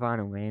Cowboys grand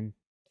final, man.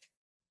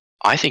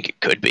 I think it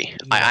could be. Yeah,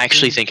 I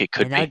actually think it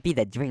could be. That would be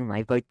the dream,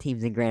 like both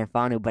teams in grand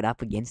final, but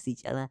up against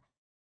each other.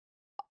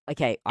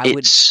 Okay, I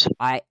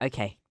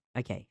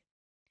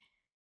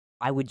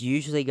would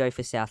usually go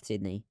for South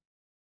Sydney,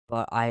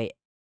 but I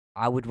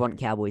would want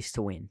Cowboys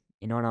to win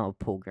in honor of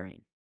Paul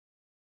Green.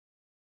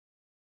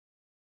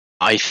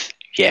 I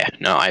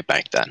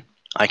back that.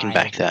 I can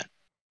back that.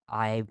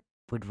 I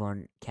would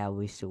want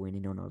Cowboys to win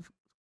in honor of.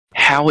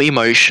 How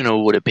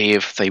emotional would it be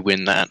if they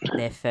win that?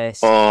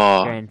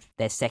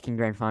 Their second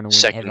grand final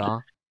win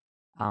ever.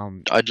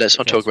 Let's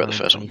not talk about the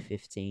first one.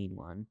 2015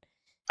 one.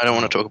 I don't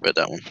want to talk about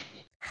that one.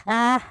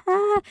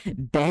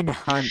 Ben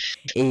Hunt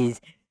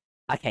is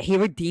okay. He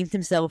redeemed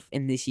himself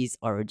in this year's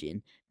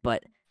Origin,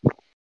 but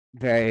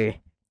bro,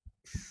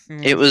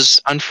 it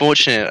was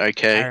unfortunate.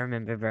 Okay, I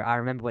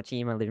remember watching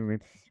him in my living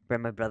room. Bro,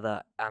 my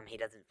brother, he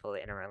doesn't follow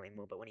NRL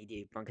anymore, but when he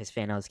did, Broncos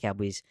fan, I was going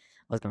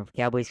for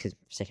Cowboys because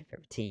second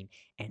favorite team.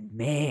 And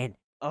man,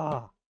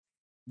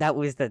 that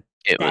was the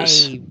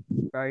day,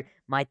 bro.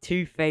 My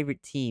two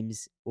favorite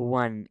teams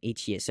won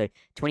each year. So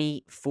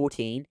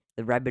 2014,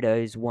 the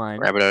Rabbitohs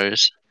won.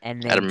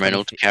 And then Adam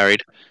Reynolds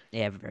carried.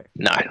 Yeah, bro.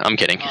 No, I'm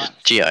kidding.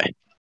 GI.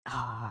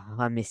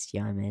 I missed GI,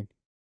 man.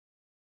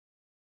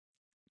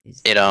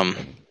 And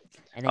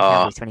then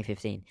Cowboys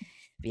 2015.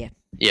 But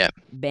yeah.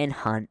 Ben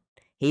Hunt,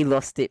 he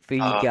lost it for you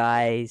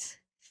guys.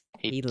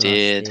 He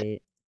did. Lost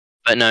it.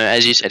 But no,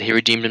 as you said, he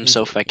redeemed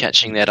himself by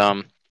catching that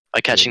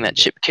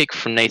chip kick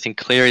from Nathan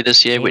Cleary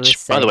this year,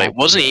 which, by the way,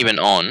 wasn't even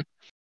on.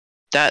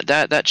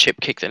 That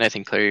chip kick that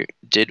Nathan Cleary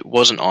did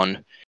wasn't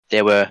on.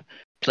 There were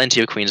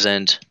plenty of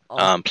Queensland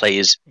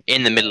players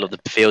in the middle of the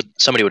field.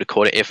 Somebody would have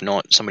caught it. If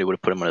not, somebody would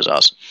have put him on his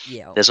ass.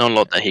 Yeah. There's not a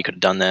lot that he could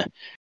have done there.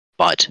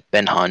 But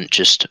Ben Hunt,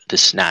 just the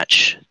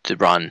snatch, the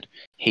run,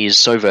 he's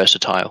so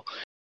versatile.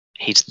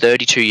 He's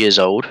 32 years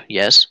old,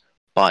 yes,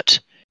 but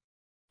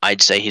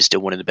I'd say he's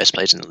still one of the best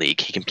players in the league.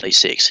 He can play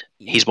 6.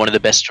 He's one of the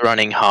best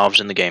running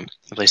halves in the game.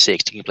 He can play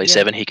 6, he can play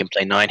 7, he can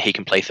play 9, he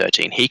can play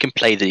 13. He can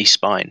play the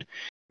spine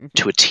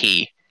to a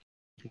T,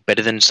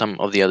 better than some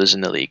of the others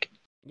in the league.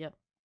 Yep.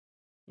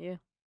 Yeah,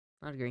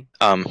 I'd agree.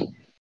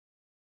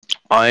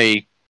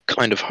 I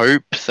kind of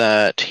hope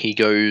that he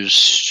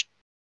goes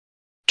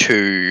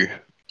to,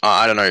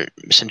 I don't know,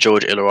 St.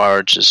 George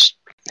Illawarra.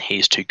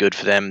 He's too good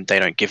for them. They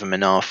don't give him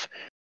enough.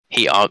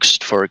 He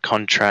asked for a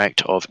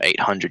contract of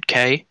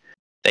 $800K.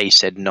 They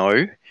said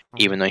no,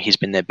 even though he's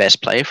been their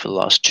best player for the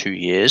last 2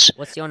 years.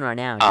 What's he on right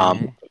now?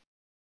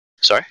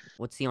 Sorry?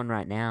 What's he on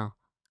right now?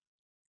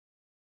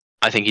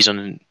 I think he's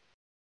on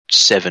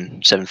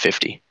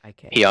 750.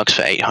 Okay. He asked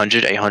for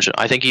 800.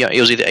 I think he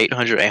was either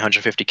 800 or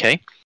 850K.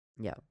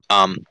 Yeah.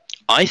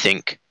 I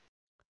think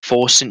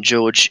for St.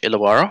 George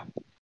Illawarra,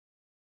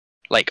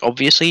 like,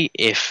 obviously,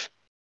 if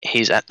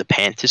he's at the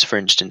Panthers, for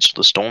instance, or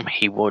the Storm,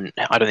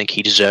 I don't think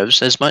he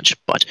deserves as much,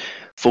 but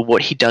for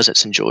what he does at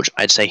St. George,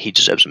 I'd say he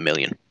deserves $1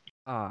 million.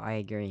 Oh, I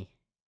agree.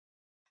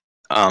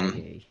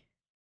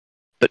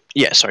 But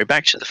yeah, sorry,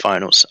 back to the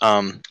finals.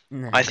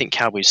 I think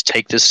Cowboys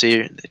take this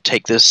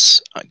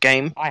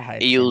game. I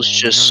hope Eels so,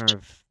 just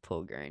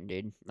Paul Green,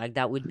 dude. Like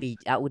that would be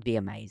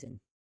amazing.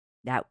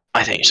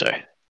 I think so.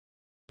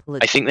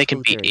 I think they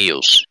can beat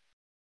Eels.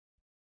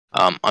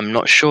 I'm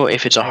not sure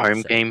if it's a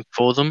home game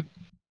for them,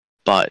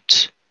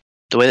 but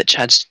the way that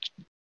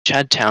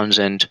Chad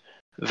Townsend,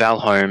 Val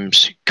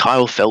Holmes,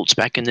 Kyle Felt's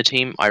back in the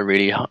team. I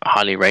really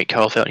highly rate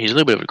Kyle Felt. He's a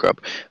little bit of a grub,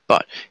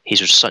 but he's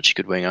just such a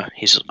good winger.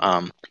 He's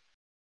a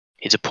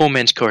poor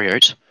man's Corey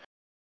Oates.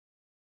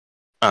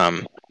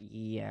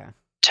 Yeah.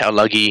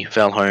 Taulagi,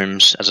 Val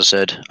Holmes, as I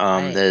said.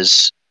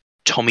 There's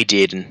Tommy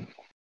Dearden,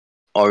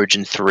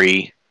 Origin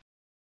 3.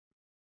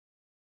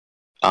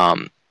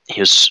 He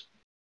was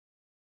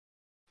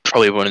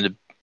probably one of the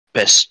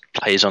best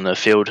players on the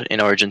field in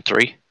Origin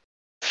 3,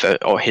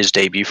 or his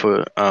debut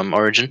for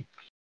Origin.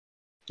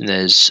 And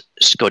there's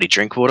Scotty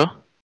Drinkwater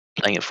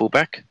playing at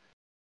fullback.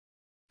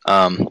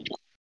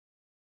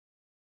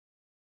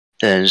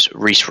 There's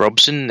Reece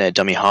Robson, their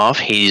dummy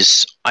half.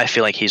 I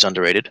feel like he's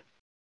underrated.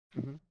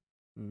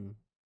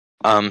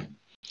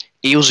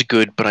 Eels are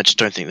good, but I just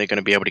don't think they're going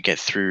to be able to get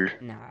through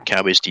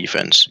Cowboys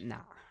defense.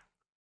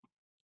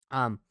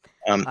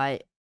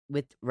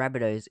 With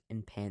Rabbitohs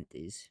and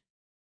Panthers,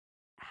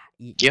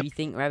 do you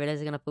think Rabbitohs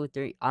are going to pull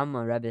through? I'm a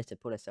Rabbitohs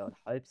supporter, so I'd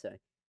hope so.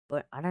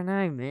 But I don't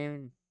know,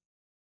 man.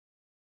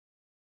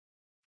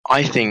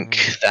 I think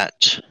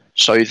that...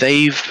 So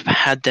they've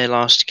had their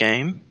last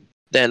game.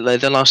 Their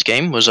last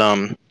game was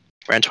round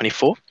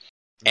 24.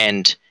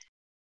 And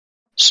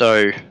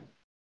so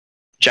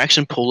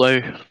Jackson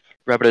Paulo,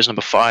 Rabbitohs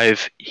number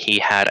 5, he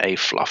had a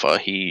fluffer.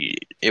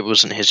 It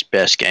wasn't his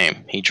best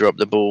game. He dropped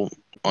the ball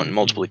on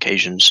multiple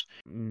occasions.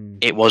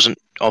 It wasn't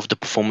of the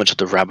performance of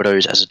the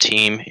Rabbitohs as a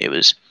team. It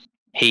was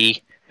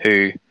he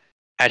who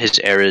had his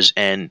errors,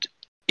 and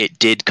it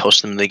did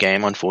cost them the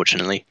game,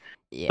 unfortunately.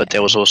 Yeah. But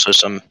there was also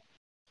some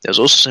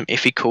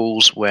iffy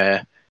calls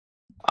where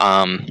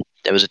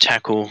there was a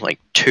tackle like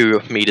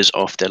 2 meters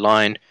off their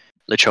line.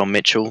 Latrell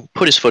Mitchell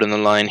put his foot in the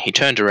line. He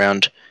turned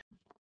around,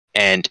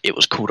 and it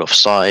was called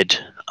offside.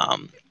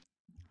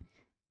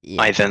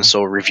 I then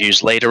saw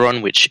reviews later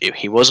on, which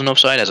he wasn't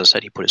offside. As I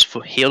said, he put his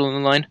heel on the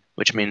line,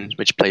 which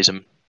plays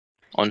him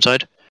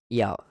onside.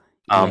 Yeah.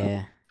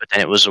 But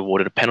then it was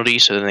awarded a penalty,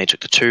 so then they took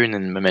the 2, and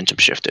then momentum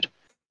shifted.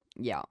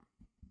 Yeah.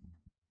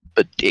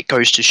 But it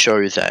goes to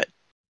show that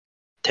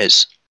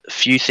there's a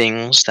few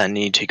things that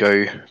need to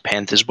go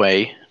Panthers'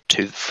 way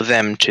for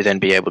them to then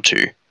be able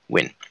to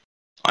win.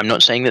 I'm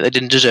not saying that they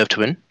didn't deserve to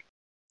win,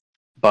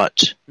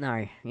 but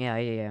no,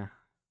 yeah.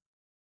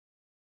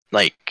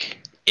 Like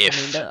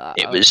if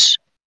it was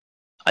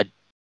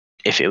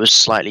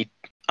slightly,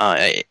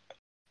 if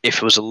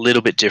it was a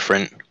little bit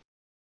different,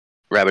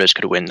 Rabbitohs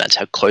could have won. That's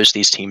how close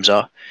these teams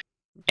are,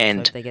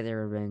 and so they get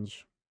their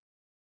revenge.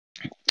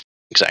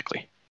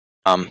 Exactly.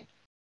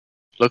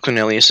 Lachlan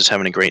Elias is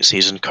having a great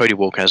season. Cody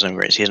Walker has a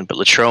great season, but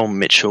Latrell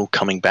Mitchell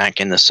coming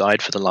back in the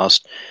side for the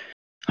last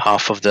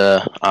half of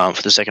the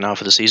second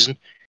half of the season,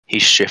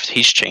 he's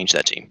changed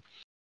that team.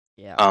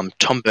 Yeah.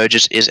 Tom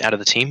Burgess is out of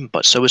the team,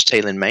 but so is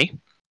Taylor May,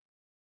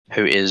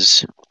 who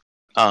is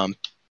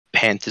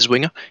Panthers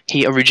winger.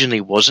 He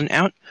originally wasn't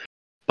out,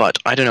 but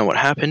I don't know what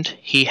happened.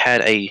 He had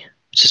a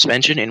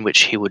suspension in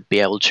which he would be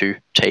able to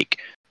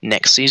take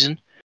next season,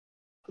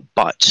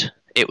 but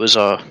it was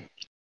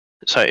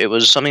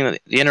something that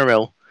the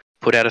NRL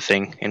put out a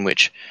thing in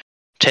which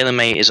Taylor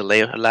May is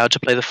allowed to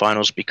play the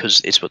finals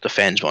because it's what the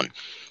fans want.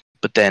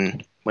 But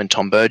then when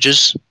Tom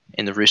Burgess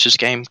in the Roosters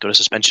game got a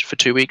suspension for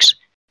 2 weeks,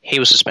 he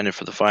was suspended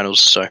for the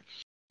finals. So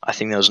I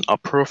think there was an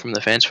uproar from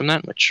the fans from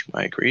that, which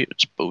I agree,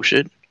 it's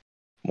bullshit.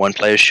 One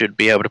player should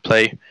be able to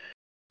play,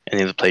 and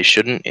the other player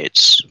shouldn't.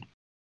 It's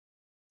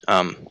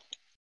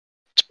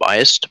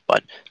biased,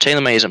 but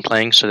Taylor May isn't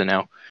playing, so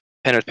now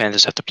Penrith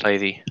Panthers have to play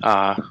the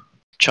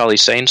Charlie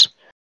Saints,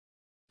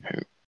 who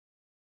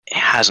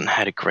hasn't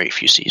had a great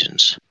few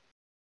seasons.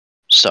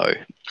 So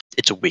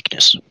it's a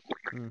weakness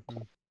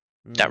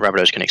that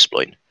Rabbitohs can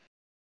exploit.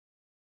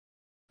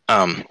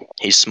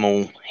 He's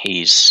small,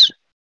 he's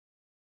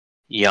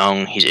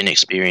young, he's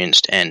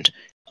inexperienced, and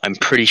I'm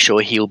pretty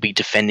sure he'll be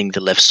defending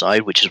the left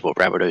side, which is what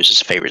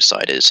Rabbitohs' favourite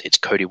side is. It's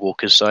Cody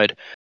Walker's side.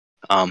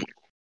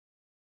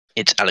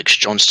 It's Alex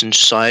Johnston's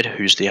side,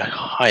 who's the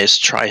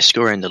highest try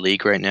scorer in the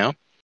league right now.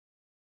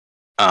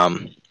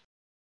 And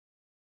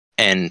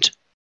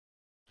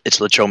it's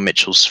Latrell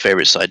Mitchell's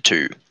favourite side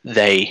too.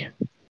 They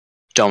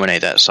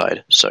dominate that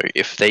side. So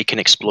if they can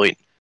exploit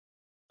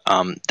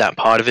that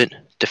part of it,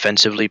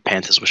 defensively,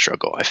 Panthers will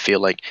struggle. I feel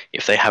like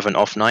if they have an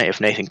off night,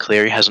 if Nathan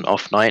Cleary has an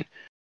off night,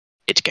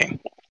 it's game.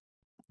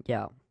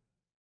 Yeah.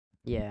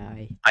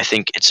 I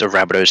think it's a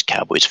Rabbitohs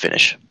Cowboys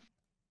finish.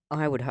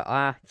 I would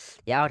hope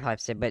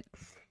so, but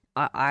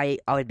I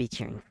would be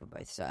cheering for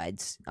both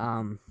sides.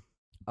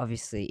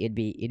 Obviously it'd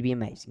be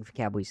amazing for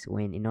Cowboys to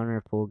win in honor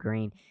of Paul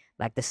Green.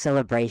 Like the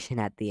celebration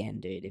at the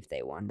end, dude, if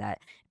they won that,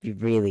 it'd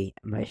be really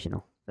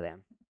emotional for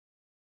them.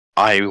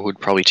 I would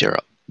probably tear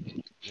up.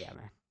 Yeah,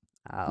 man.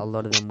 A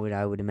lot of them would,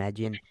 I would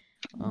imagine.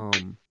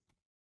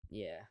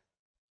 Yeah.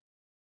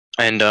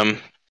 And I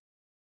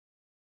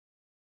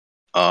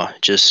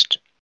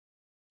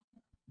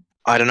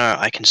don't know.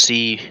 I can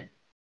see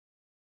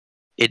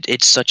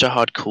it's such a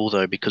hard call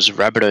though, because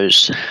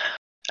Rabbitohs,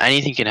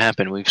 anything can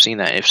happen. We've seen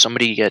that if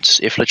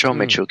Latrell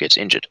Mitchell gets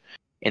injured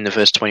in the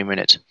first 20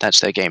 minutes, that's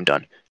their game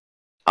done.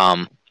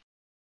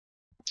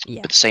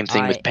 Yeah, But the same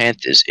thing with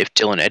Panthers. If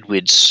Dylan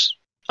Edwards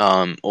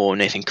or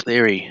Nathan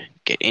Cleary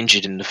get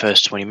injured in the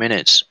first 20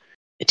 minutes,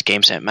 it's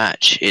game set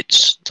match.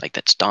 It's like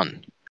that's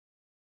done.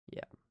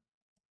 Yeah.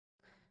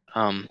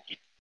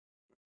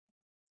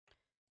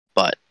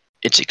 But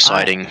it's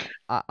exciting.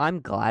 I'm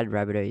glad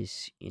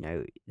Rabbitohs,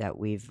 that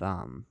we've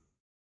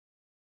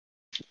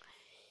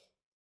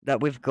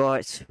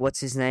got what's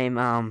his name.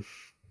 I'm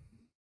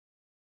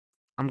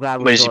glad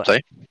Where we've does he got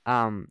play?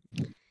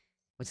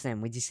 what's his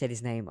name? We just said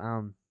his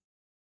name.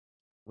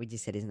 We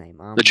just said his name.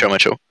 Latrell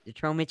Mitchell.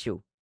 Latrell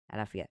Mitchell. How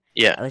did I forget?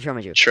 Yeah, Latrell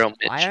Mitchell. Latrell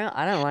Mitch.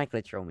 I don't like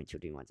Latrell Mitchell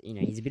too much.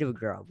 He's a bit of a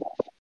grub,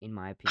 in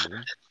my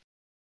opinion.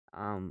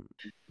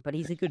 But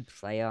he's a good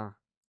player.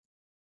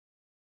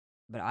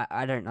 But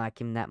I don't like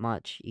him that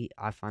much.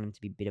 I find him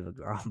to be a bit of a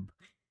grub.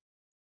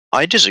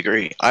 I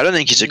disagree. I don't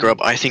think he's a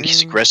grub. I think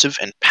he's aggressive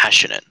and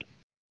passionate.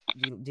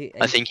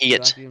 I think he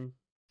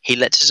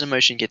lets his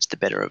emotion get the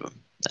better of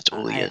him. That's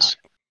all he is.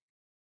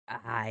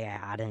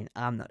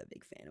 I'm not a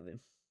big fan of him.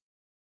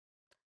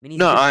 I mean,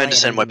 no, I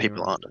understand why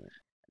people aren't.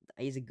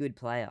 He's a good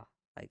player.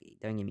 Like,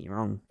 don't get me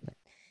wrong, but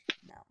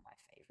not my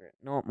favorite.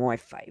 Not my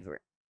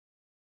favorite.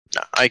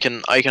 No, I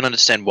can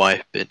understand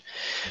why, but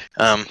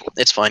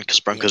it's fine because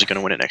Broncos are going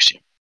to win it next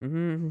year.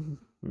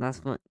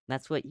 That's what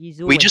you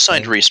always We just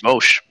signed Reece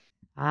Walsh.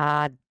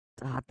 Doesn't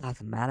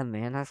matter,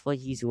 man. That's what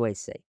you always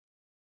say.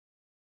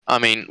 I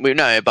mean,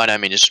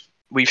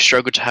 we've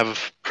struggled to have a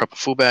proper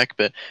fullback,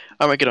 but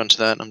I won't get onto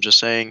that. I'm just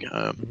saying,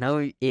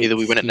 either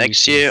we win it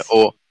next year,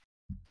 or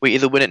we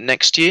win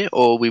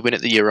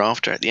it the year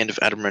after at the end of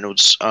Adam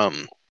Reynolds'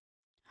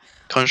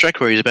 contract,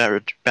 where he's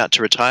about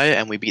to retire,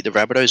 and we beat the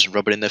Rabbitohs and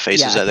rub it in their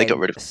faces that they got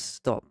rid of him.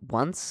 Stop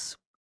once.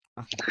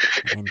 Oh,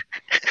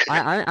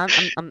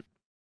 I'm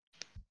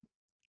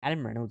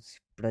Adam Reynolds,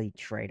 bloody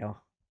traitor.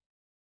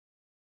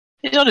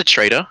 He's not a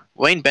traitor.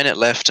 Wayne Bennett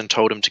left and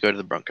told him to go to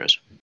the Broncos.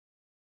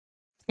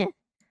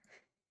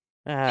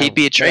 He'd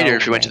be a traitor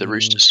if he went to the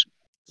Roosters.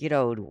 Good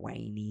old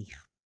Wayne.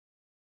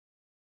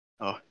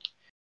 Oh,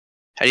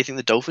 how do you think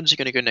the Dolphins are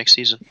going to go next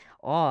season?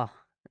 Oh,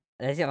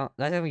 that's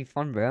gonna be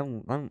fun,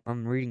 bro.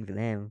 I'm rooting for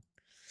them.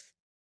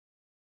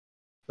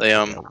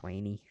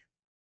 Wayne.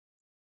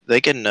 They're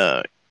getting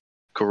a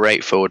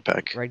great forward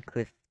pack.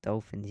 Redcliffe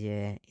Dolphins,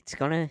 yeah. It's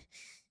gonna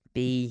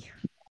be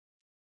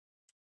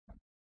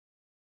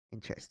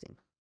interesting.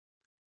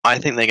 I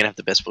think they're gonna have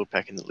the best forward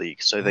pack in the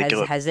league. So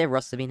has their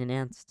roster been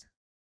announced?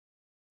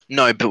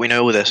 No, but we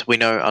know all this. We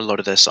know a lot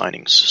of their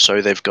signings.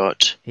 So they've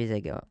got. Who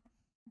they got?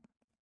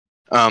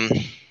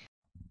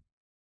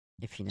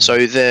 If you know.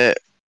 So they're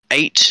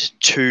 8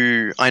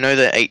 to. I know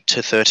they're 8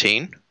 to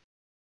 13.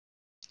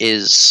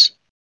 Is.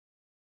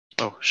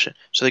 Oh shit!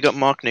 So they got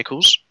Mark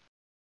Nichols,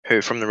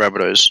 who from the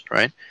Rabbitohs,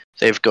 right?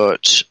 They've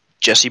got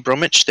Jesse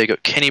Bromwich. They've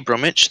got Kenny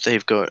Bromwich.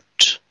 They've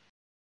got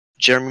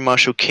Jeremy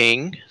Marshall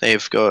King.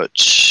 They've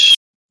got.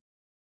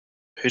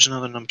 Who's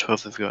another number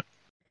 12 they've got?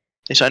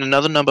 They signed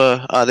another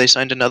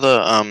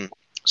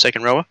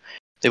second rower.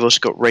 They've also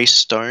got Ray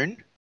Stone,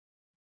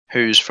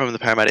 who's from the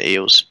Parramatta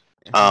Eels.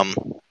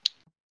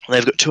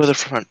 They've got two other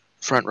front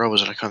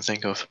rowers that I can't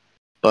think of,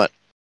 but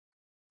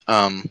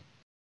they've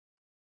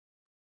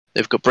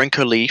got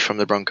Brenko Lee from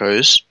the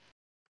Broncos.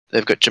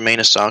 They've got Jermaine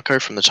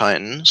Asako from the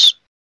Titans.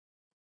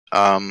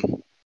 I'm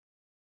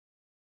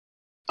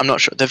not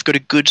sure. They've got a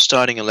good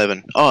starting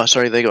 11. Oh,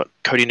 sorry, they got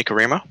Cody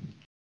Nikorima.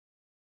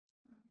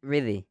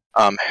 Really?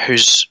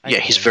 He's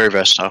very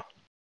versatile.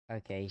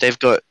 Okay. They've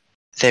got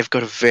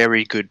a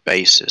very good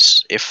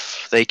basis.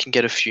 If they can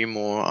get a few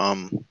more,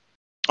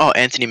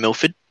 Anthony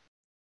Milford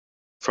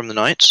from the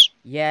Knights.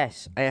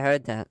 Yes, I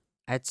heard that.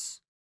 I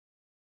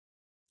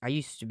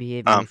used to be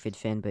a Milford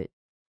fan, but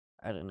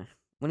I don't know.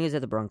 When he was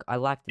at the Broncos, I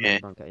liked him at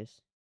the Broncos.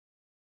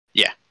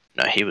 Yeah,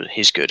 no,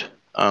 he's good.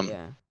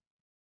 Yeah.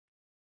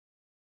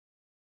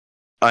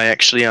 I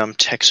actually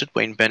texted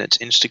Wayne Bennett's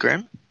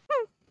Instagram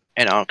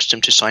and asked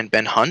him to sign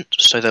Ben Hunt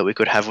so that we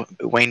could have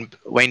Wayne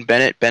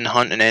Bennett, Ben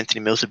Hunt, and Anthony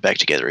Milford back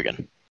together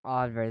again. Oh,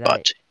 I'd very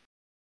but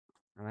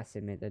I must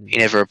admit that he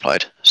never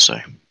replied. So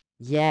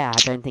yeah, I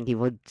don't think he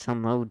would.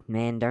 Some old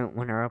man don't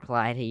want to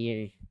reply to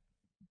you.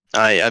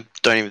 I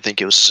don't even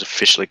think it was his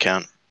official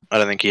account. I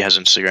don't think he has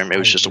Instagram. It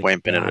was just a Wayne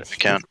Bennett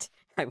account.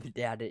 I would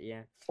doubt it,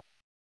 yeah.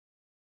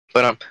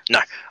 But no,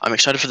 I'm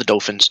excited for the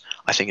Dolphins.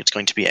 I think it's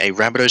going to be a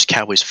Rabbitohs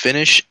Cowboys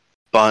finish.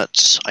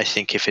 But I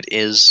think if it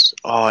is,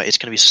 it's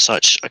going to be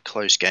such a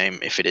close game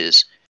if it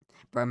is.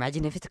 Bro,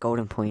 imagine if it's a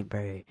golden point,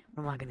 bro.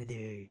 What am I going to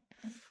do?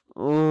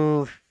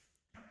 Oh.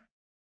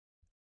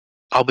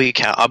 I'll be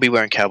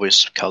wearing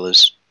Cowboys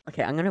colours.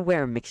 Okay, I'm going to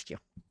wear a mixture.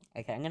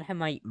 Okay, I'm going to have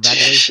my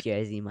Rabbitohs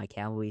jersey, my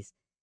Cowboys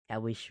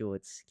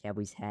shorts,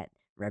 Cowboys hat,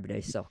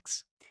 Rabbitohs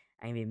socks.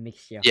 I'm going to be a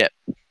mixture. Yeah.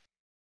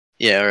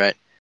 Yeah, alright.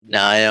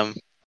 Yeah. Nah,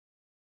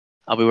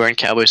 I'll be wearing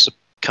Cowboys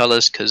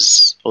colours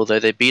because although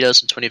they beat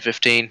us in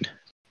 2015...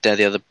 They're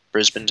the other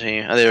Brisbane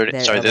team. They're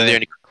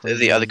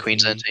the other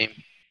Queensland team.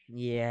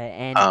 Yeah,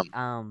 and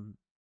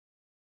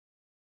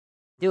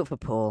do it for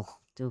Paul.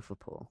 They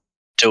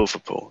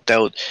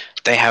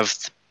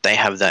have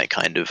that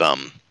kind of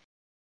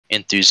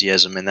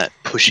enthusiasm and that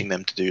pushing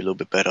them to do a little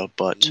bit better.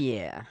 But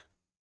Yeah.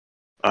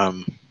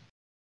 um,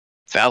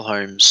 Val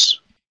Holmes,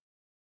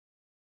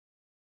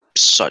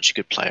 such a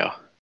good player.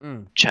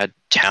 Mm. Chad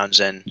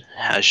Townsend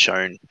has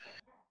shown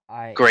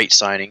I great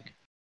signing.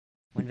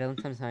 When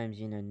Valentine's Holmes,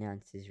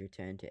 announced his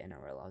return to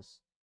NRL, I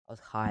was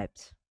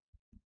hyped.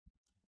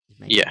 It's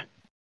amazing. Yeah.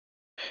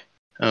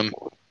 Um,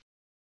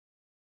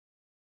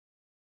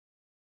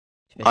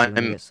 Especially when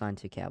he I'm got signed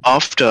to Cowboys.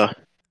 after,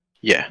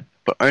 yeah,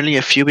 but only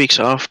a few weeks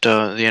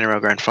after the NRL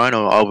Grand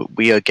Final,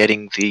 we are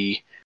getting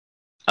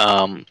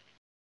um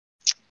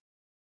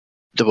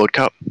the World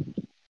Cup.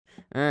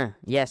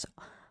 Yes.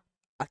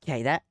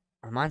 Okay, that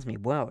reminds me.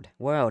 World.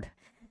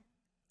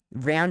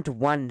 Round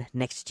 1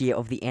 next year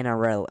of the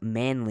NRL,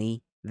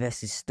 Manly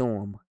versus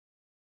Storm.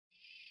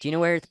 Do you know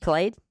where it's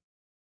played?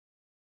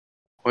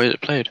 Where is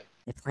it played?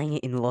 They're playing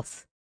it in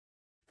Los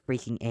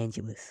freaking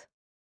Angeles.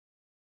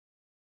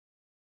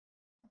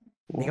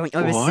 They're going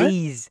What?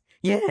 overseas.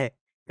 Yeah,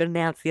 got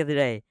announced the other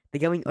day. They're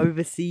going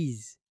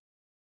overseas.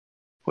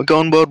 We're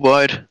going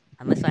worldwide.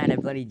 Unless I had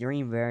a bloody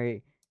dream, bro.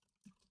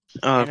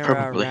 NRL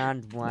Probably.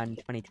 Round 1,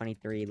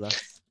 2023,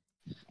 Los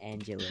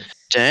Angeles.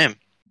 Damn.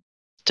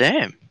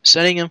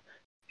 Setting them.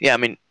 Yeah, I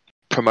mean,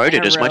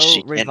 promoted as much as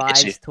you NRL can.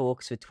 revised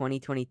talks for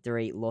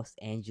 2023 Los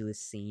Angeles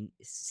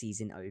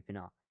season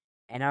opener.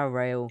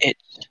 NRL It.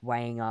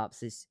 weighing up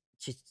just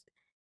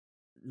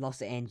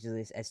Los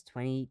Angeles as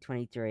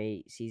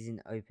 2023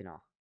 season opener.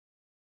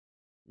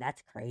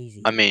 That's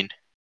crazy. I mean,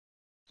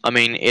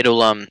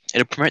 it'll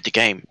promote the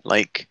game.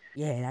 Like,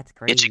 Yeah, that's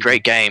crazy. it's a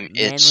great game.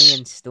 Manly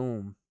and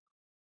Storm.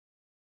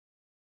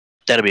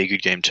 That'll be a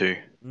good game too.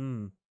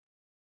 Mm.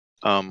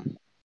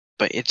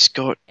 But it's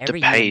got Every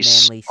the year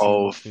pace Manly seem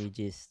of. to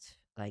just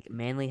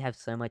Manly have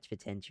so much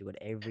potential, but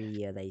every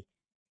year they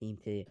seem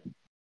to.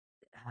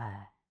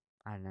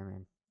 I don't know,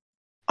 man.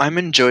 I'm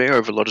an enjoyer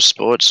of a lot of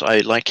sports. I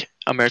like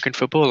American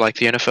football, I like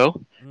the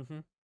NFL.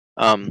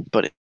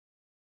 But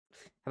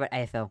How about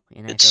AFL?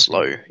 it's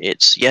slow.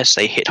 It's yes,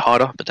 they hit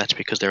harder, but that's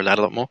because they're allowed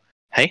a lot more.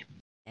 Hey,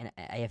 And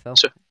AFL?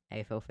 so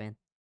AFL fan?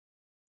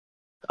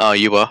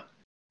 you are.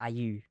 Are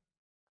you?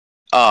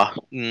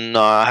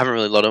 No, I haven't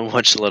really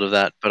watched a lot of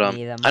that, but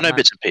Me either. I know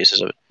bits and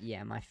pieces of it.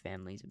 Yeah, my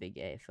family's a big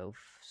AFL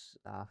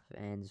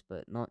fans,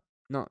 but not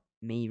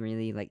me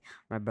really. Like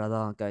my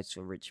brother goes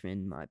for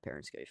Richmond, my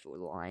parents go for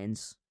the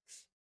Lions.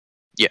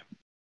 Yeah,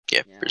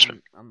 Yeah,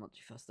 Brisbane. I'm not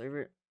too fussed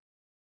over it.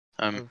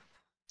 I'm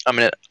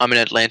an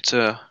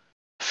Atlanta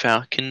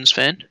Falcons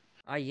fan.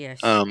 Oh yes.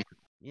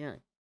 Yeah.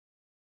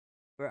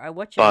 But I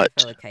watch But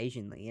AFL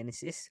occasionally, and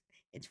it's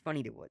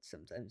funny to watch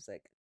sometimes.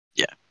 Like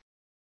yeah,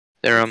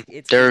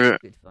 it's there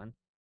good fun.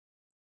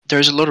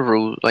 there's a lot of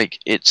rules. Like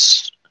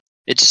it's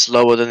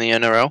slower than the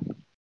NRL,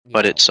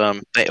 but Yeah.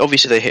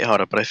 it's they hit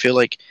harder. But I feel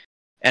like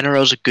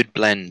NRL's a good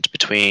blend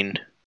between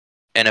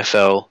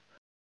NFL,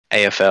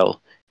 AFL,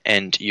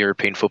 and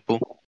European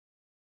football.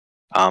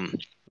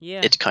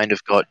 Yeah. It's kind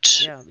of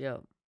got. Yeah.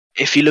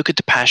 If you look at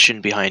the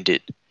passion behind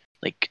it,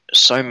 like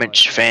so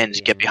much fans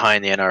get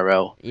behind the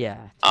NRL.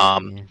 Yeah.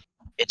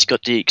 It's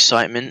got the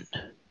excitement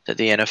that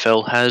the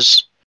NFL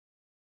has,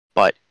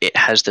 but it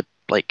has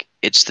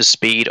it's the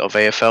speed of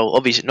AFL.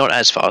 Obviously not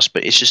as fast,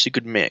 but it's just a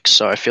good mix.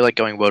 So I feel like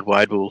going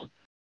worldwide will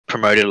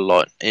promote it a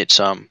lot. It's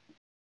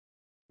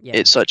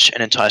such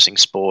an enticing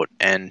sport,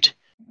 and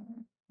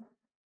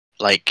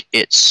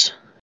it's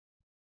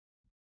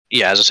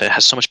as I said, it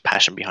has so much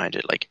passion behind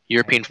it. Like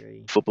European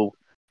football,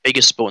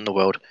 biggest sport in the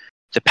world.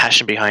 The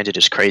passion behind it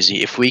is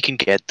crazy. If we can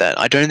get that,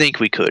 I don't think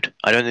we could.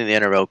 I don't think the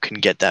NRL can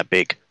get that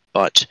big,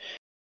 but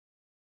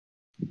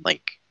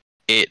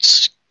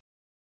it's.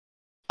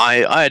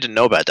 I didn't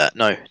know about that.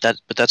 No, but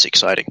that's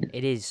exciting.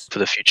 It is for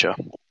the future.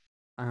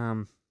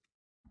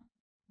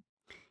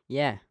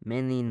 Yeah,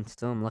 Manly and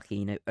Storm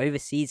lucky,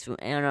 overseas from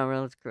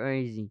NRL is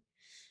crazy.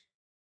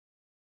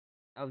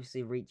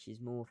 Obviously reaches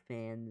more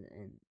fans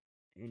and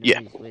who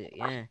knows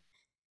yeah.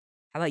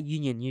 How about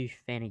Union? You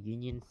fan of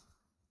Union?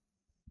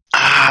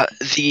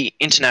 The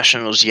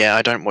internationals,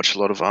 I don't watch a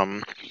lot of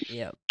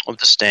of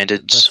the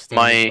standards.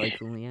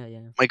 Local,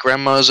 my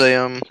grandma's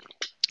a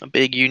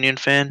big Union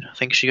fan. I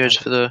think she goes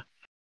for the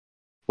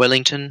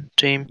Wellington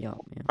team.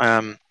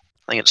 I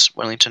think it's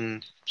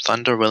Wellington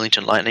Thunder,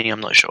 Wellington Lightning. I'm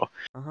not sure,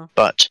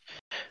 but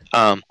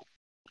no,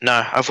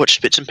 I've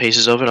watched bits and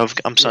pieces of it.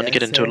 I'm starting to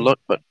get into it a lot,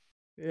 but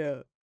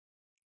yeah,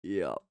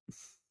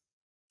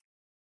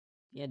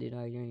 dude,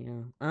 I agree.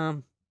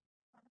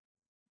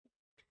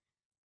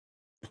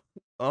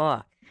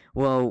 Oh,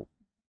 well,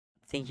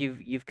 I think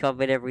you've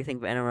covered everything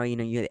for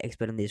NRL. You're the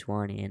expert on this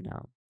one, and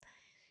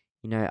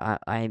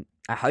I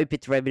hope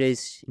it's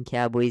Rabbitohs and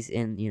Cowboys,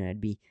 and it'd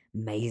be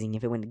amazing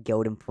if it went to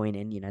Golden Point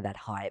and that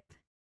hype.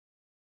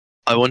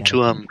 I want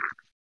to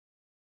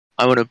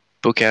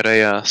book out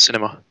a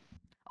cinema.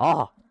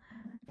 Oh,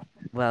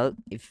 well,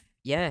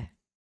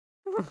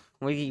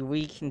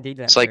 we can do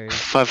that. It's like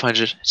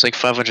 $500. It's like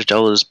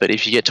 $500, but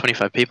if you get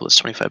 25 people,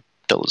 it's $25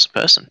 a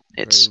person.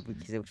 It's we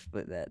can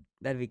split that.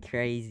 That'd be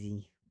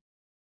crazy.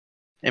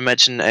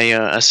 Imagine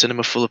a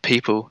cinema full of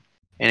people,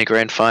 in a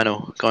grand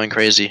final, going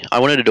crazy. I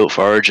wanted to do it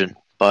for Origin,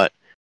 but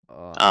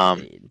Oh,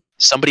 um, dude.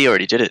 somebody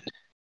already did it.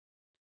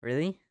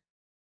 Really?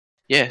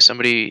 Yeah,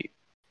 somebody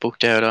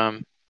booked out Oh,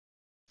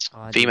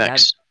 dude,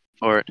 VMAX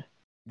for it.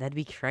 that'd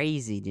be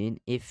crazy, dude.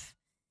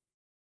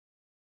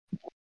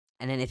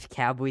 And then if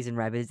Cowboys and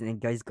Rabbits and then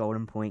goes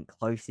Golden Point,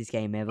 closest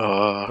game ever,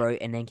 Oh, bro.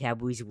 And then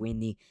Cowboys win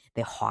the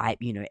hype,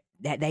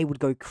 that they would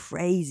go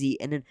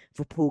crazy. And then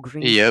for Paul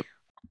Green, yep,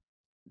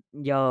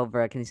 yo,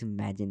 bro, I can just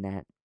imagine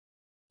that.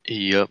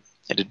 yep.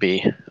 It'd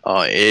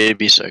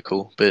be so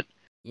cool. But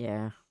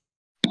Yeah,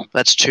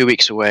 that's 2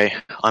 weeks away.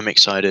 I'm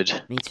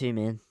excited. me too,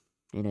 man.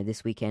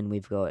 This weekend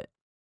we've got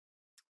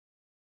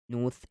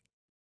North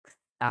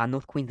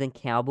North Queensland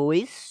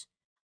Cowboys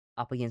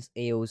up against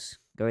Eels.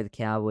 Go the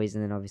Cowboys,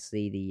 and then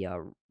obviously the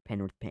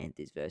Penrith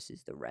Panthers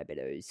versus the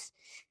Rabbitohs.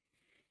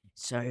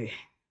 So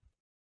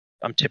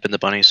I'm tipping the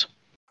bunnies.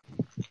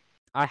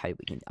 I hope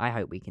we can. I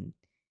hope we can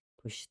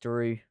push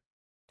through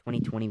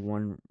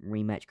 2021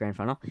 rematch grand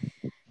final.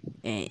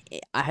 And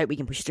I hope we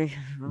can push through.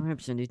 I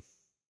hope so, dude.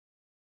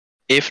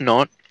 If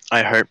not,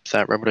 I hope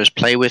that Rabbitohs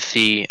play with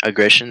the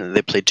aggression that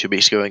they played 2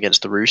 weeks ago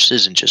against the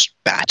Roosters and just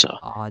batter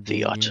Oh, the dude,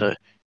 yeah. utter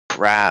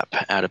crap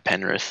out of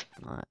Penrith.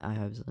 I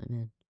hope so,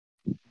 man.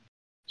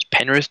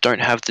 Penrith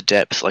don't have the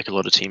depth like a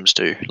lot of teams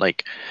do.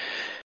 Like,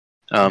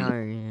 No,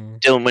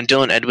 yeah. when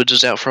Dylan Edwards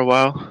was out for a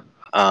while,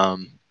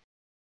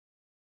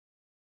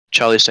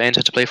 Charlie Staines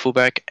had to play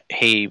fullback.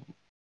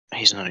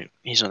 He's not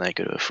that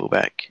good of a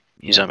fullback.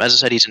 He's Yeah. as I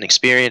said, he's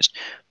inexperienced,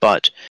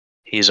 but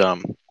he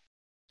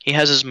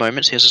has his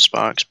moments, he has his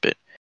sparks. But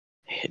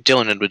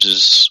Dylan Edwards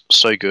is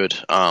so good.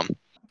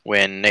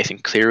 When Nathan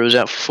Cleary was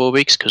out for 4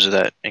 weeks because of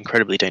that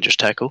incredibly dangerous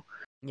tackle,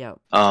 Yeah.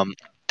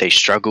 they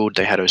struggled.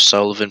 They had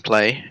O'Sullivan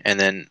play, and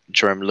then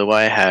Jerome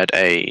Luai had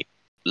a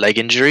leg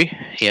injury.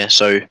 Yeah,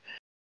 so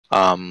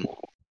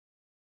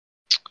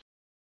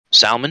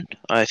Salmon,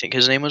 I think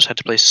his name was, had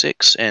to play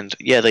 6, and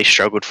yeah, they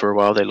struggled for a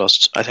while. They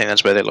lost. I think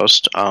that's where they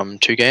lost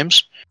 2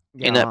 games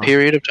in that Yeah.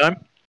 period of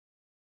time.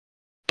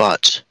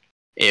 But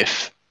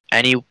if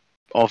any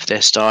of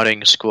their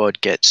starting squad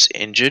gets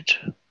injured,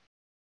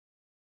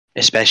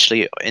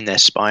 especially in their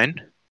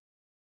spine,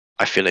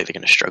 I feel like they're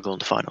going to struggle in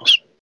the finals.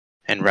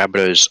 And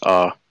Rabbitohs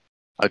are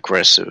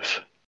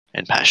aggressive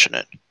and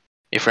passionate.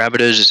 If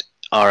Rabbitohs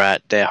are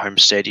at their home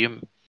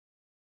stadium,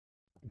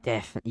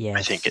 Definitely. Yes.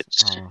 I think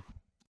it's. Oh.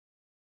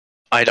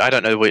 I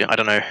don't know. I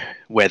don't know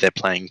where they're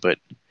playing, but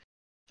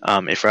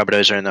if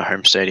Rabbitohs are in their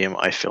home stadium,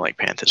 I feel like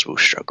Panthers will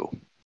struggle.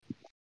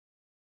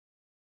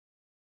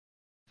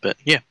 But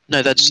yeah,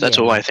 no, that's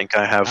all Yeah. I think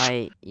I have.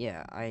 I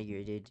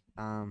agree, dude.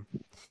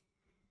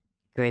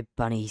 Great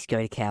bunnies, go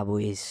to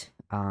Cowboys.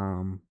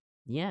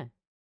 Yeah.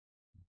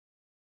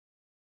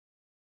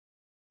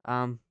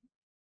 Um,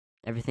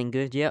 Everything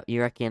good? Yep, you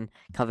reckon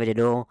covered it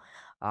all.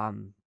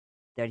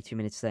 32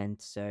 minutes then.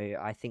 So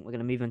I think we're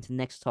gonna move on to the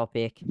next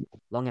topic.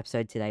 Long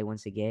episode today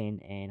once again,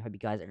 and hope you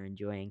guys are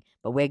enjoying.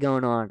 But we're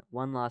going on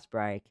one last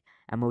break,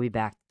 and we'll be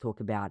back to talk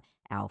about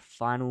our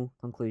final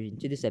conclusion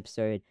to this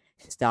episode: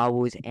 Star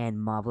Wars and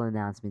Marvel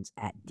announcements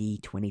at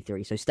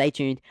D23. So stay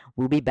tuned.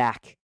 We'll be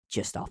back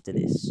just after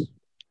this.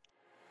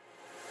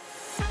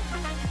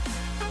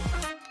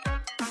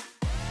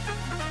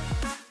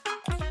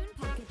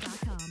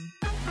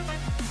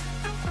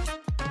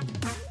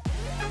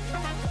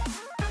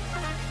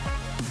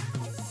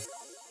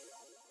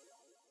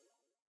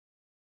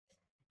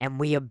 And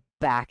we are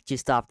back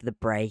just after the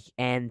break.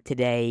 And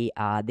today,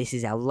 this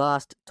is our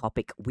last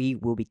topic we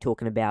will be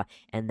talking about,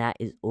 and that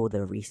is all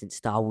the recent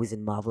Star Wars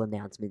and Marvel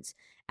announcements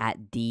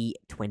at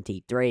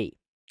D23.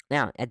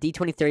 Now, at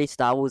D23,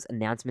 Star Wars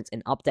announcements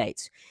and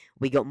updates.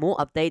 We got more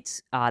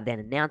updates than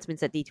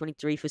announcements at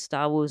D23 for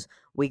Star Wars.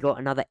 We got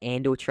another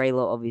Andor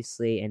trailer,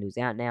 obviously, and it was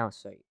out now,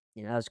 so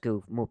that was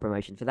cool. More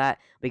promotion for that.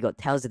 We got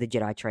Tales of the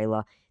Jedi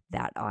trailer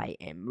that I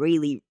am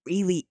really,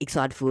 really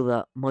excited for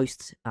the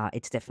most.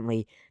 It's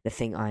definitely the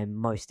thing I'm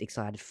most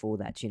excited for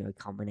that's,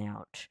 coming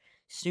out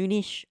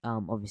soonish.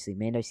 Obviously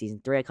Mando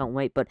season 3, I can't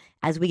wait, but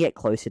as we get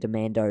closer to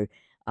Mando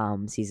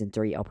season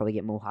 3, I'll probably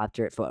get more hyped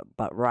to it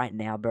but right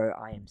now, bro,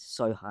 I am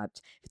so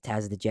hyped for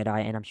Tales of the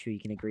Jedi, and I'm sure you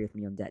can agree with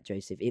me on that,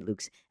 Joseph. It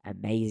looks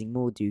amazing.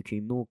 More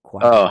Dooku, more Oh,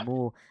 Qui-Gon,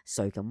 more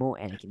Ahsoka, more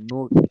Anakin,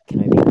 more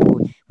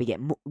Kenobi, we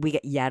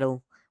get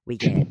Yaddle, we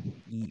get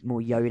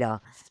more Yoda.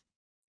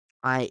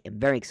 I am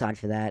very excited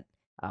for that.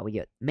 We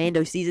got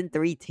Mando season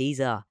 3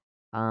 teaser.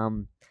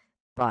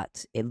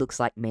 But it looks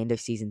like Mando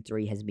season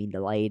 3 has been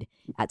delayed.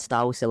 At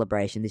Star Wars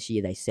Celebration this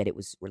year, they said it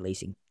was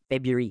releasing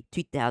February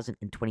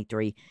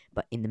 2023,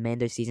 but in the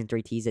Mando season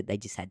 3 teaser, they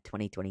just had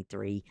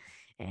 2023.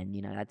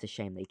 And that's a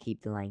shame. They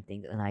keep delaying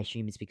things, and I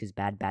assume it's because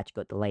Bad Batch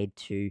got delayed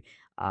to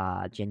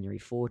January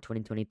 4,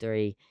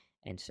 2023.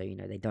 And so,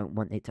 they don't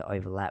want it to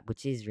overlap,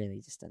 which is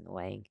really just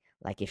annoying.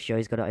 Like, if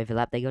shows got to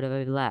overlap, they got to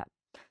overlap.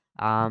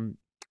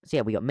 So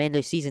yeah, we got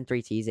Mando season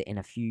 3 teaser and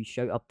a few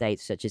show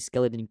updates such as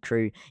Skeleton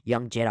Crew,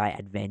 Young Jedi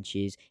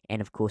Adventures,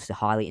 and of course the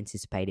highly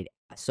anticipated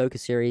Ahsoka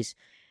series.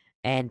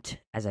 And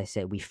as I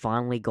said, we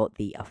finally got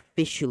the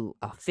official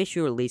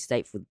release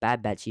date for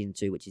Bad Batch Season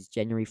 2, which is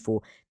January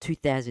 4th,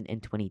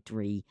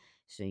 2023.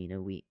 So,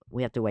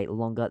 we have to wait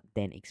longer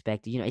than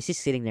expected. It's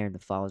just sitting there in the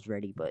files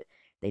ready, but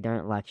they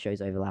don't like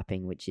shows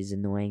overlapping, which is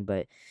annoying,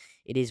 but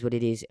it is what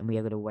it is, and we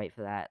are going to wait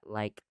for that.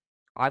 Like,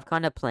 I've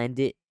kind of planned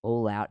it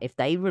all out. If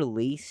they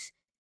release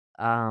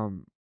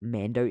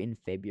Mando in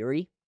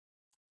February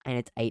and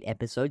it's 8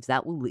 episodes,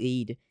 that will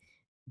lead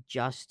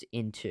just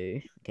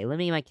into, okay, let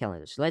me get my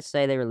calendar. So let's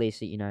say they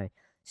release it,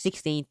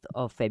 16th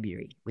of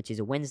February, which is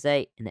a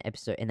Wednesday,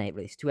 and they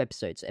release 2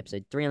 episodes. So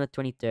episode 3 on the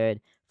 23rd,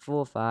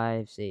 4,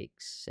 5, 6,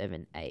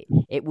 7, 8.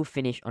 It will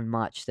finish on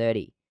March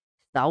 30.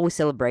 Star Wars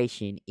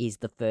Celebration is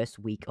the first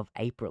week of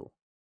April.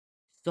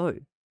 So,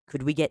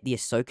 could we get the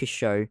Ahsoka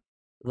show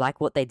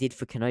like what they did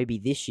for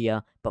Kenobi this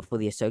year, but for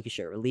the Ahsoka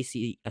show? Release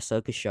the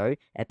Ahsoka show,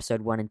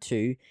 episode 1 and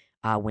 2,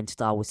 when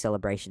Star Wars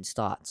Celebration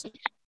starts.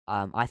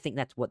 I think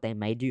that's what they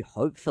may do.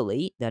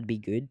 Hopefully, that'd be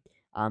good.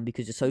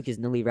 Because Ahsoka's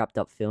nearly wrapped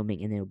up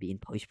filming and it'll be in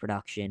post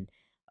production.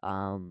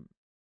 And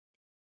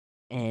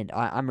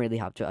I'm really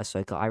hyped to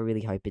Ahsoka. I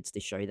really hope it's the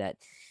show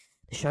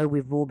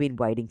we've all been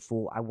waiting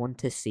for. I want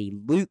to see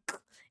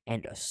Luke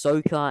and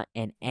Ahsoka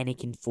and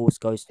Anakin Force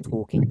Ghost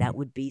talking. That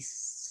would be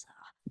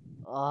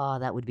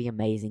that would be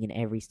amazing in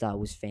every Star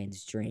Wars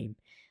fan's dream.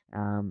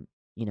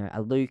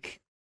 A Luke,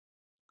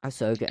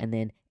 Ahsoka, and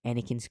then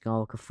Anakin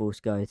Skywalker Force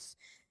Ghost.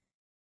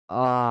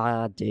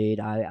 Oh,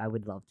 dude, I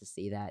would love to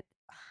see that.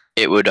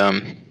 It would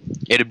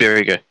it'd be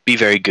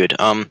very good. It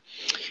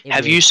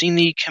Have would. you seen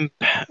the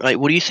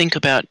what do you think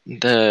about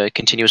the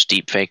continuous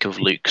deepfake of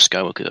Luke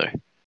Skywalker though?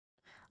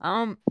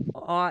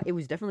 It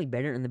was definitely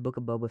better in the Book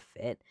of Boba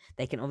Fett.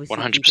 They can One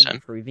obviously hundred keep percent.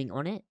 improving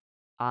on it.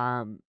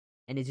 And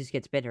it just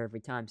gets better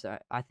every time. So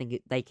I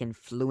think they can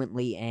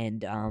fluently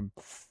and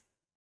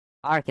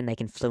I reckon they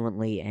can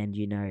fluently and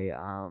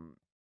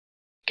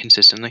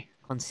Consistently.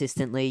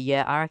 consistently.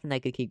 Yeah, I reckon they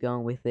could keep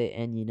going with it,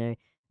 and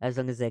as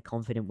long as they're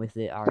confident with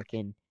it, I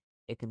reckon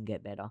it can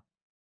get better.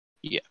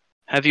 Yeah.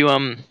 Have you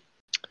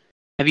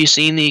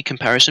seen the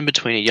comparison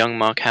between a young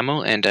Mark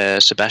Hamill and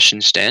Sebastian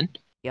Stan?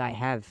 Yeah, I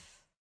have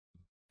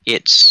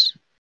It's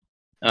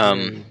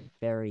very,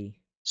 very.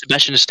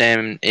 Sebastian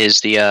Stan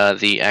is the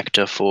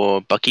actor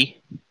for Bucky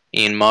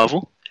in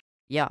Marvel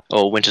Yeah,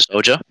 or Winter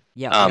Soldier.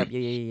 yeah, Um,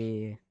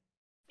 yeah.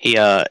 he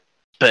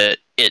but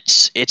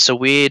it's a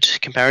weird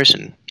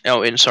comparison.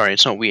 Oh, and sorry,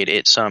 it's not weird.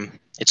 It's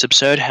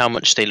absurd how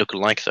much they look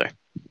alike though.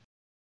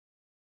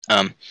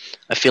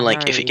 I feel I know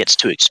like if it gets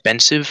too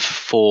expensive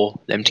for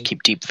them to They-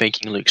 keep deep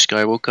faking Luke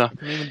Skywalker,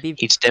 I mean, the deep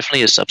he's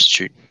definitely a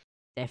substitute.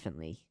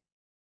 definitely,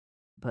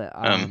 but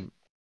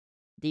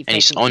deep And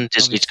he's faking on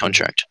Disney's obviously.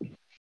 contract.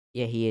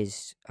 Yeah, he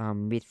is.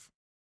 With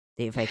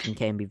deep faking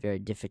can be very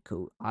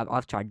difficult.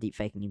 I've tried deep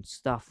faking and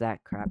stuff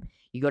that crap.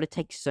 You got to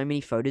take so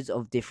many photos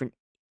of different,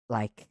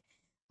 like,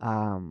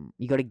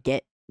 you got to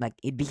get like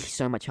it'd be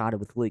so much harder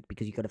with Luke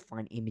because you got to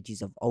find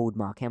images of old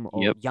Mark Hamill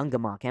or Yep. younger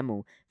Mark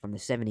Hamill from the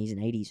 70s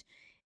and 80s,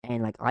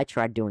 and like I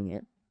tried doing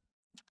it,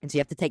 and so you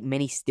have to take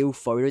many still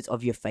photos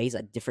of your face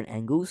at different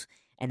angles,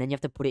 and then you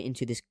have to put it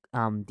into this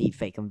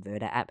deepfake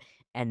converter app,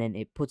 and then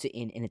it puts it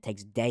in, and it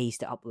takes days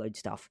to upload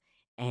stuff,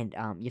 and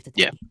you have to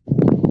take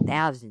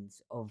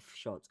thousands of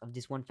shots of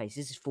just one face.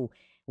 This is for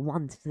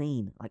one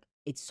scene. Like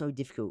it's so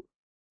difficult.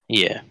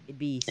 Yeah. It'd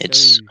be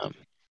It's so.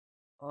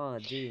 Oh,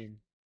 dude.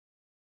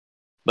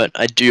 but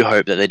I do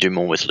hope that they do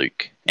more with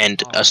Luke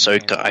and Oh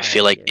Ahsoka. man, I I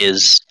feel hope like so.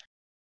 is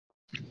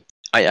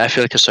I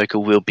feel like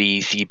Ahsoka will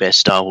be the best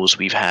Star Wars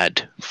we've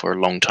had for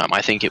a long time.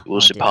 I think it will Oh,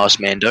 dude, surpass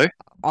Mando.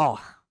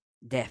 Oh,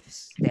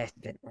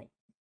 definitely.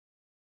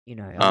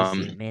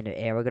 Obviously, Um, Mando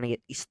era. We're gonna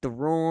get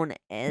Thrawn,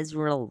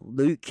 Ezra,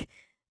 Luke,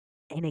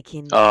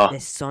 Anakin. uh,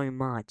 There's so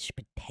much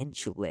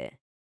potential there.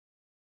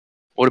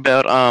 what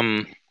about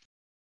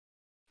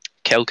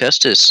Cal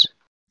Kestis?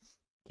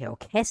 Cal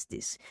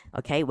Kestis.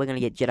 Okay, we're gonna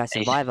get Jedi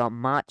Survivor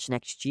March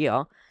next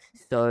year.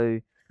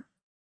 So,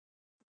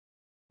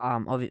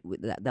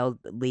 that'll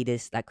lead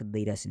us. That could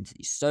lead us into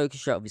the Ahsoka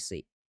show.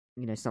 Obviously,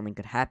 something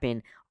could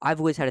happen. I've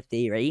always had a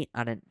theory.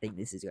 I don't think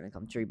this is gonna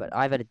come true, but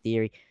I've had a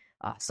theory.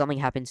 Something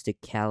happens to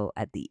Cal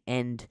at the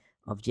end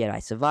of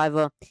Jedi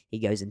Survivor. He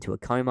goes into a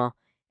coma,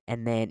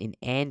 and then in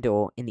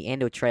the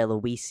Andor trailer,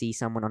 we see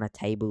someone on a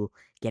table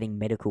getting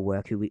medical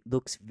work who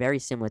looks very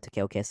similar to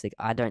Cal Keswick.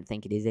 I don't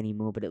think it is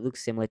anymore, but it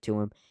looks similar to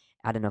him.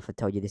 I don't know if I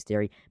told you this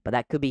theory, but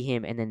that could be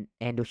him. And then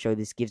Andor show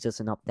this gives us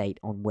an update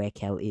on where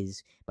Cal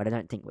is, but I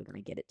don't think we're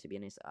gonna get it. To be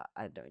honest,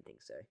 I don't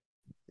think so.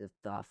 The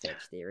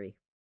far-fetched theory.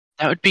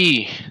 That would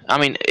be. I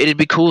mean, it'd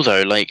be cool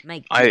though. Like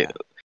Yeah.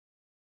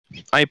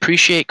 I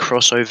appreciate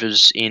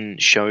crossovers in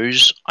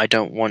shows. I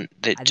don't want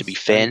it I to be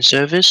just fan don't-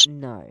 service.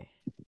 No,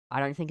 I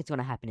don't think it's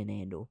gonna happen in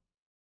Andor.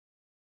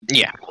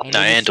 Yeah, And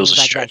no, it just Andor's seems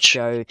a like stretch.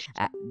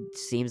 that show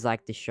seems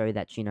like the show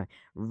that's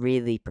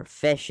really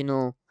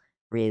professional,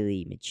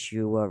 really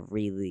mature,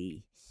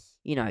 really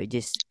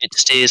just It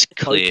stays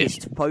clear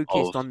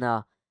focused of on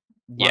the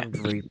Yeah. one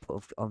group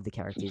of the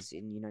characters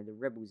and the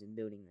rebels and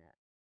building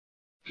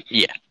that.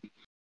 yeah.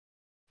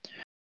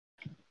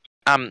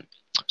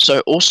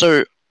 So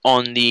also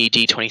on the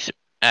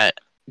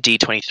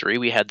D23,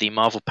 we had the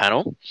Marvel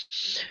panel.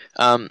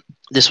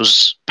 This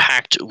was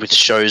packed with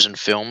shows and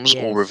films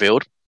all Yes.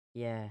 revealed.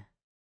 Yeah.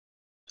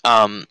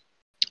 Um,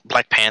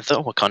 Black Panther,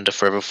 Wakanda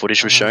Forever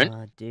footage was shown.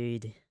 Oh,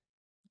 dude.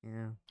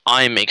 Yeah.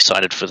 I'm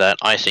excited for that.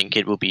 I think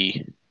it will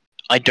be.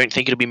 I don't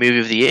think it'll be movie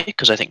of the year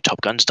because I think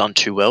Top Gun's done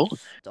too well.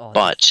 Oh,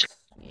 But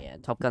yeah,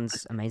 Top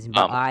Gun's amazing,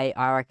 but um, I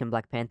reckon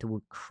Black Panther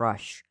would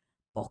crush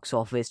box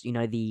office. You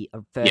know, the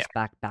yeah, first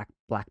back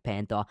Black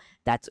Panther.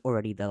 That's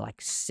already the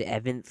like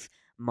seventh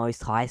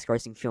most highest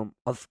grossing film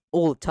of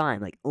all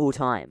time, like all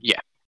time. yeah.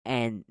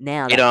 And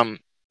now It that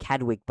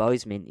Chadwick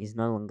Boseman is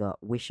no longer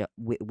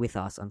with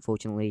us,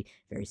 unfortunately,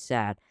 very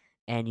sad.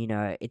 And you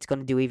know, it's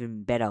gonna do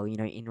even better. You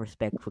know, in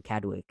respect for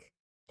Chadwick.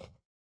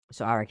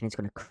 So I reckon it's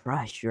gonna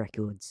crush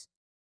records.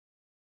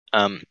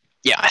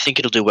 yeah, I think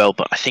it'll do well,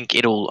 but I think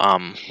it'll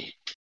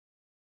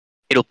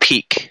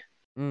peak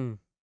Mm.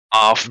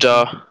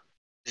 after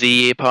the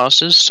year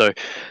passes. So,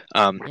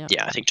 Yeah.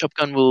 yeah, I think Top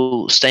Gun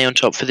will stay on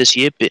top for this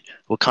year, but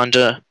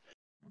Wakanda,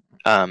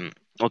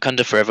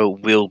 Wakanda Forever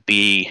will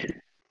be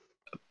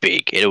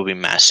big. It'll be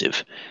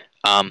massive.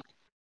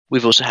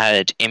 We've also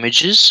had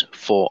images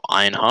for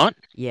Ironheart.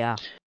 Yeah.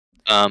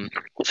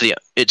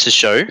 It's a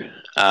show.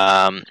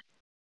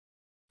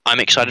 I'm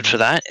excited for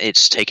that.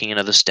 It's taking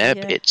another step.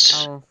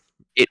 Yeah.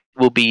 It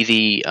will be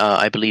the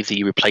I believe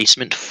the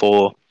replacement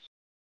for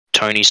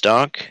Tony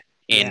Stark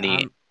in Yeah.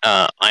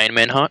 the Iron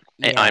Man heart.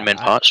 Iron Man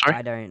part.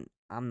 Sorry.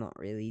 I'm not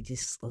really.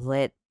 Just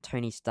let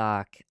Tony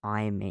Stark,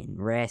 Iron Man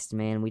rest,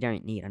 man. We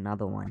don't need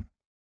another one.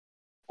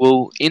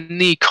 Well, in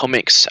the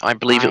comics, I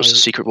believe it was the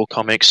Secret War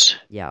comics.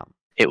 Yeah.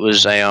 It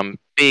was a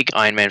big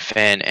Iron Man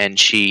fan, and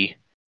she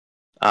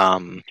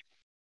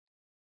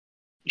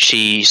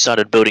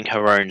started building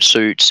her own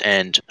suits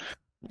and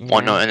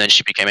whatnot, and then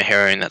she became a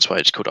heroine. That's why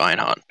it's called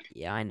Ironheart.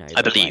 Yeah, I know.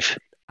 I believe. Like,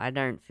 I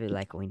don't feel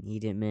like we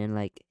need it, man.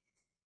 Like,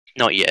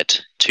 not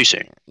yet. Too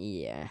soon.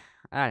 Yeah.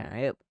 I don't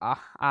know.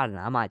 I don't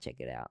know. I might check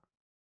it out.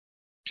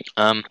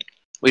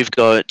 We've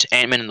got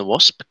Ant-Man and the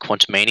Wasp: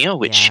 Quantumania,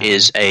 which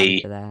is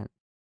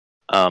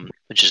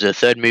which is the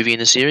third movie in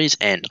the series,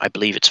 and I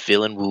believe its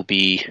villain will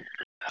be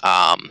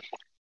I'm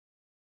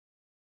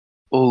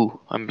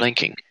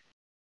blanking.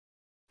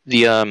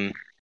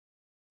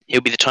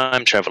 He'll be the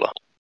time traveler.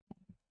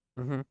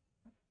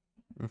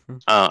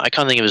 I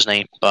can't think of his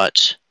name,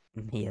 but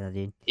yeah,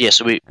 dude. Yeah,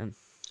 so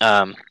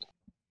I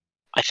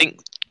think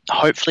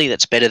hopefully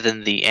that's better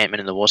than the Ant-Man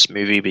and the Wasp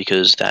movie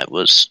because that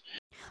was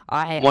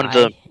I hope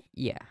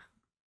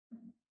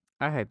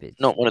it's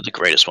not one of the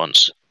greatest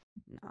ones.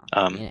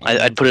 No,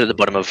 I'd put it at the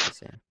bottom of.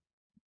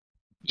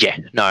 Yeah,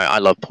 no, I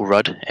love Paul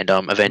Rudd and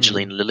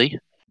Evangeline Lilly,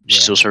 which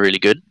is also really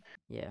good.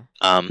 Yeah.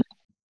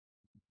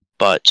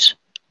 But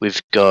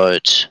we've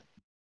got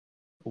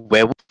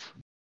Werewolf.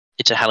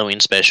 It's a Halloween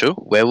special,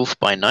 Werewolf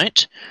by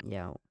Night.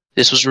 Yeah.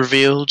 This was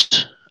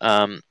revealed.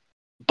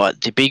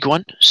 But the big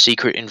one,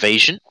 Secret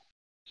Invasion.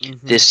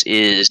 This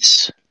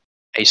is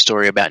a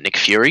story about Nick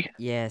Fury.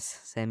 Yes,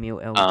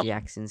 Samuel L.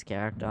 Jackson's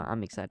character.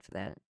 I'm excited for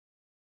that.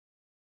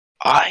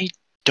 I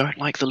don't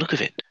like the look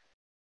of it.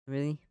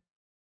 Really?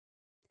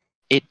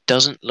 It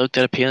doesn't look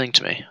that appealing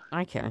to me.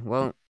 Okay,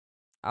 well,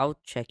 I'll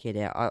check it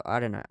out. I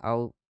don't know.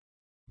 I'll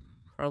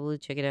probably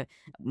check it out.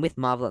 With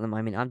Marvel at the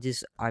moment,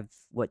 I've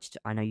watched,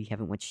 I know you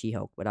haven't watched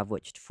She-Hulk, but I've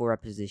watched 4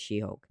 episodes of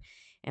She-Hulk.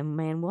 And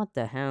man, what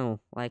the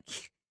hell? Like,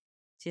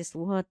 just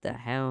what the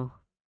hell?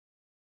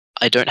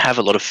 I don't have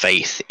a lot of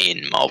faith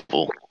in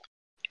Marvel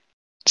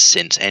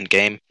since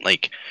Endgame.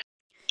 Like,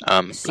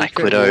 Black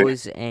Widow.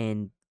 Wars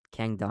and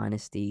Kang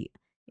Dynasty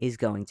is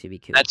going to be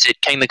cool. That's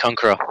it. Kang the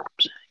Conqueror.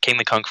 Kang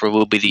the Conqueror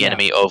will be the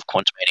enemy of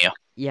Quantumania.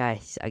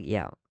 Yes,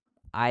 yeah.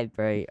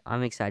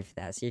 I'm excited for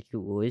that. Secret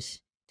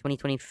Wars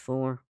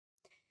 2024.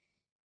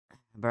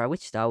 Bro, I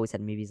wish Star Wars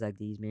had movies like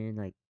these, man.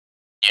 Like,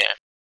 yeah.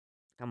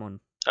 Come on.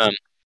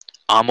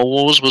 Armor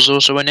Wars was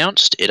also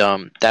announced.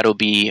 That'll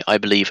be, I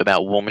believe,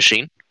 about War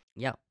Machine.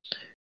 Yeah.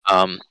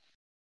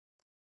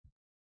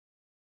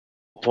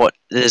 What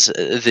there's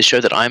the show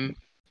that I'm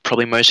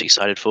probably most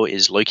excited for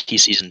is Loki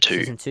season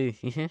 2. Season 2.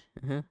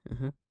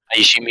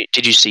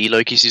 Did you see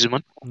Loki season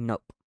 1?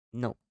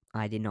 Nope,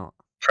 I did not.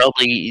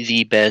 Probably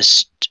the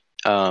best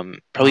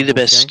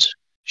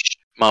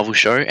Marvel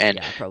show, and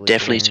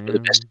definitely some of the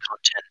best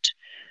content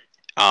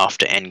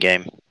after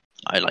Endgame.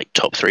 I like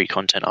top 3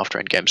 content after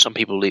Endgame. Some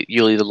people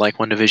you'll either like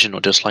WandaVision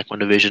or dislike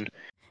WandaVision.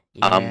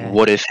 Yeah.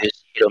 What If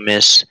is hit or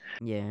miss.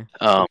 Yeah.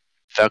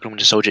 Falcon and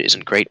Winter Soldier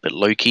isn't great, but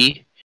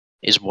Loki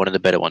is one of the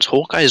better ones.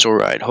 Hawkeye is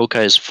alright.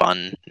 Hawkeye is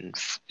fun, and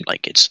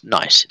like it's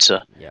nice.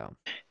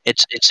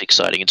 It's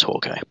exciting. It's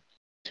Hawkeye.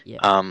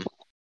 Yeah.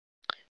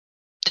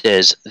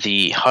 There's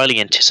the highly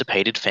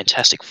anticipated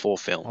Fantastic Four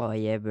film. Oh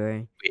yeah,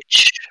 bro.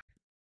 Which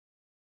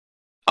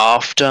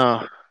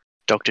after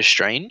Doctor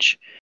Strange,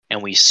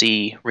 and we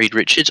see Reed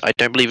Richards, I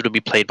don't believe it'll be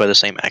played by the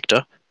same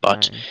actor,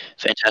 but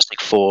Fantastic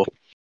Four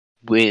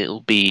will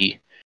be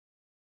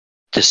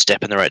the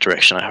step in the right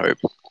direction, I hope.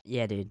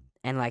 Yeah, dude.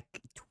 And like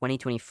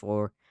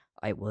 2024,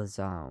 It was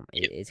Yep,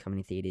 it's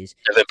coming to theaters.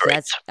 November So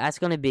 8th. that's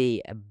gonna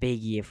be a big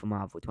year for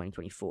Marvel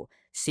 2024.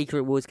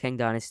 Secret Wars, Kang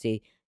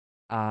Dynasty,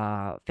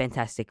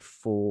 Fantastic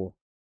Four.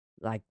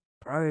 Like,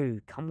 bro,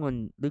 come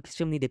on,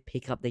 Lucasfilm need to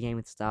pick up the game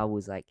with Star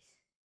Wars. Like,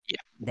 Yeah.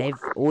 they've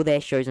all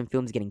their shows and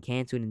films getting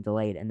cancelled and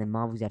delayed, and then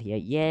Marvel's out here.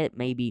 Yeah,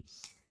 maybe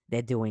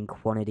they're doing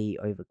quantity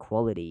over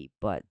quality,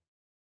 but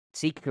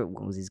Secret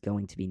Wars is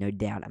going to be no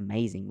doubt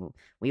amazing.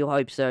 We all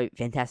hope so.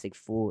 Fantastic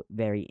Four,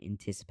 very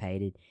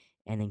anticipated,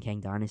 and then Kang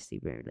Dynasty,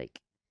 bro. Like,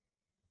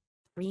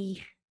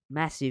 three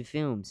massive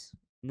films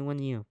in 1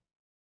 year.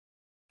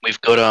 We've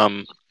got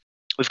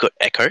we've got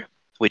Echo,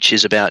 which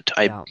is about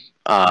Yeah,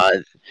 uh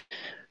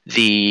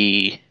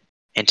the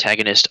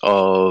antagonist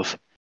of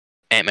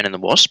Ant-Man and the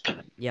Wasp.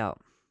 yeah,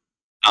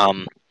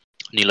 Um,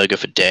 New logo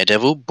for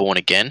Daredevil, Born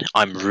Again.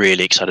 I'm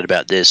really excited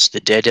about this. The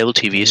Daredevil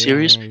TV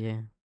series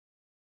yeah.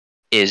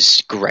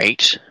 is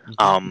great. Mm-hmm.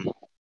 Um,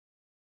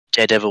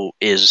 Daredevil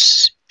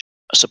is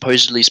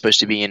supposedly supposed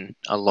to be in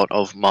a lot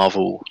of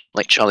Marvel,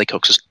 like Charlie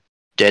Cox's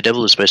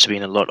Daredevil is supposed to be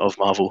in a lot of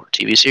Marvel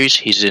TV series.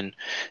 He's in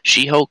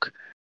She-Hulk.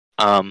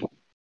 Um,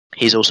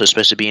 he's also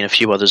supposed to be in a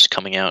few others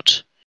coming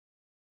out.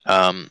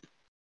 Um,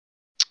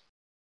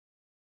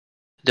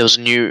 there was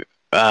a new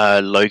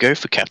logo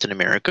for Captain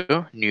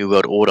America, New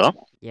World Order,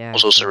 Yeah, I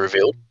was also saw that.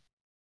 revealed.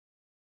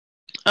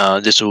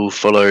 This will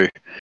follow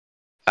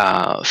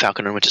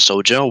Falcon and Winter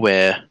Soldier,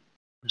 where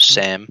Mm-hmm.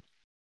 Sam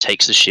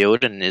takes the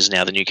shield and is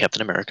now the new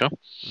Captain America.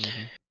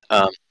 Mm-hmm.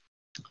 Um,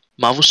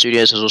 Marvel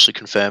Studios has also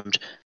confirmed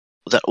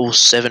that all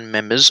 7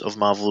 members of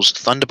Marvel's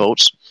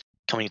Thunderbolts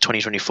coming in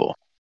 2024.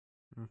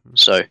 Mm-hmm.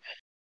 So,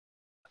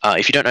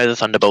 if you don't know, the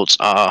Thunderbolts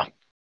are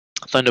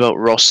Thunderbolt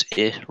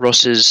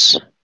Ross's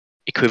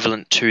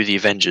equivalent to the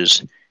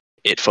Avengers.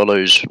 It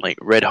follows like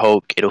Red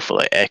Hulk. It'll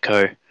follow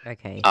Echo.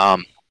 Okay.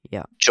 Um,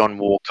 Yeah. John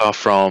Walker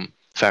from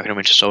Falcon and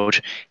Winter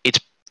Soldier. It's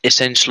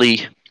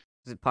essentially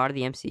Is it part of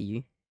the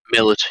MCU?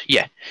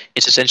 Yeah,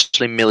 it's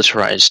essentially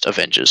militarized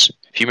Avengers.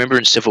 If you remember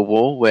in Civil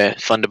War, where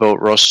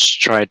Thunderbolt Ross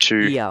tried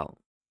to Yeah.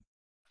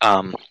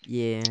 um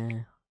Yeah.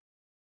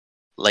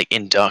 like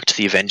induct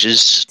the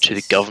Avengers to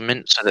the Just.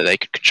 government so that they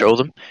could control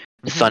them,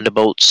 the Mm-hmm.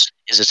 Thunderbolts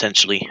is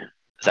essentially Okay.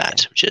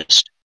 that.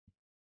 Just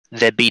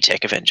they're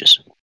B-Tech Avengers.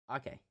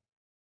 Okay.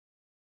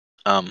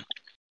 Um,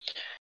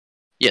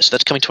 yeah, so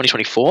that's coming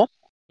 2024.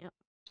 Yep.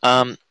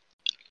 Um,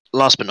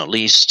 last but not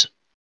least,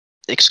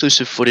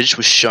 exclusive footage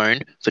was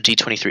shown for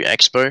D23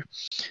 Expo.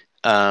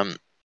 Um,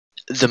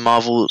 the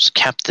Marvel's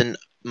Captain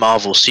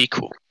Marvel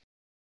sequel.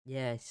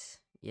 Yes.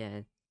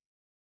 Yeah.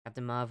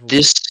 Captain Marvel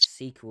This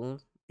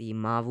sequel, The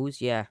Marvels.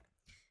 Yeah.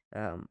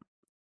 Um.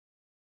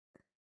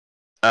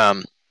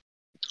 um,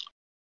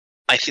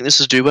 I think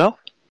this is do well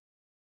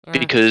Yeah.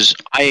 because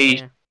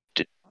Yeah.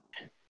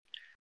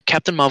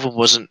 Captain Marvel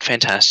wasn't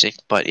fantastic,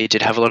 but it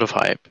did have a lot of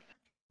hype.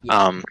 Yeah.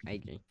 Um, I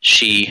agree.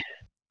 she,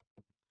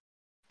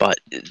 but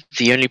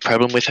the only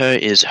problem with her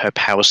is her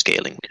power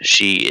scaling.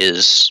 She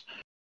is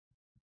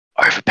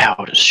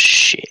overpowered as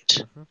shit.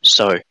 Mm-hmm.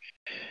 So,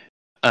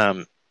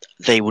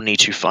 they will need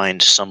to find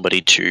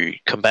somebody to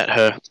combat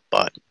her.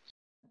 But,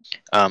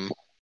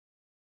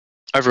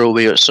 overall,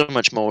 we got so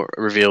much more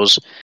reveals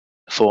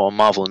for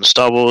Marvel and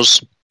Star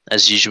Wars.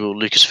 As usual,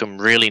 Lucasfilm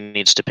really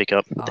needs to pick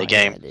up Oh their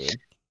game yeah, dude.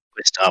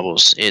 with Star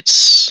Wars.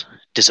 It's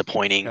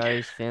disappointing.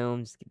 Shows,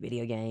 films,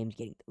 video games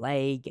getting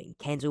delayed, getting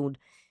cancelled,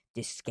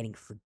 just getting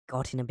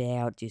forgotten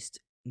about. Just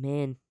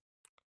man.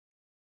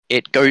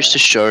 It goes to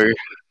show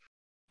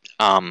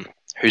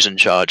who's in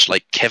charge.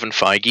 Like Kevin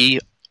Feige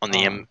on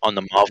the Oh on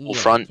the Marvel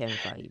yeah, front Kevin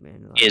Feige,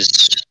 man. Like,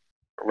 is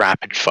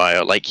rapid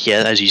fire. Like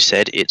yeah, as you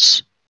said,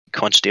 it's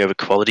quantity over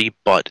quality,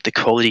 but the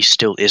quality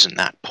still isn't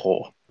that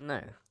poor. no.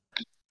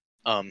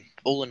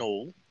 All in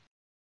all,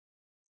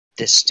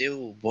 they're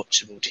still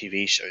watchable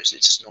TV shows.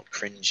 It's not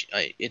cringe.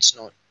 It's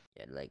not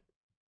Yeah, like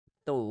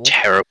Thor,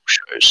 terrible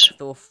shows.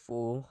 Thor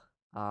 4,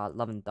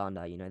 Love and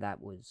Thunder. You know that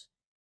was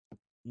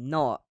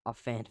not a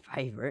fan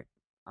favorite.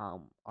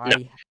 No,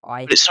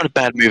 I but it's not a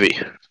bad movie.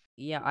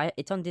 Yeah,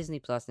 it's on Disney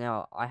Plus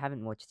now. I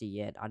haven't watched it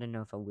yet. I don't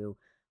know if I will.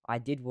 I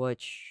did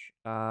watch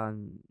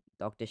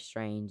Doctor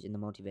Strange in the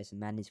Multiverse of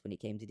Madness when it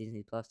came to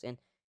Disney Plus, and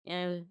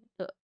yeah,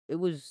 it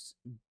was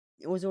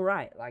it was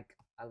alright. Like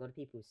a lot of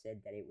people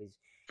said that it was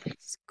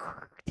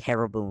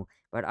terrible,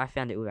 but I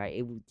found it alright.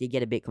 It did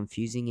get a bit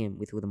confusing and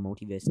with all the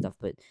multiverse stuff,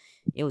 but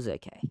it was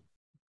okay.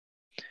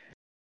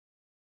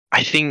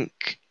 I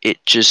think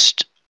it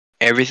just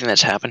everything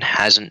that's happened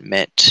hasn't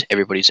met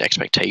everybody's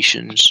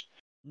expectations.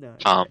 No,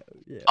 Um,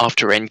 yeah.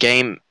 After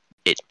Endgame,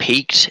 it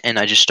peaked, and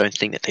I just don't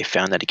think that they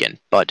found that again.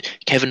 But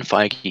Kevin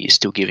Feige is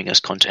still giving us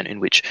content in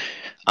which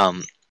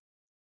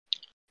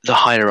the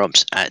higher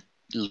ups at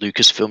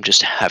Lucasfilm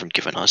just haven't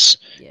given us.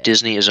 Yeah.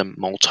 Disney is a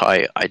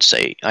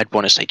I'd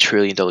want to say $1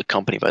 trillion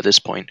company by this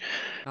point.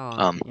 Oh,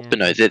 yeah, But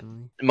no, they're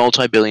definitely.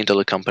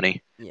 multi-billion-dollar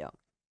company. Yeah.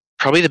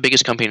 Probably the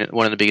biggest company,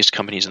 one of the biggest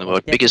companies in the Oh,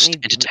 world, biggest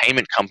definitely.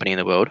 entertainment company in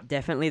the world.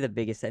 Definitely the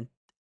biggest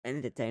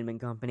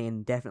entertainment company,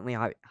 and definitely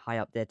high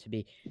up there to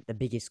be the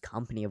biggest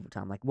company of all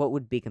time. Like, what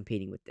would be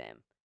competing with them?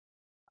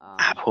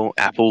 Apple,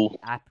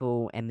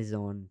 Apple,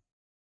 Amazon.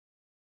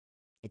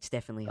 It's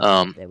definitely high up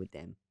Um, there with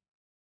them.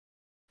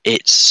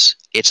 it's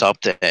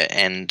up there,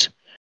 and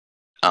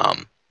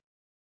um,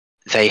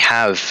 they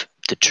have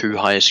the two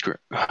highest.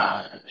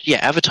 Yeah,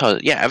 Avatar.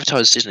 Yeah, Avatar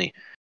is Disney.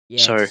 Yeah,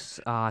 So it's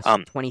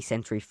 20th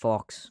Century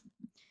Fox,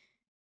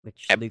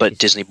 which but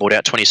Disney Lucas bought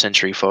out 20th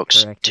Century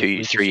Fox correct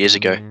with 3 years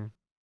ago. Lucasfilm.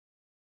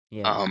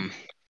 Yeah, Um,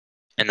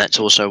 and that's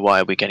also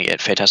why we're going to get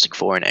Fantastic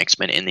Four and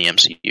X-Men in the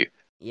MCU.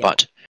 yeah,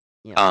 But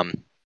yeah.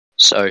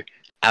 so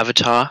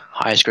Avatar,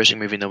 highest grossing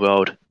movie in the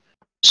world.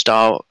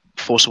 Star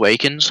Force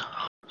Awakens,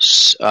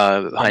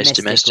 highest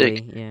domestic.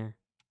 Domestically, yeah.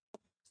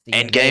 So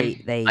yeah,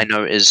 Endgame, I they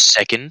know, is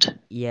second.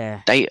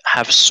 yeah, They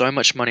have so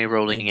much money they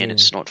rolling in, do.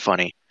 it's not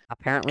funny.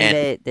 Apparently,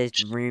 And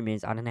there's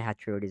rumors. I don't know how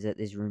true it is. That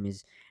there's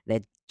rumors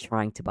they're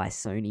trying to buy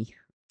Sony,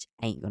 which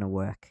ain't gonna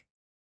work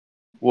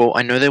well,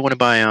 I know they want to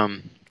buy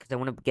because they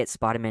want to get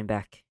Spider-Man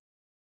back.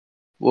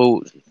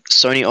 well,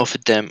 Sony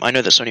offered them. I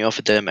know that Sony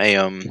offered them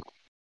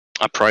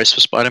a price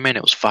for Spider-Man.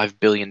 It was $5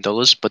 billion,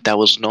 but that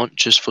was not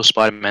just for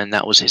Spider-Man.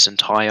 That was his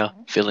entire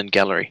villain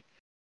gallery,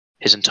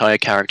 his entire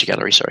character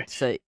gallery. Sorry,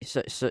 So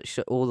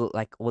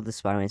all the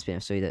Spider-Man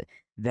spin-offs. So the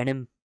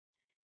Venom,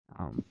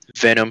 um,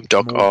 Venom,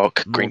 Doc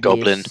Ock, Green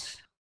Goblin, Morbius.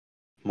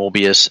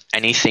 Morbius,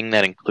 anything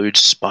that includes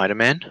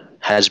Spider-Man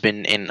has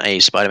been in a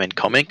Spider-Man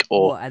comic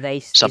or What are they?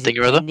 Is something it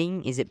or other.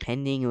 pending? Is it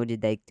pending, or did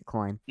they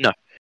decline? No,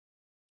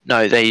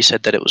 no, they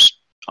said that it was.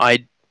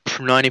 I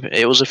 90.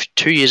 It was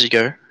 2 years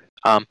ago.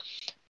 Um,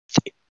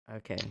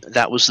 Okay.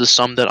 that was the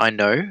sum that I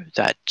know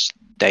that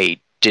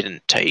they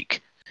didn't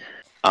take.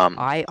 I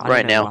don't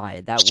Right know now,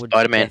 why. That would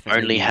Spider-Man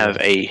definitely only be have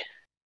worth it. a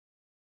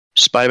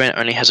Spider-Man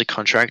only has a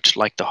contract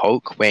like the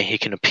Hulk where he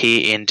can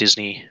appear in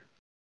Disney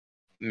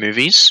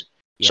movies.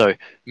 Yeah. So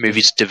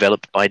movies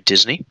developed by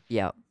Disney,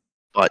 Yeah.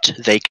 but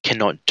they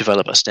cannot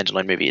develop a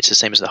standalone movie. It's the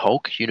same as the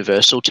Hulk.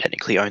 Universal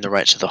technically own the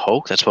rights to the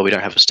Hulk. That's why we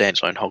don't have a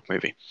standalone Hulk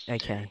movie.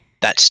 Okay.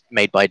 That's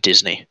made by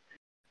Disney.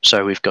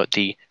 So we've got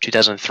the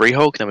 2003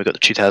 Hulk, then we've got the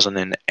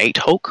 2008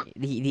 Hulk,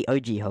 The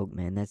OG Hulk,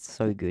 man, that's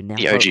so good. Now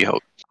the OG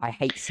Hulk. I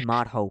hate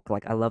Smart Hulk.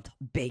 Like I loved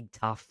big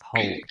tough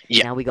Hulk.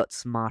 Yeah, Now we got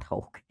Smart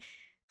Hulk.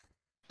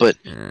 but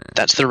Uh,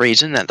 that's the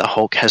reason that the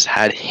Hulk has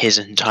had his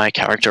entire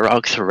character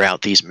arc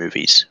throughout these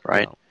movies,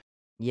 right?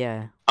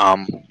 yeah.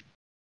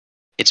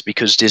 It's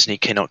because Disney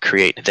cannot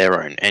create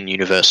their own, and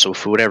Universal,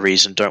 for whatever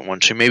reason, don't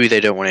want to. Maybe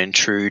they don't want to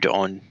intrude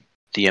on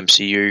the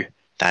MCU.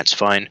 That's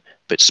fine.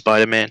 But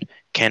Spider-Man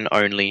can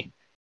only.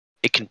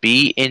 It can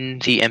be in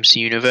the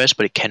MC universe,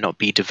 but it cannot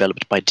be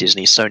developed by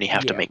Disney. Sony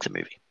have to Yeah. make the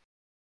movie.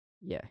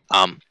 Yeah.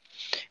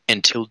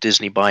 Until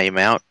Disney buy him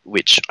out,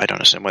 which I don't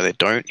understand why they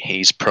don't.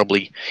 He's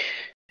probably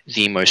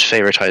the most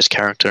favoritized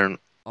character in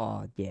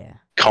Oh yeah.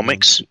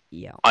 comics.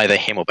 Yeah. Either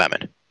him or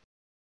Batman.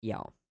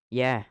 Yeah.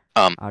 Yeah.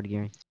 Um, I'd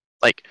agree.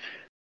 like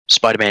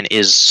Spider-Man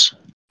is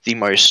the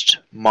most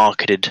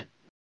marketed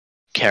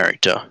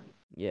character.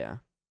 Yeah.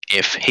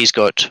 If he's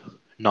got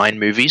 9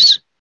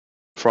 movies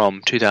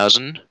from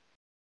 2000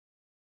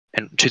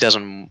 and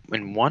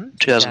 2001,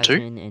 2002,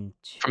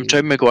 2002. from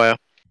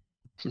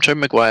Tobey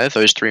Maguire,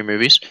 those 3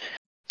 movies,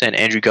 then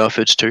Andrew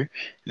Garfield's 2,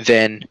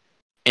 then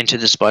Into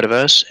the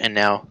Spider-Verse, and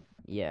now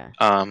Yeah.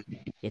 um,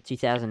 Yeah.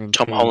 2002.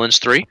 Tom Holland's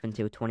 3. Up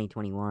until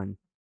 2021.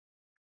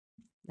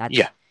 That's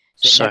Yeah,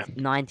 so so that's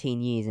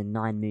 19 years and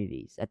 9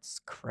 movies. That's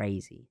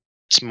crazy.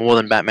 it's more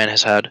than Batman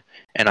has had,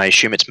 and I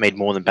assume it's made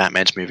more than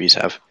Batman's movies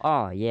have.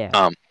 Oh yeah.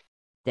 Um,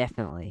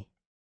 Definitely.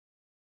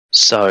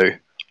 so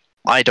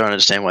I don't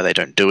understand why they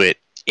don't do it.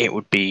 It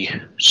would be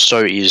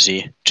so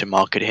easy to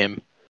market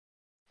him.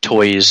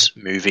 Toys,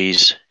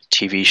 movies,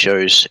 TV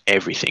shows,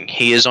 everything.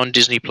 He is on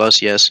Disney Plus,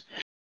 yes.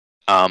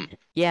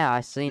 Yeah,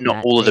 I seen Not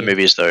that. all of the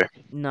movies though.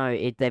 No,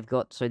 they've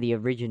got the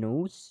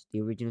original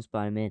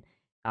Spider-Man.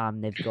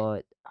 They've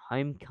got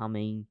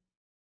Homecoming.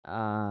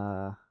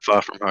 Far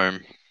From Home.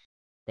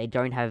 They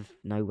don't have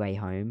No Way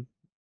Home.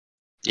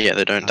 Yeah,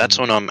 they don't. That's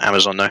on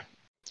Amazon though.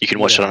 You can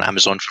watch it on Yeah.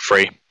 Amazon for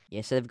free.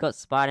 Yeah, so they've got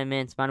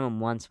Spider-Man, Spider-Man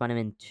 1,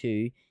 Spider-Man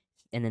 2,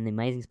 and then the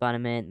Amazing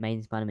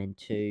Spider-Man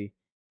 2,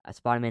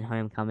 Spider-Man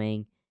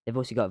Homecoming. They've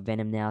also got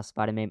Venom now,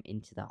 Spider-Man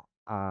Into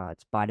the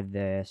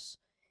Spider-Verse.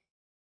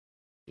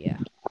 Yeah.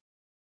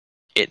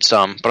 It's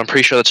but I'm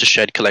pretty sure that's a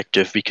shared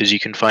collective because you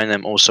can find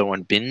them also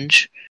on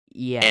Binge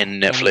Yeah.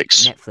 and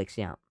Netflix. Netflix,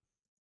 yeah.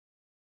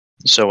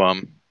 So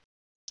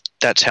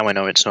that's how I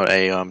know it's not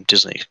a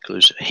Disney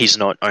exclusive. He's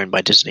not owned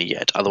by Disney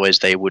yet. Otherwise,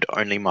 they would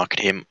only market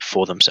him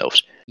for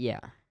themselves. Yeah.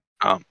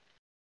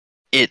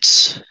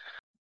 It's a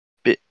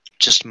bit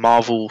just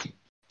Marvel.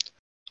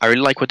 I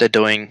really like what they're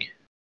doing.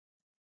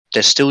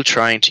 They're still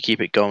trying to keep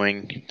it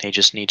going. They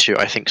just need to,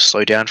 I think,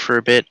 slow down for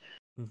a bit.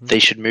 Mhm. They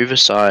should move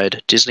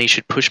aside. Disney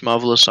should push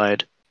Marvel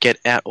aside. Get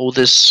out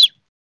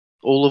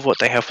all of what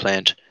they have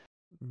planned.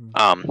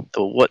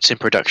 Or what's in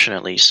production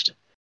at least.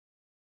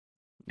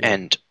 Yeah.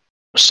 And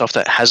stuff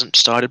that hasn't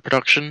started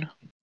production,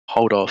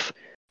 hold off.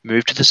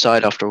 Move to the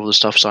side after all the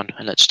stuff's done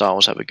and let Star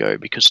Wars have a go,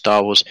 because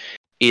Star Wars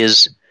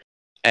is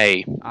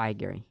I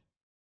agree.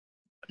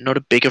 not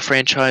a bigger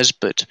franchise,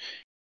 but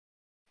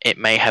it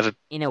may have a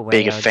In a way,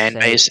 bigger I'd fan say,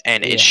 base,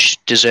 and yeah, it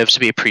deserves to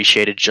be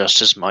appreciated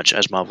just as much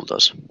as Marvel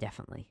does.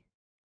 definitely.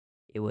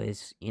 It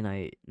was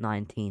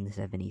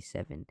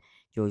 1977.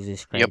 George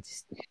Lucas Yep.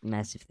 creates this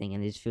massive thing,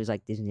 and it just feels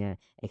like Disney are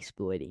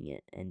exploiting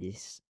it, and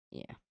just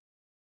yeah,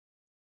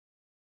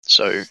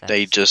 So sad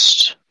they to see.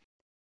 just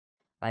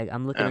Like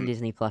I'm looking on um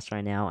Disney Plus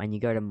right now, and you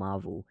go to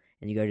Marvel,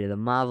 and you go to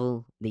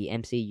the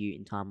MCU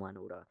in timeline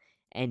order,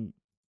 and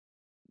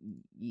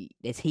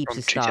there's heaps from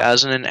of stuff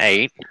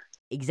 2008.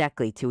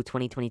 exactly till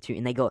 2022,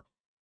 and they got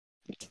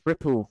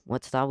triple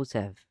what Star Wars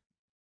have.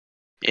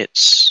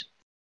 It's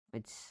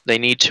It's they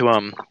need to I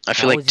feel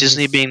Star like Wars is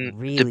Disney just being the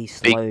really big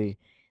slow.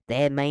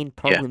 Their main yeah.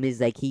 problem is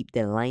they keep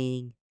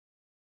delaying,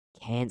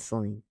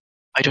 canceling.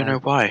 I don't know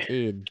Like, why.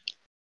 dude,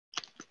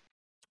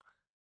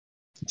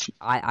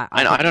 I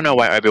And I think don't know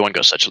why Obi-Wan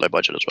got such a low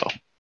budget as well.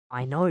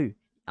 I know.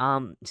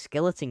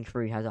 Skeleton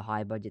Crew has a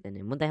higher budget than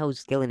him. What the hell is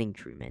Skeleton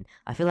Crew, man?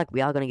 I feel like we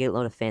are gonna get a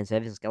lot of fan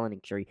service in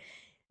Skeleton Crew,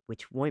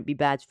 which won't be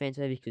bad fan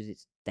service because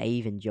it's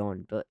Dave and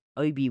John. But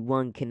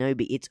Obi-Wan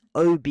Kenobi, it's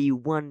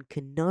Obi-Wan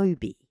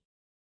Kenobi.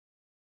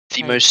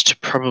 The Like, most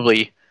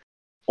probably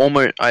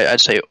almost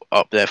I'd say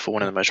up there for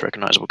one of the most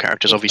recognizable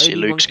characters. it's Obviously,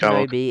 Luke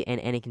Obi-Wan Skywalker. Kenobi and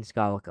Anakin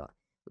Skywalker,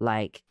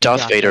 like, and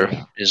Darth Darth Vader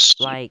Vader. is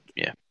Like,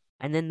 yeah.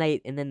 and then they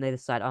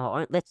decide,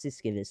 oh, let's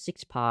just give it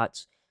 6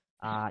 parts.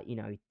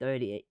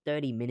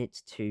 30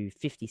 minutes to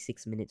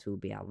 56 minutes will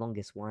be our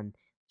longest one.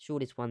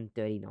 Shortest one,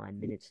 39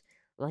 minutes.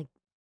 Like,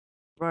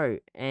 bro,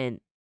 and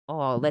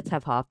oh, let's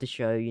have half the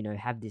show,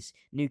 have this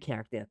new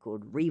character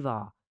called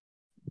Reva.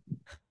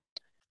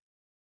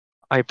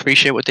 I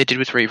appreciate what they did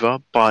with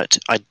Reva, but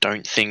I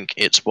don't think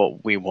it's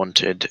what we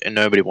wanted, and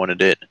nobody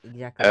wanted it.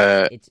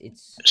 Exactly.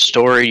 It's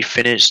Story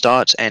finish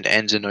starts and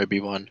ends in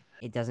Obi-Wan.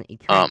 it doesn't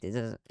it Um, correct. It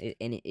doesn't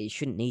and it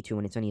shouldn't need to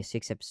when it's only a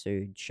 6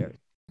 episode show.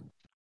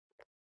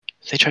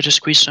 they tried to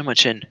squeeze so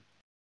much in.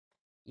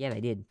 Yeah, they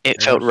did. It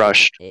They felt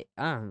rushed. it.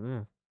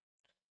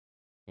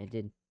 It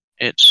did.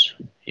 It's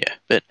yeah,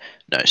 but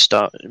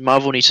no.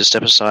 Marvel needs to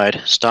step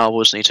aside. Star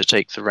Wars needs to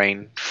take the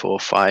reign for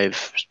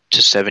 5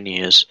 to 7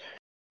 years.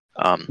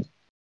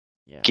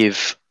 Yeah.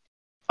 Give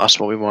us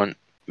what we want.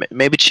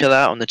 Maybe chill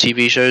out on the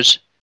TV shows.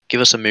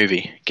 Give us a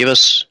movie. Give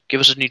us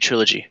a new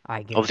trilogy I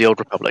agree. of the Old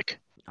Republic.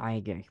 I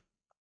agree.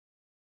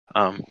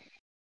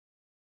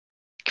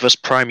 Give us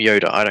Prime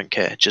Yoda. I don't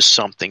care. Just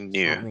something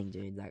new. Something,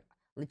 dude. Like,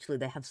 literally,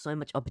 they have so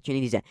much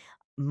opportunities there.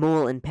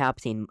 Maul and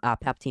Palpatine.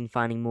 Palpatine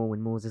finding Maul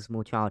when Maul's a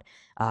small child.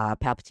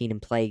 Palpatine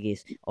and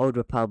Plagueis. Old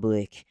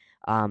Republic.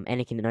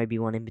 Anakin and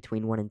Obi-Wan in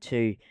between 1 and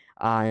 2.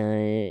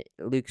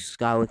 Luke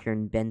Skywalker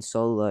and Ben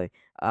Solo.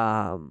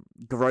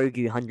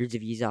 Grogu hundreds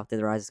of years after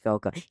the Rise of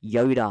Skywalker.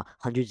 Yoda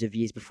hundreds of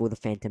years before the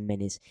Phantom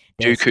Menace.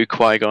 Dooku,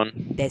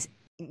 Qui-Gon.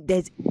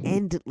 There's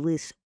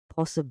endless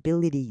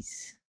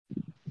possibilities.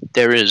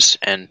 There is,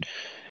 and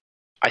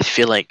I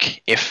feel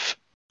like if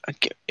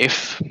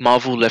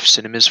Marvel left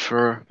cinemas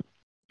for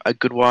a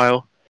good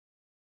while,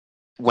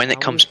 when Star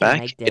it comes Wars can back,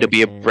 make their it'll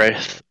be a return.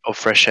 breath of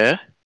fresh air.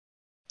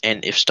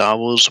 And if Star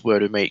Wars were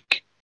to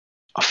make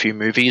a few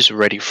movies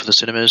ready for the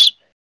cinemas,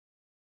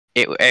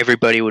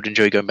 everybody would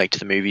enjoy going back to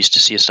the movies to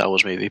see a Star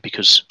Wars movie.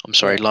 Because I'm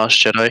sorry, Yeah.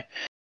 Last Jedi,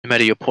 no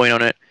matter your point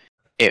on it,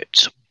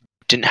 it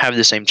didn't have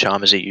the same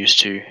charm as it used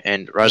to.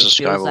 And Rise of It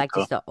feels like Skywalker,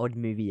 just an odd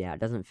movie out.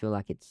 It doesn't feel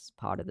like it's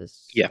part of the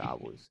Yeah. Star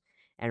Wars.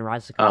 And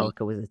Rise of Um,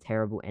 Skywalker was a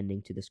terrible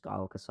ending to the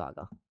Skywalker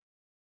saga.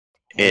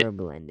 It-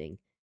 Terrible ending.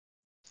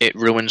 it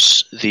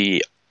ruins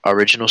the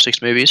original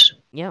 6 movies.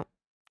 Yeah.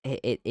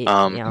 It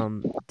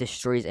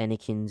destroys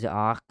Anakin's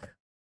arc.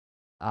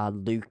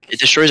 Luke. It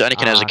destroys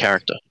Anakin as a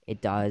character.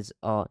 It does.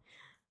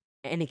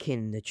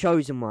 Anakin, the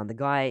chosen one, the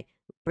guy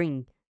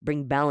bring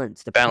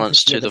balance, the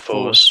Balance prophecy to of the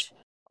Force.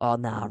 Oh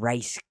nah, Rey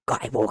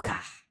Skywalker.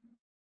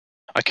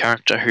 A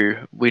character who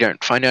we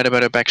don't find out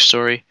about her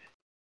backstory.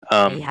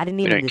 They hadn't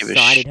we even don't give a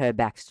decided her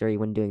backstory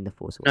when doing the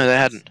Force No, they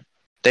Awakens. hadn't.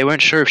 They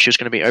weren't sure if she was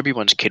going to be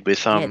Obi-Wan's kid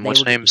with Yeah, they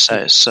what's her were- name?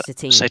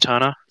 Satine.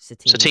 Satana?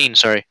 Satine,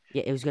 sorry.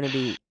 Yeah, it was gonna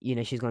be, she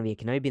was gonna be a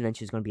Kenobi, and then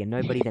she was gonna be a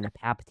nobody, then a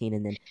Palpatine,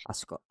 and then a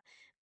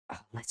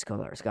let's go,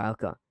 Laura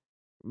Skywalker.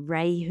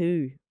 Ray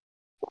who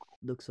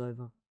looks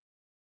over.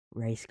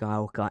 Ray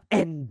Skywalker.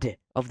 End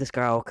of the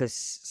Skywalker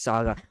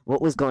saga.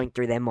 What was going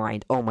through their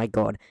mind? Oh my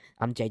god.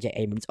 I'm J.J.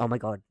 Abrams. Oh my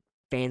god.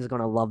 Fans are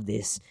gonna love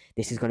this.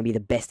 This is gonna be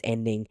the best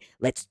ending.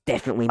 Let's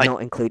definitely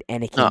not include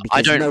Anakin No,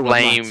 because no one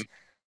likes.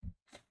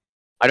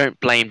 I don't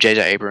blame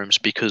J.J. Abrams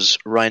because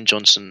Ryan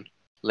Johnson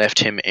left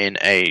him in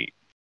a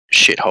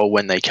shithole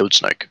when they killed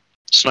Snoke.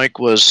 Snoke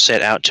was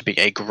set out to be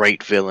a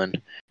great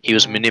villain. He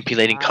was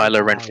manipulating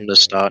Kylo Ren from the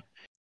start.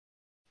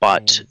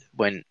 But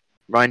when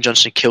Ryan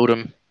Johnson killed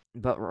him,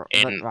 But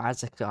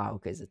Rise of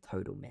Skywalker is a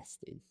total mess,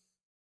 dude.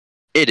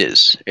 it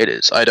is.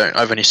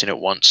 I've only seen it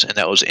once, and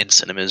that was in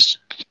cinemas.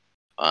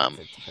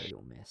 It's a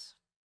total mess.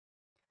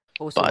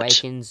 Force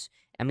Awakens.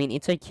 I mean,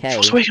 it's okay.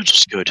 Force Awakens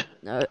was good.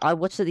 No, I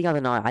watched it the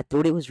other night. I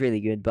thought it was really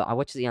good, but I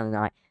watched it the other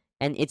night,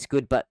 and it's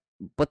good. But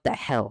what the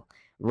hell?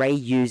 Rey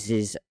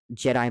uses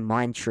Jedi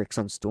mind tricks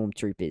on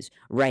stormtroopers.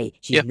 Rey,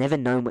 she's never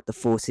known what the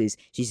Force is.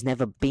 She's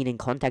never been in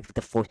contact with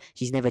the Force.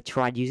 She's never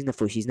tried using the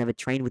Force. She's never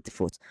trained with the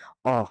Force.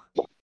 Oh,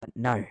 but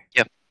no.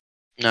 Yep.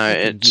 No, she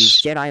can use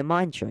it's Jedi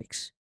mind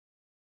tricks.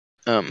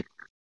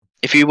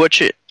 If you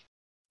watch it,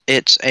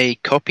 it's a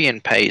copy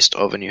and paste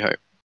of A New Hope.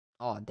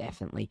 Oh,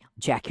 definitely.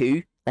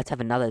 Jakku. Let's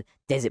have another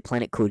desert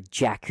planet called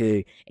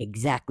Jakku,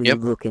 exactly Yep.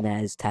 looking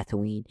as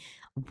Tatooine.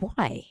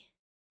 Why?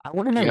 I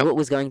want to know Yep. what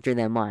was going through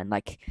their mind.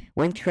 Like,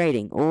 when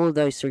creating all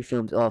those three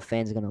films, oh,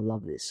 fans are going to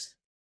love this.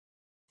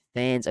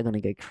 Fans are going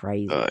to go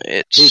crazy. Dude,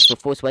 It's for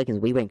Force Awakens,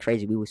 we went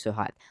crazy. We were so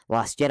hyped.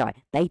 Last Jedi,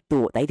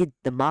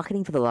 the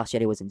marketing for The Last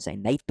Jedi was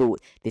insane. They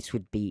thought this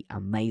would be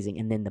amazing.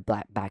 And then the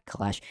Black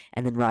Backlash,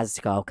 and then Rise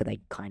of Skywalker,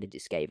 they kind of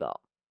just gave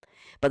up.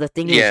 But the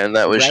thing is, yeah,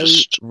 that was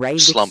just Ray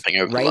slumping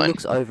over the line.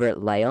 looks over at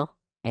Leia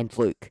and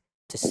Luke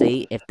to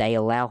see if they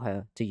allow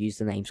her to use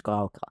the name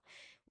Skywalker.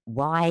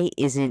 Why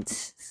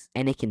isn't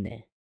Anakin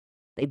there?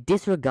 They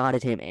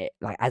disregarded him.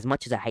 Like, as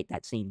much as I hate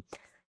that scene,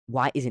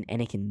 why isn't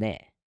Anakin there?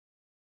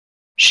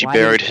 She Why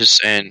buried his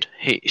sand.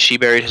 She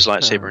buried his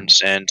lightsaber in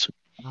sand.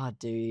 Oh,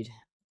 dude,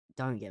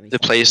 don't get me The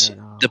started. place,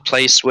 the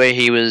place where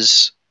he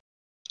was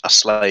a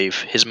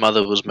slave. His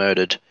mother was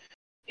murdered.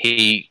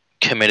 He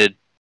committed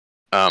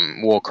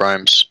war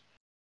crimes.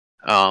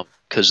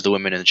 Because the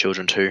women and the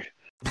children too.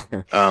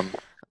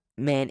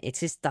 Man, it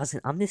just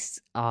doesn't.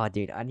 Oh,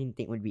 dude, I didn't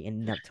think we'd be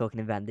ending up talking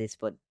about this,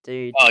 but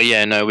dude. Oh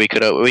yeah, no, we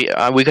could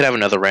have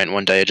another rant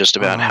one day just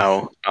about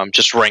how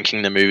just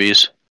ranking the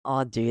movies.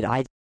 Oh, dude,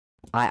 I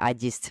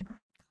just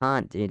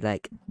can't, dude.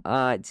 Like,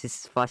 it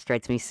just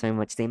frustrates me so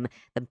much. The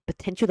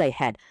potential they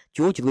had.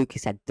 George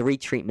Lucas had 3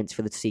 treatments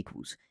for the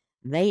sequels.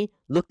 They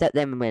looked at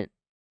them and went,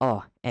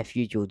 "Oh, f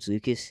you, George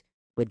Lucas.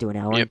 We're doing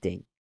our own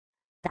thing."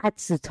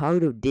 That's a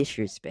total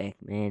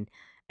disrespect, man.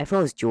 If I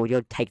was George,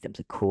 I'd take them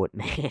to court,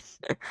 man.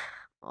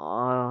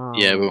 Oh.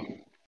 Yeah, well,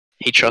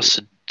 he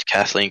trusted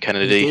Kathleen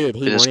Kennedy He did.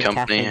 He with his wanted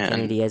company, Kathleen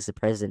Kennedy as the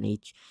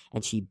president,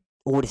 and she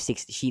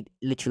She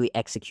literally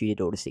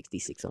executed Order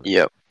 66 on him.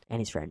 Yep. And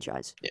his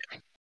franchise. Yeah.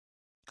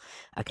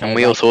 Okay. And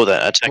we all thought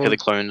that Attack of the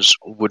Clones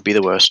would be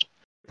the worst.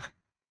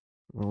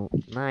 Well,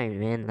 no,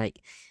 man. Like,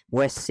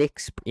 worst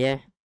 6, yeah.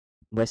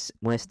 Worst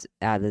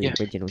out of the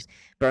originals,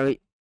 bro.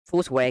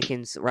 Force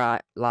Awakens,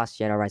 right? Last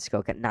Jedi, Rise of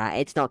Skywalker. Nah,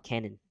 it's not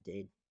canon,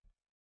 dude.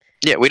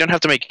 Yeah, we don't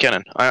have to make it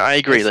canon. I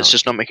agree. Let's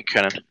just not make it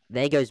canon.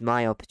 There goes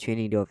my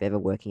opportunity of ever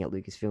working at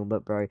Lucasfilm,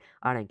 but bro,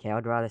 I don't care.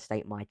 I'd rather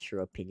state my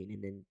true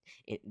opinion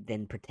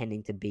than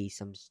pretending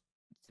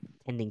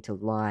to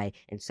lie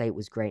and say it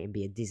was great and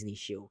be a Disney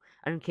shill.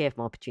 I don't care if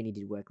my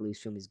opportunity to work at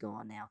Lucasfilm is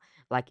gone now.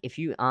 Like, if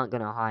you aren't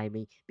gonna hire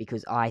me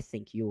because I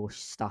think your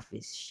stuff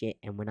is shit,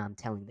 and when I'm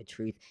telling the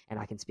truth and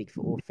I can speak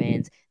for all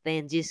fans,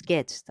 then just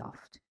get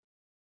stuffed.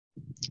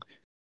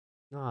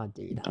 Oh,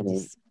 dude,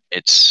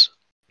 it's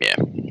yeah.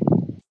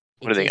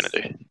 What are they gonna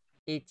do?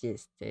 It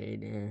just,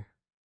 dude.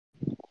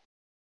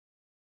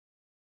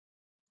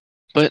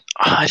 But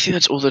I think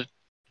that's all that.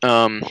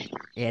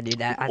 Yeah,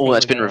 dude. All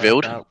that's been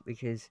revealed.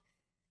 Because,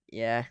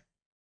 yeah.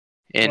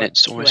 And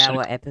it's almost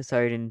 2-hour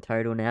episode in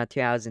total now. 2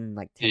 hours and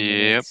like 10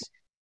 minutes.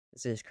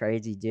 This is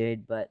crazy,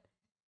 dude. But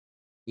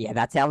yeah,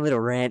 that's our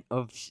little rant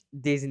of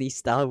Disney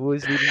Star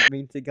Wars. We didn't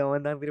mean to go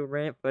on that little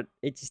rant, but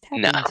it just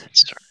happened. Nah,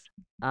 it's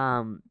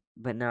alright.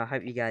 But no, I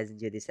hope you guys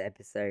enjoyed this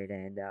episode,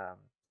 and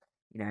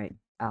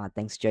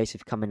thanks Joseph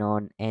for coming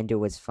on. Andor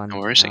was fun. No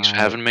worries. Thanks for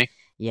having me.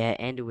 Yeah,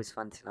 Andor was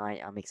fun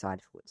tonight. I'm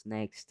excited for what's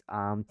next.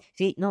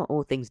 See, not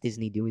all things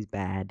Disney do is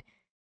bad,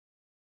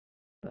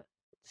 but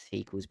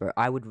sequels, bro.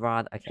 I would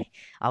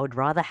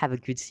rather have a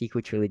good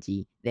sequel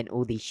trilogy than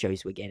all these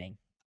shows we're getting.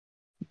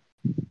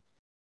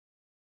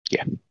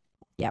 Yeah.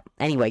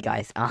 Anyway,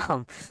 guys,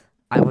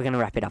 we're gonna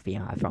wrap it up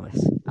here. I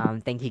promise.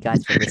 Thank you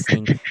guys for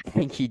listening.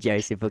 Thank you,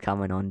 Joseph, for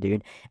coming on,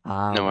 dude.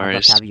 No worries. I'd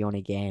love to have you on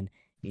again.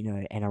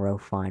 NRL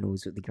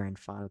finals with the grand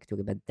final. We can talk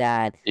about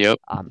that. Yep.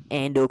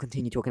 And we'll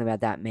continue talking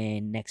about that,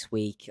 man, next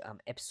week.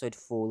 Episode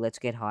 4. Let's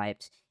get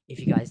hyped. If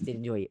you guys did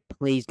enjoy it,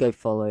 please go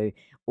follow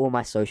all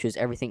my socials.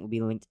 Everything will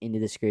be linked in the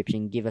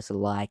description. Give us a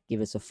like,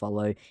 give us a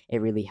follow.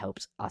 It really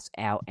helps us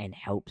out and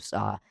helps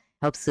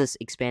us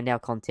expand our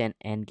content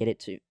and get it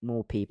to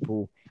more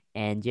people.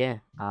 And yeah,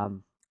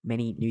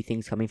 many new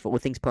things coming for All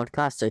Things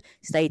Podcast. So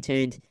stay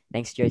tuned.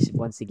 Thanks, Joseph,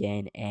 once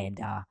again. And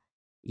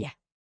yeah,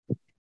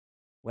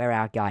 we're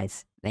out,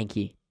 guys. Thank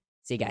you.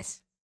 See you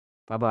guys.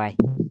 Bye-bye.